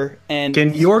floor. And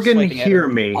Can Jorgen swiping at hear her.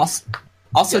 me?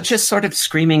 Also, Yes. just sort of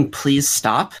screaming, "Please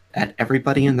stop!" at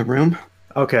everybody in the room.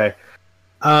 Okay.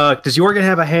 Does Jorgen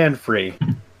have a hand free?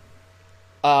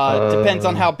 Depends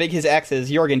on how big his axe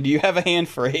is. Jorgen, do you have a hand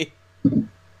free?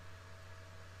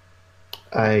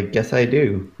 I guess I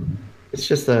do. It's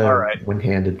just a All right.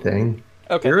 one-handed thing.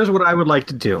 Okay. Here's what I would like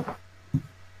to do.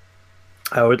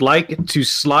 I would like to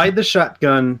slide the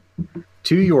shotgun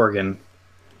to Jorgen,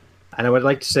 and I would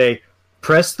like to say,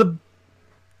 press the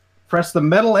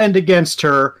metal end against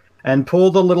her and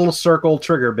pull the little circle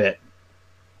trigger bit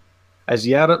as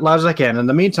loud as I can. In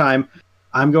the meantime,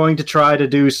 I'm going to try to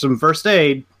do some first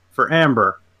aid for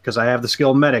Amber because I have the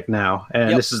skill medic now, and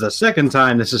Yep. this is the second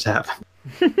time this has happened.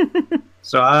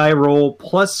 So I roll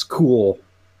plus cool.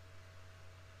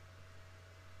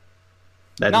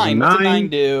 That is 9. What's a 9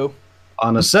 do?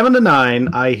 On a 7 to 9,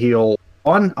 I heal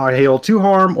 1, I heal 2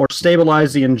 harm, or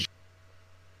stabilize the injury.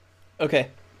 Okay.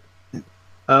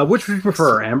 Which would you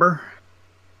prefer, Amber?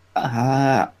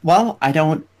 Well, I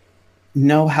don't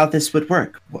know how this would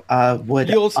work. Would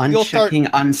You'll start- unchecking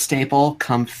unstable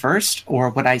come first, or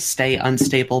would I stay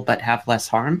unstable but have less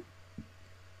harm?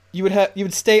 You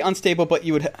would stay unstable, but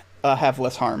you would have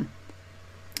less harm.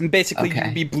 And basically, Okay.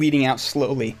 you'd be bleeding out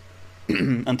slowly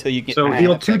until you get. So Alright,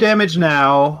 heal okay. 2 damage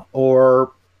now,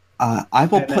 or... I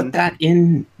will And then- put that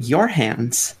in your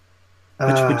hands.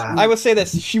 I will say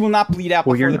this: she will not bleed out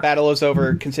Well, before you're the not- battle is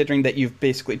over, considering that you've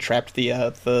basically trapped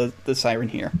the siren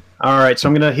here. Alright, so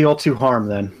I'm going to heal 2 harm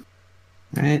then.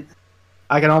 Right?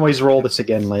 I can always roll this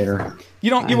again later.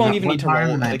 You I won't have even one need to roll harm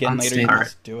it and I'm again later. You unstable. can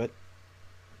just do it.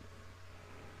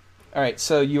 All right,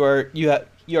 so you are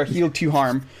healed 2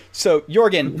 harm. So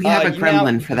Jorgen, We have a you now-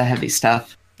 gremlin for the heavy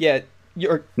stuff. yeah,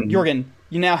 Jorgen,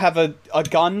 you now have a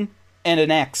gun and an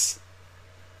axe.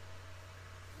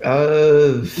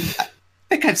 Uh, I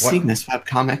think I've seen this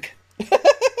webcomic.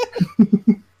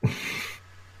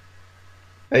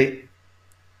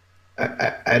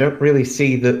 I don't really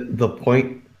see the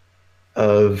point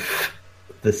of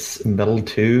this metal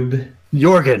tube.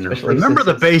 Jorgen, Especially remember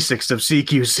since the basics of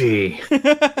CQC.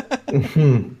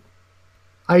 Hmm.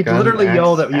 I Gun, literally axe,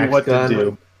 yelled at you axe what gun. to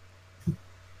do.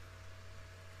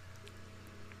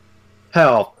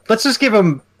 Hell, let's just give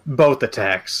him both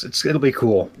attacks. It'll be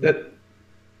cool.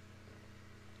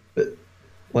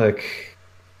 Look,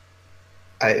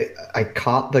 I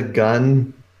caught the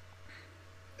gun,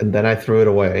 and then I threw it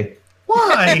away.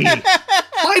 Why?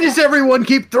 Why does everyone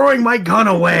keep throwing my gun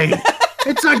away?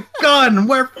 It's a gun.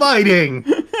 We're fighting.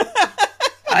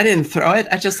 I didn't throw it.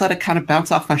 I just let it kind of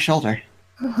bounce off my shoulder.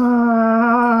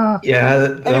 Yeah.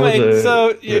 That Anyway, was a,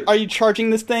 so are you charging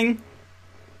this thing?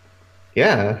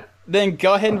 yeah. Then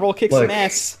go ahead and roll kick some Look.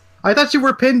 ass. I thought you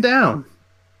were pinned down.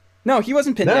 No, he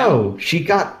wasn't pinned down. No, she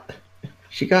got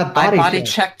I body. body checked.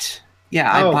 checked.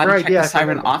 Yeah, I Oh, body right, checked yeah, I the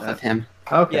siren forgot about off that. of him.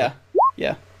 Okay. Yeah,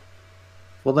 yeah.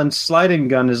 Well, then sliding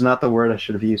gun is not the word I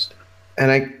should have used.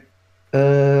 And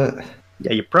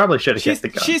Yeah, you probably should have hit the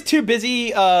gun. She's too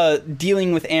busy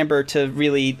dealing with Amber to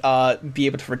really be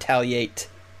able to retaliate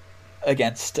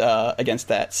against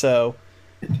that. So,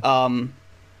 and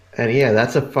yeah,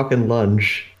 that's a fucking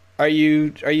lunge. are you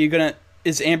gonna?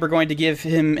 Is Amber going to give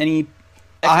him any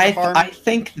extra harm?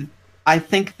 I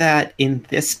think that in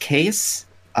this case,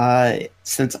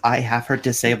 since I have her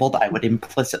disabled, I would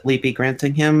implicitly be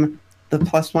granting him the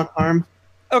 +1 harm.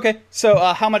 Okay, so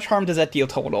how much harm does that deal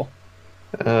total?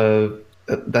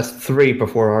 That's 3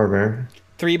 before armor.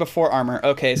 3 before armor.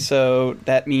 Okay, so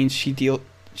that means she's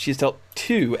dealt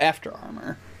 2 after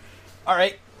armor. All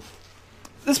right.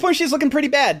 At this point, she's looking pretty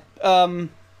bad.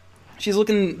 She's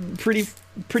looking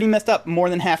pretty messed up, more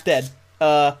than half dead.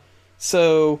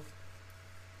 So,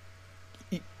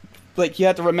 like, you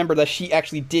have to remember that she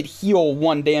actually did heal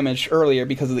 1 damage earlier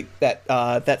because of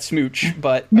that smooch.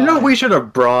 But You know what we should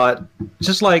have brought?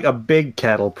 Just like a big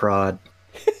cattle prod.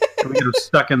 We could have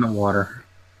stuck in the water.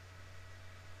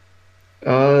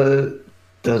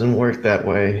 Doesn't work that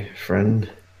way, friend.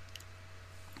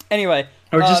 anyway,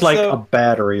 Or just like so- a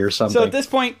battery or something. So at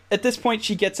this point,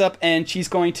 she gets up and she's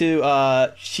going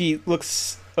to. She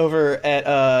looks over at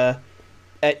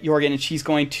Jorgen and she's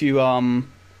going to.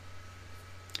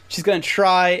 She's going to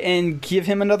try and give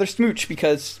him another smooch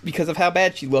because of how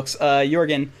bad she looks.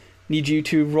 Jorgen, need you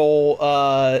to roll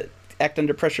act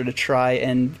under pressure to try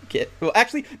and get. Well,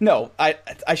 actually, no, I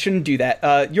shouldn't do that.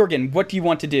 Jorgen, what do you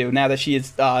want to do now that she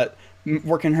is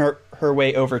working her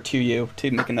way over to you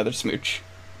to make another smooch?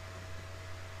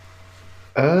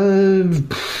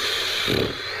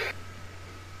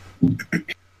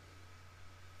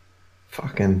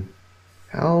 Fucking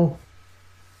hell.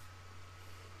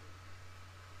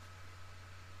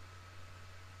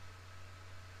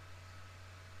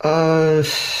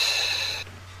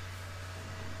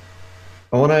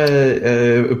 want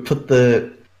to put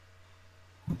the.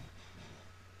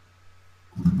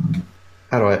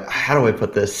 How do I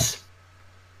put this?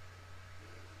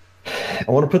 I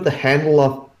want to put the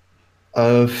handle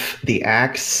of the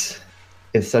axe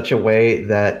in such a way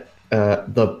that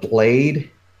the blade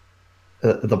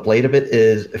of it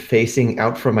is facing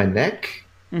out from my neck.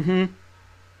 Mm-hmm.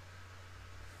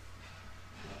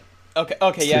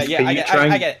 Okay, yeah,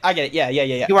 I get it. Yeah.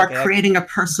 You are Okay, creating a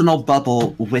personal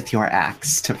bubble with your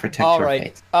axe to protect all your right.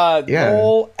 face. Yeah.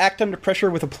 Roll act under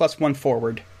pressure with a +1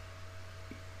 forward.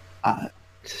 I'll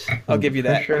give you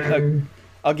that. Pressure.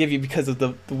 I'll give you because of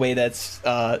the way that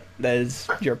is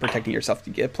you're protecting yourself.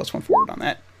 You get +1 forward on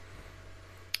that.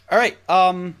 All right.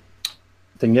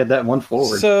 Then get that one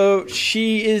forward. So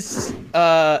she is.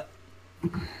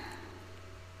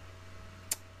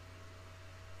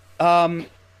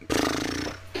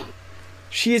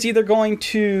 She is either going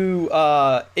to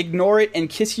ignore it and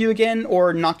kiss you again,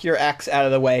 or knock your axe out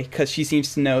of the way, because she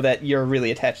seems to know that you're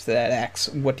really attached to that axe.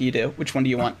 What do you do? Which one do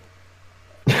you want?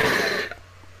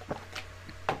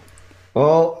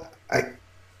 Well, I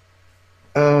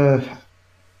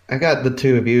got the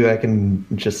two of you. I can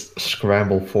just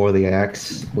scramble for the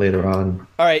axe later on.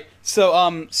 All right. So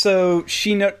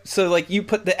like you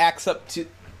put the axe up to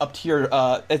your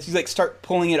as you like start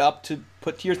pulling it up to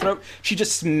put to your throat. She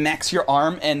just smacks your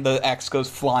arm, and the axe goes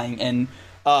flying, and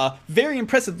very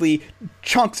impressively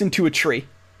chunks into a tree.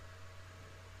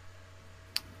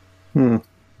 All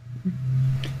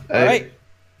right.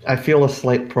 I feel a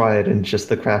slight pride in just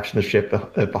the craftsmanship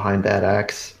behind that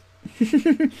axe.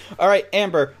 All right,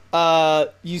 Amber.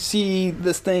 You see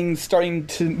this thing starting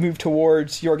to move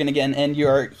towards Jorgen again, and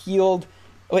you're healed.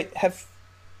 Wait,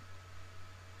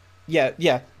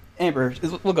 Yeah, Amber.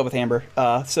 We'll go with Amber.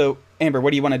 So, Amber, what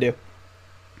do you want to do?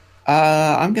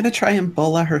 I'm gonna try and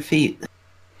bola her feet.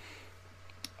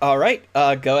 All right.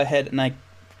 Go ahead, and I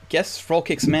guess roll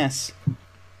kick some ass.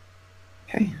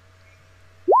 Okay.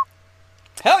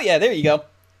 Hell yeah! There you go.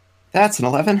 That's an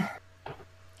 11.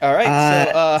 All right.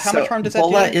 So, how much harm does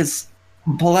that do?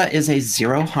 Bola is a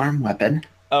 0 harm weapon.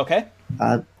 Okay.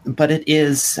 But it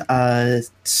is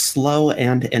slow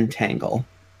and entangle.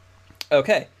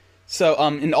 Okay. So,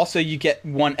 and also you get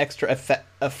one extra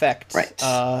effect. Right.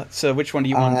 So which one do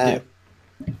you want to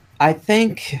do? I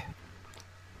think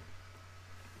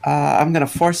I'm going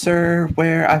to force her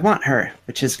where I want her,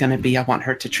 which is going to be I want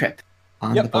her to trip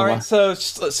on the bola. All right. So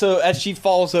as she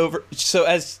falls over, so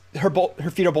as her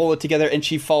feet are bolted together and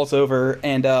she falls over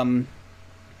and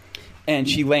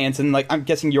she lands, and like I'm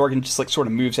guessing Jorgen just like sort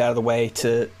of moves out of the way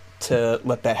to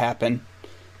let that happen.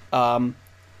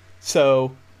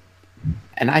 So.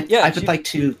 And I would like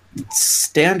to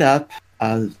stand up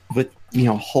with,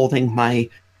 holding my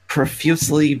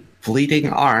profusely bleeding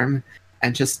arm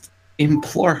and just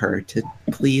implore her to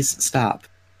please stop.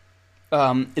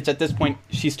 It's at this point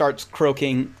she starts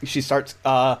croaking. She starts,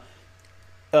 her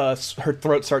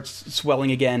throat starts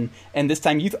swelling again. And this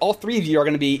time all three of you are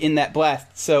going to be in that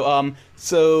blast.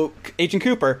 So Agent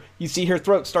Cooper, you see her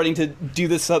throat starting to do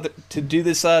this,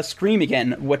 scream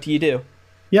again. What do you do?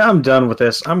 Yeah, I'm done with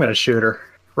this. I'm going to shoot her.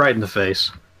 Right in the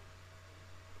face.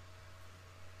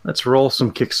 Let's roll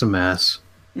kick some ass.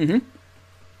 Mm-hmm.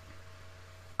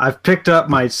 I've picked up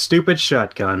my stupid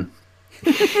shotgun.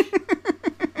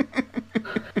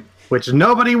 Which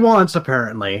nobody wants,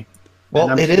 apparently.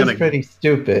 Well, it is pretty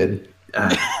stupid.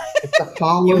 It's a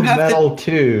hollow metal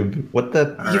tube. What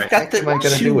the heck am I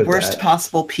going to do with that? Worst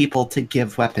possible people to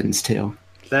give weapons to.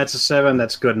 That's a 7.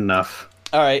 That's good enough.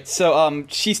 All right, so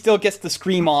she still gets the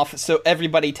scream off, so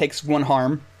everybody takes 1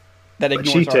 harm. That ignores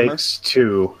she armor. Takes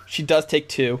 2. She does take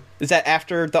 2. Is that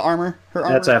after the armor? Her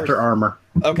armor? That's after armor.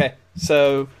 Okay,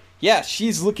 so yeah,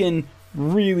 she's looking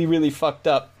really, really fucked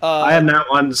up. I am that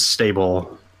one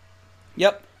stable.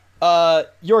 Yep.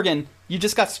 Jorgen, you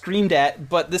just got screamed at,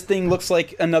 but this thing looks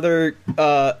like another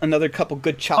couple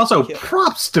good chops. Also,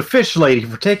 props to Fish Lady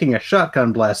for taking a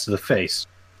shotgun blast to the face.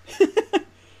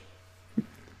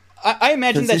 I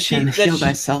imagine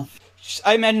myself.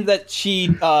 I imagine that she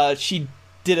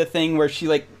did a thing where she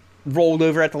like rolled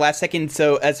over at the last second.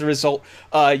 So as a result,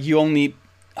 you only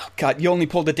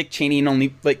pulled a Dick Cheney and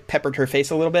only like peppered her face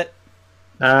a little bit.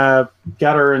 Got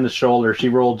her in the shoulder. She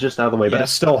rolled just out of the way, but it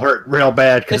still hurt real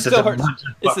bad because it's a bunch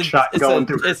of buckshot going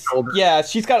through her shoulder. Yeah,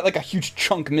 she's got like a huge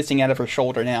chunk missing out of her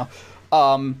shoulder now.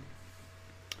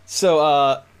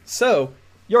 So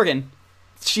Jorgen,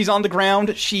 she's on the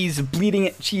ground. She's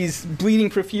bleeding. She's bleeding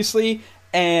profusely,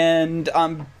 and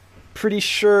I'm pretty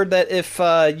sure that if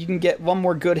you can get one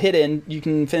more good hit in, you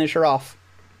can finish her off.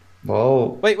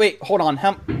 Whoa! Wait, hold on.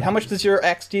 How much does your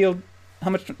axe deal?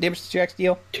 How much damage does your axe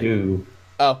deal? 2.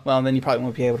 Oh, well, then you probably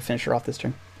won't be able to finish her off this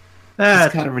turn. He's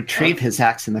got to retrieve his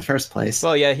axe in the first place.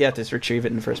 Well, yeah, he had to retrieve it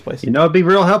in the first place. You know, it'd be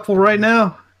real helpful right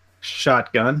now.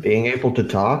 Shotgun. Being able to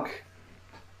talk.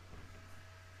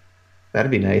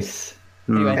 That'd be nice.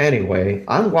 Anyway. Anyway,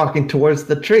 I'm walking towards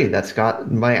the tree that's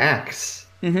got my axe.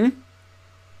 Mm-hmm.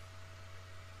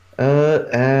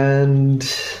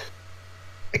 And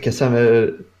I guess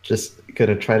I'm just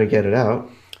gonna try to get it out.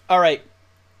 All right.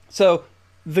 So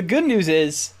the good news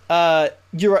is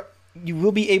you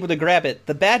will be able to grab it.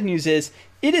 The bad news is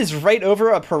it is right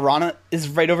over the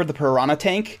piranha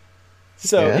tank.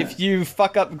 So if you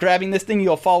fuck up grabbing this thing,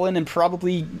 you'll fall in and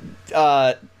probably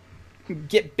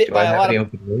get bit Do by I have a lot any of.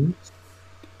 open wounds?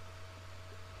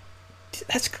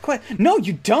 That's a good question. No,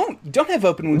 you don't. You don't have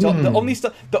open wounds.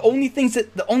 The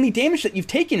only damage that you've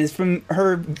taken is from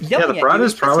her yelling Yeah, the at you.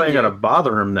 piranha's and probably kissing ain't you. gonna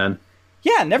bother him then.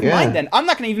 Yeah, never Yeah. mind then. I'm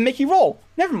not going to even make you roll.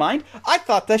 Never mind. I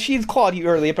thought that she had clawed you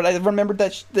earlier, but I remembered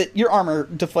that your armor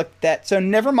deflected that, so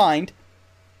never mind.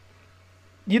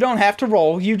 You don't have to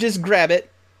roll. You just grab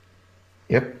it.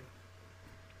 Yep.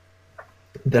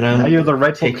 Then Now I'm you're the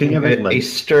rightful king taking of a England.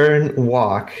 stern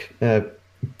walk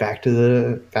back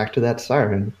to that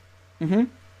siren. Mm-hmm.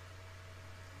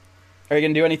 Are you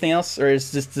going to do anything else, or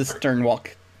is this the stern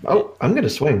walk? Oh, I'm gonna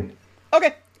swing.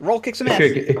 Okay, roll, kick some If ass.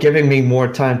 you're giving me more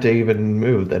time to even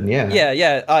move, then yeah.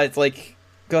 Yeah. It's like,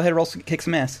 go ahead, roll, kick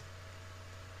some ass.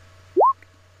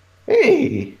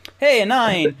 Hey. Hey, a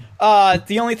 9.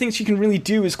 The only thing she can really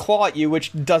do is claw at you,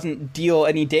 which doesn't deal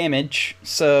any damage,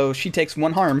 so she takes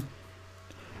 1 harm.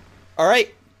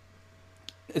 Alright.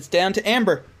 It's down to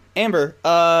Amber. Amber,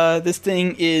 this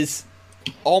thing is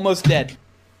almost dead.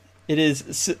 It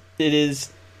is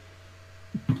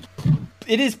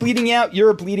bleeding out,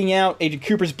 you're bleeding out, Agent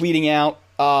Cooper's bleeding out,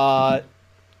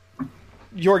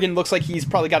 Jorgen looks like he's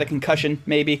probably got a concussion,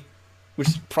 maybe, which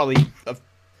is probably a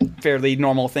fairly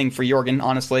normal thing for Jorgen,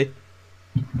 honestly.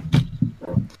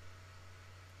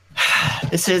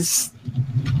 This is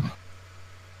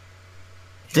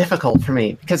difficult for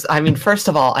me because, I mean, first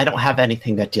of all, I don't have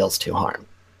anything that deals 2 harm,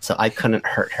 so I couldn't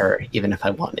hurt her even if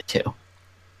I wanted to.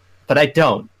 But I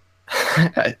don't.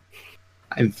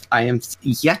 I am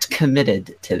yet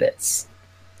committed to this.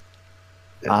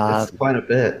 That's quite a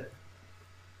bit.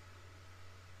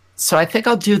 So I think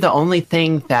I'll do the only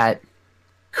thing that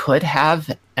could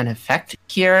have an effect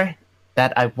here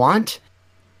that I want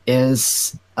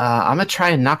is I'm gonna try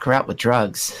and knock her out with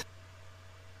drugs.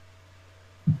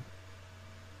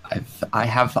 I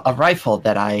have a rifle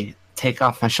that I take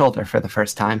off my shoulder for the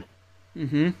first time.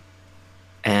 Mm-hmm.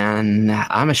 And I'm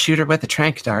gonna shoot her with a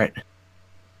trank dart.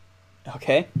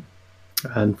 Okay.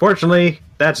 Unfortunately,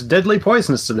 that's deadly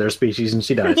poisonous to their species, and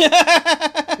she dies.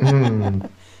 Mm.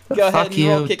 Go ahead Fuck and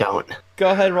roll you, kick. don't.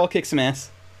 Go ahead, roll, kick some ass.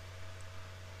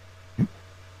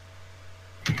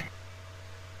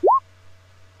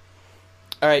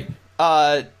 All right.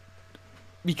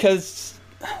 Because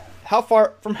how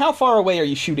far away are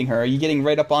you shooting her? Are you getting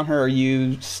right up on her? Or are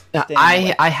you?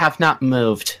 I have not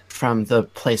moved from the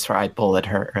place where I bullied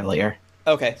her earlier.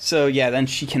 Okay, so yeah, then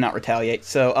she cannot retaliate.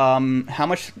 So, how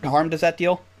much harm does that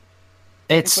deal?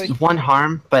 It's Technically? 1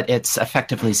 harm, but it's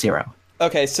effectively 0.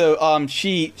 Okay, so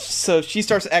she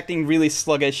starts acting really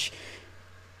sluggish,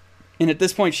 and at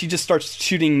this point, she just starts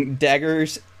shooting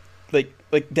daggers, like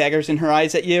daggers in her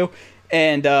eyes at you,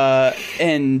 and you No,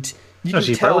 can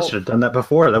she tell. probably should have done that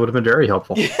before. That would have been very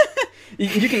helpful.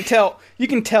 You can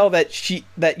tell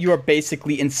that you are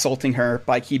basically insulting her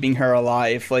by keeping her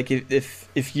alive. Like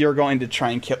if you're going to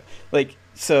try and kill, like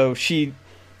she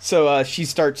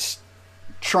starts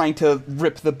trying to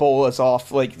rip the bolas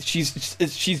off. Like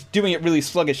she's doing it really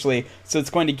sluggishly, so it's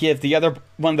going to give the other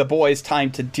one of the boys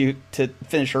time to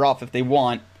finish her off if they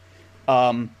want.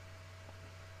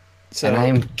 So And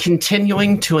I'm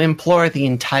continuing to implore the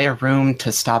entire room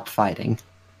to stop fighting.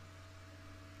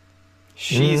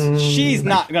 she's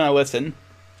not gonna listen.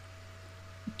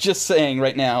 Just saying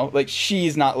right now, like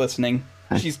she's not listening.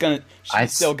 She's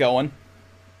still going.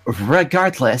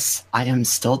 Regardless, I am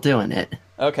still doing it.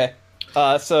 Okay.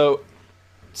 So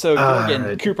Jorgen,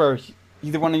 Right. Cooper,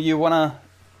 either one of you wanna?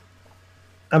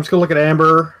 I'm just gonna look at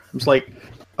Amber. I'm just like,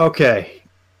 okay,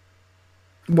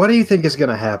 what do you think is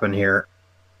gonna happen here?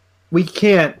 We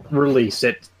can't release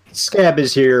it. Scab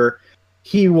is here.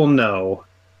 He will know.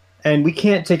 And we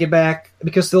can't take it back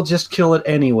because they'll just kill it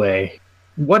anyway.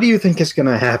 What do you think is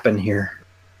gonna happen here?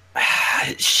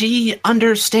 She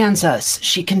understands us.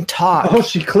 She can talk. Oh,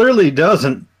 she clearly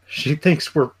doesn't. She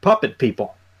thinks we're puppet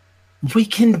people. We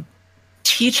can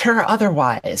teach her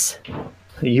otherwise.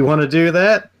 You want to do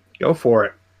that? Go for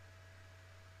it.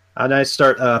 And I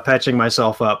start patching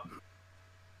myself up.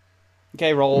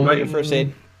 Okay, roll Right. your first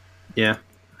aid. Yeah.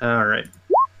 All right.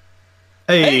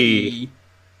 Hey.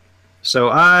 So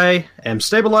I am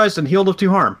stabilized and healed of 2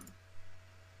 harm.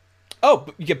 Oh,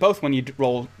 you get both when you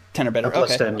roll 10 or better. A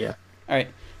plus Okay. 10, yeah. All right.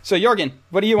 So Jorgen,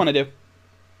 what do you want to do?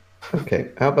 Okay,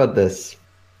 how about this?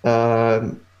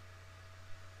 Can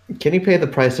you pay the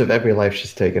price of every life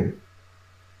she's taken?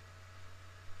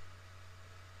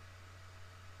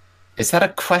 Is that a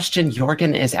question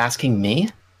Jorgen is asking me?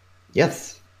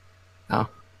 Yes. Oh.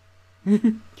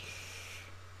 I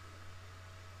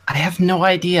have no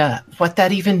idea what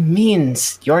that even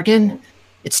means, Jorgen.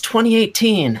 It's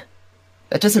 2018.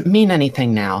 That doesn't mean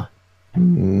anything now.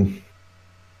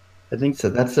 I think So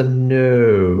that's a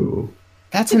no.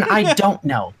 That's an I don't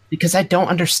know, because I don't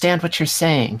understand what you're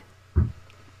saying.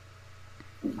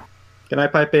 Can I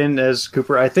pipe in as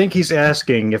Cooper? I think he's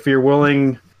asking if you're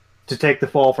willing to take the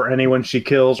fall for anyone she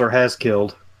kills or has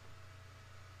killed.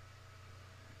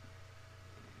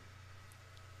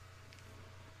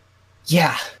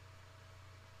 Yeah.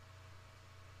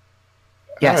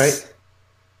 Yes.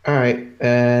 All right.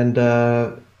 And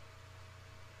I'm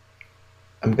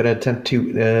gonna attempt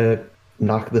to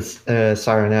knock this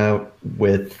siren out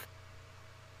with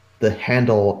the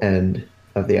handle end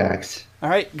of the axe. All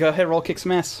right, go ahead, roll kick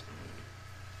some ass.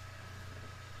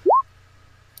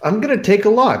 I'm gonna take a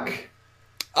luck.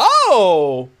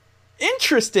 Oh,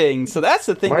 interesting. So that's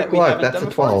the thing Mark that we luck. haven't That's done a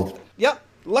before. 12. Yep,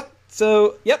 luck.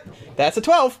 So, yep, that's a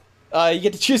 12. You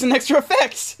get to choose an extra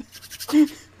effects.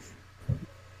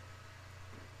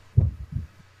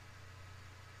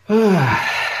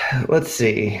 Let's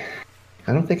see.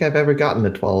 I don't think I've ever gotten a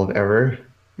 12 ever.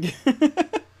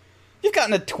 You've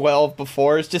gotten a 12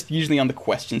 before. It's just usually on the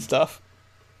question stuff.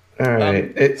 All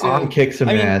right. It's so, on kick some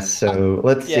I mean, ass. So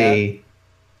let's yeah. see.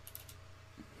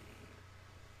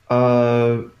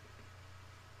 I'm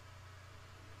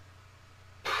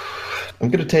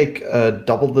gonna take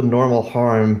double the normal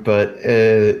harm, but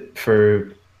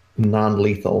for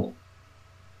non-lethal.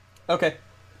 Okay.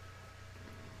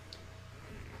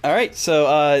 All right,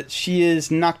 so she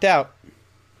is knocked out.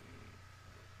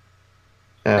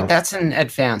 Oh. That's an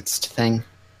advanced thing.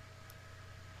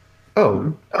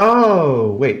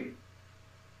 Oh, wait.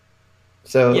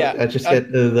 So Yeah, I just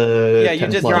get the Yeah, you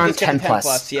 10 just plus. You're on get 10 10 plus.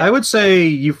 plus. Yeah. I would say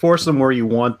you force them where you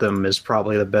want them is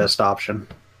probably the best option.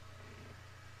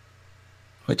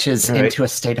 Which is All right. into a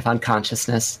state of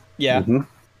unconsciousness. Yeah. Mhm.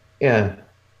 Yeah,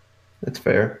 that's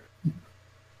fair.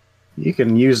 You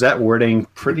can use that wording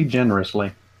pretty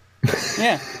generously.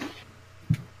 Yeah.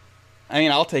 I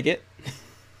mean, I'll take it.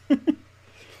 All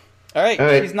right, All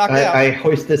right, she's knocked out. I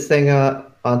hoist this thing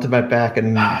onto my back,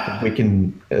 and we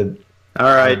can. All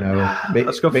I right, don't know.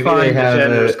 let's go maybe find they the have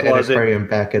janitor's an closet. aquarium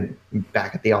back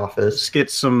at the office. let's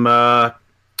get some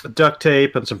duct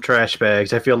tape and some trash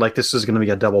bags. I feel like this is going to be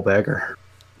a double bagger.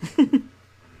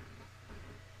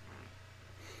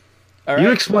 All You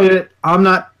right. explain it. I'm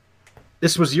not.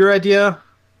 This was your idea.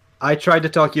 I tried to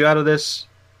talk you out of this.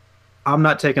 I'm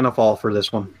not taking a fall for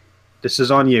this one. This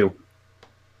is on you.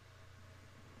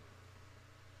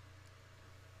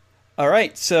 All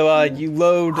right, so you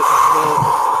load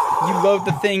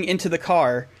the thing into the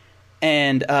car,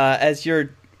 and as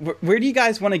you're, where do you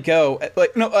guys want to go?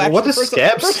 Like, no, actually, what does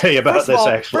Scab say about this,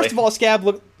 actually? First of all, Scab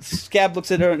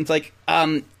looks at her and it's like,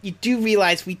 you do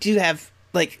realize we do have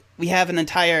we have an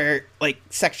entire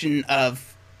section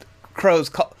of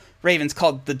ravens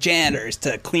called the janitors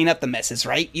to clean up the messes,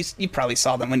 right? You probably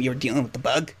saw them when you were dealing with the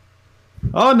bug.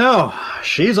 Oh no,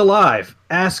 she's alive.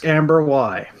 Ask Amber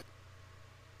why.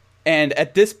 And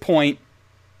at this point,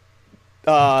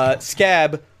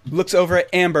 Scab looks over at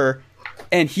Amber,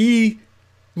 and he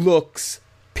looks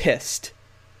pissed.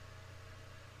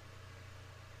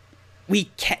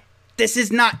 We can't. This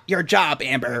is not your job,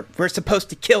 Amber. We're supposed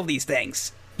to kill these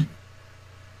things. I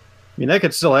mean, that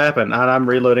could still happen. And I'm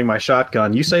reloading my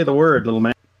shotgun. You say the word, little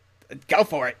man. Go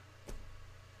for it.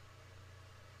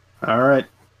 All right.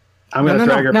 I'm No, going to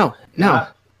no, drag her. no.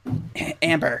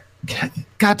 Amber.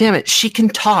 God damn it. She can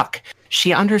talk.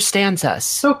 She understands us.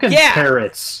 So can Yeah.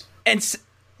 parrots. And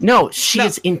No, she No.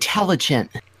 is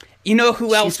intelligent. you know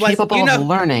who else She's was? capable You of know,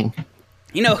 learning.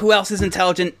 you know who else is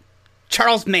intelligent?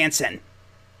 Charles Manson.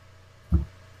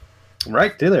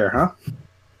 Right to there, huh?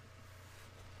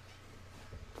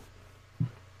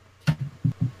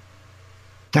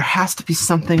 There has to be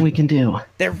something we can do.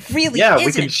 There really Yeah, isn't.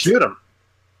 we can shoot him.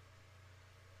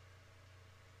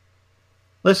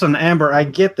 Listen, Amber, I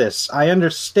get this. I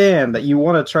understand that you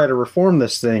want to try to reform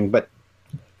this thing, but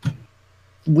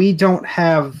we don't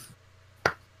have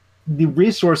the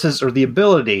resources or the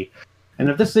ability. And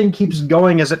if this thing keeps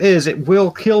going as it is, it will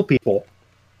kill people.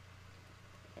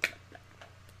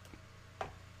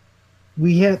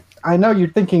 I know you're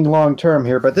thinking long term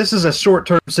here, but this is a short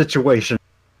term situation.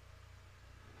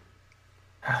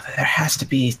 There has to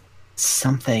be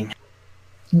something.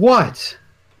 What?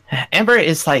 Amber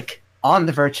is like on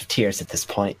the verge of tears at this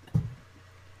point.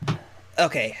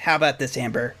 Okay, how about this,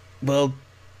 Amber? We'll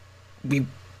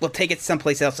take it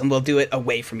someplace else and we'll do it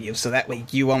away from you, so that way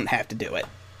you won't have to do it.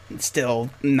 It's still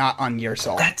not on your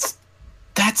soul.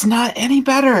 That's not any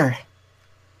better.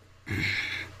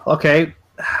 Okay,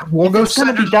 we'll If go. it's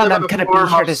gonna be done, I'm gonna be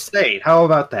here to state. How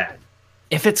about that?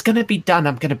 If it's gonna be done,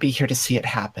 I'm gonna be here to see it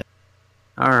happen.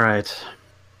 All right.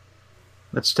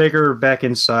 Let's take her back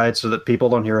inside so that people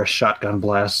don't hear a shotgun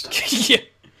blast. Yeah.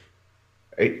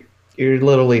 Right? You're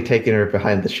literally taking her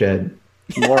behind the shed.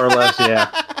 More or less, yeah.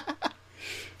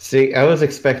 See, I was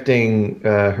expecting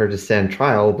her to stand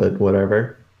trial, but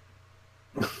whatever.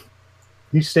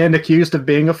 You stand accused of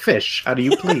being a fish. How do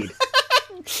you plead?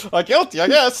 Guilty, I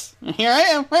guess. Here I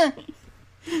am.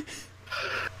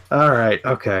 All right.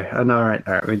 Okay. All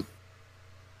right.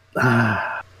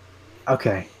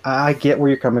 Okay. I get where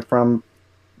you're coming from,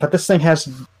 but this thing has.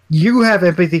 You have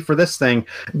empathy for this thing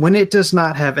when it does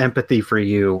not have empathy for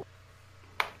you.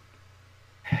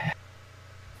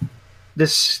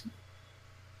 This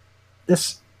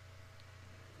is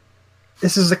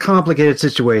a complicated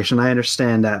situation. I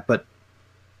understand that, but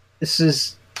this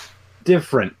is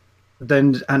different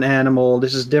than an animal.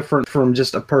 This is different from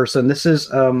just a person. This is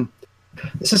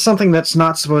something that's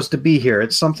not supposed to be here.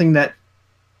 It's something that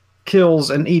kills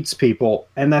and eats people,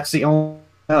 and that's the only thing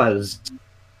it does.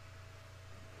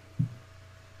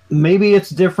 Maybe it's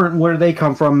different where they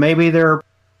come from. Maybe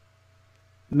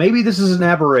this is an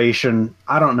aberration.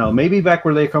 I don't know. Maybe back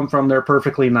where they come from, they're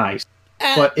perfectly nice.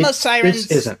 But most sirens.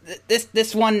 this isn't.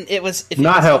 This one, it was if it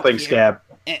Not was helping, here- Scab.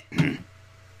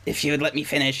 If you would let me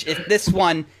finish, if this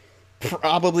one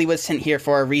probably was sent here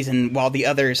for a reason, while the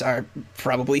others are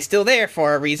probably still there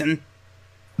for a reason.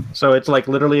 So it's like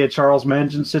literally a Charles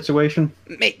Manson situation?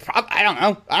 I don't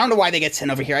know. I don't know why they get sent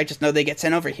over here. I just know they get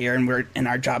sent over here, and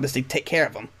our job is to take care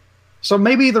of them. So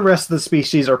maybe the rest of the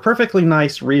species are perfectly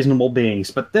nice, reasonable beings,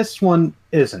 but this one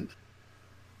isn't.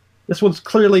 This one's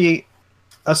clearly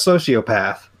a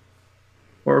sociopath.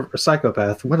 Or a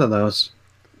psychopath. One of those.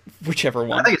 Whichever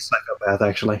one. I think it's psychopath,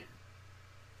 actually.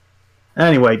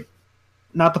 Anyway,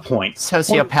 not the point.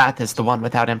 Sociopath is the one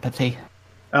without empathy.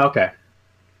 Okay.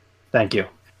 Thank you.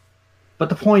 But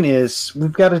the point is,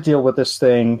 we've got to deal with this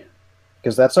thing,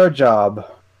 because that's our job,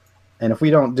 and if we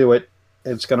don't do it,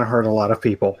 it's going to hurt a lot of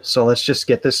people. So let's just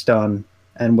get this done,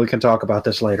 and we can talk about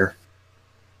this later.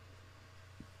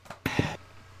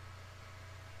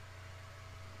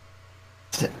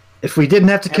 If we didn't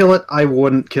have to kill it, I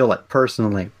wouldn't kill it,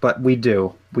 personally. But we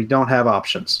do. We don't have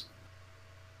options.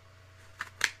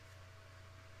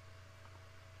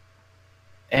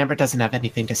 Amber doesn't have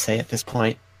anything to say at this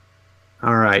point.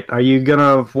 All right. Are you going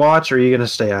to watch, or are you going to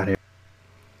stay out here?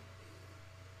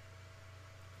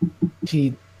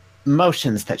 She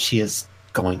motions that she is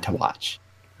going to watch.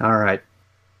 All right.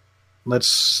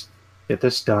 Let's get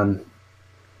this done.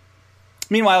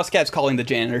 Meanwhile, Scab's calling the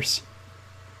janitors.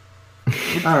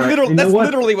 All right. You know That's what?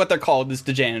 literally what they're called, is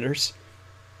the janitors.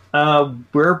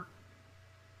 We're a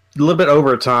little bit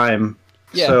over time,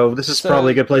 Yeah, so this is so-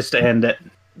 probably a good place to end it.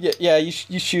 Yeah. You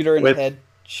shoot her in With- the head.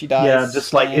 She dies. Yeah,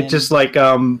 just like and- it's just like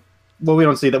well, we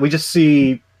don't see that. We just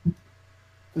see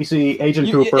Agent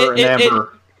You- Cooper and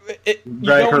Amber you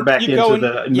drag go her back you into go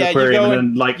the yeah, aquarium, you go and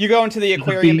then like you go into the the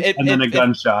aquarium, beat, and then a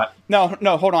gunshot. No,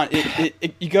 hold on.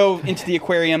 You go into the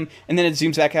aquarium, and then it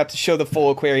zooms back out to show the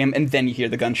full aquarium, and then you hear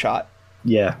the gunshot.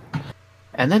 Yeah.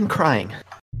 And then crying.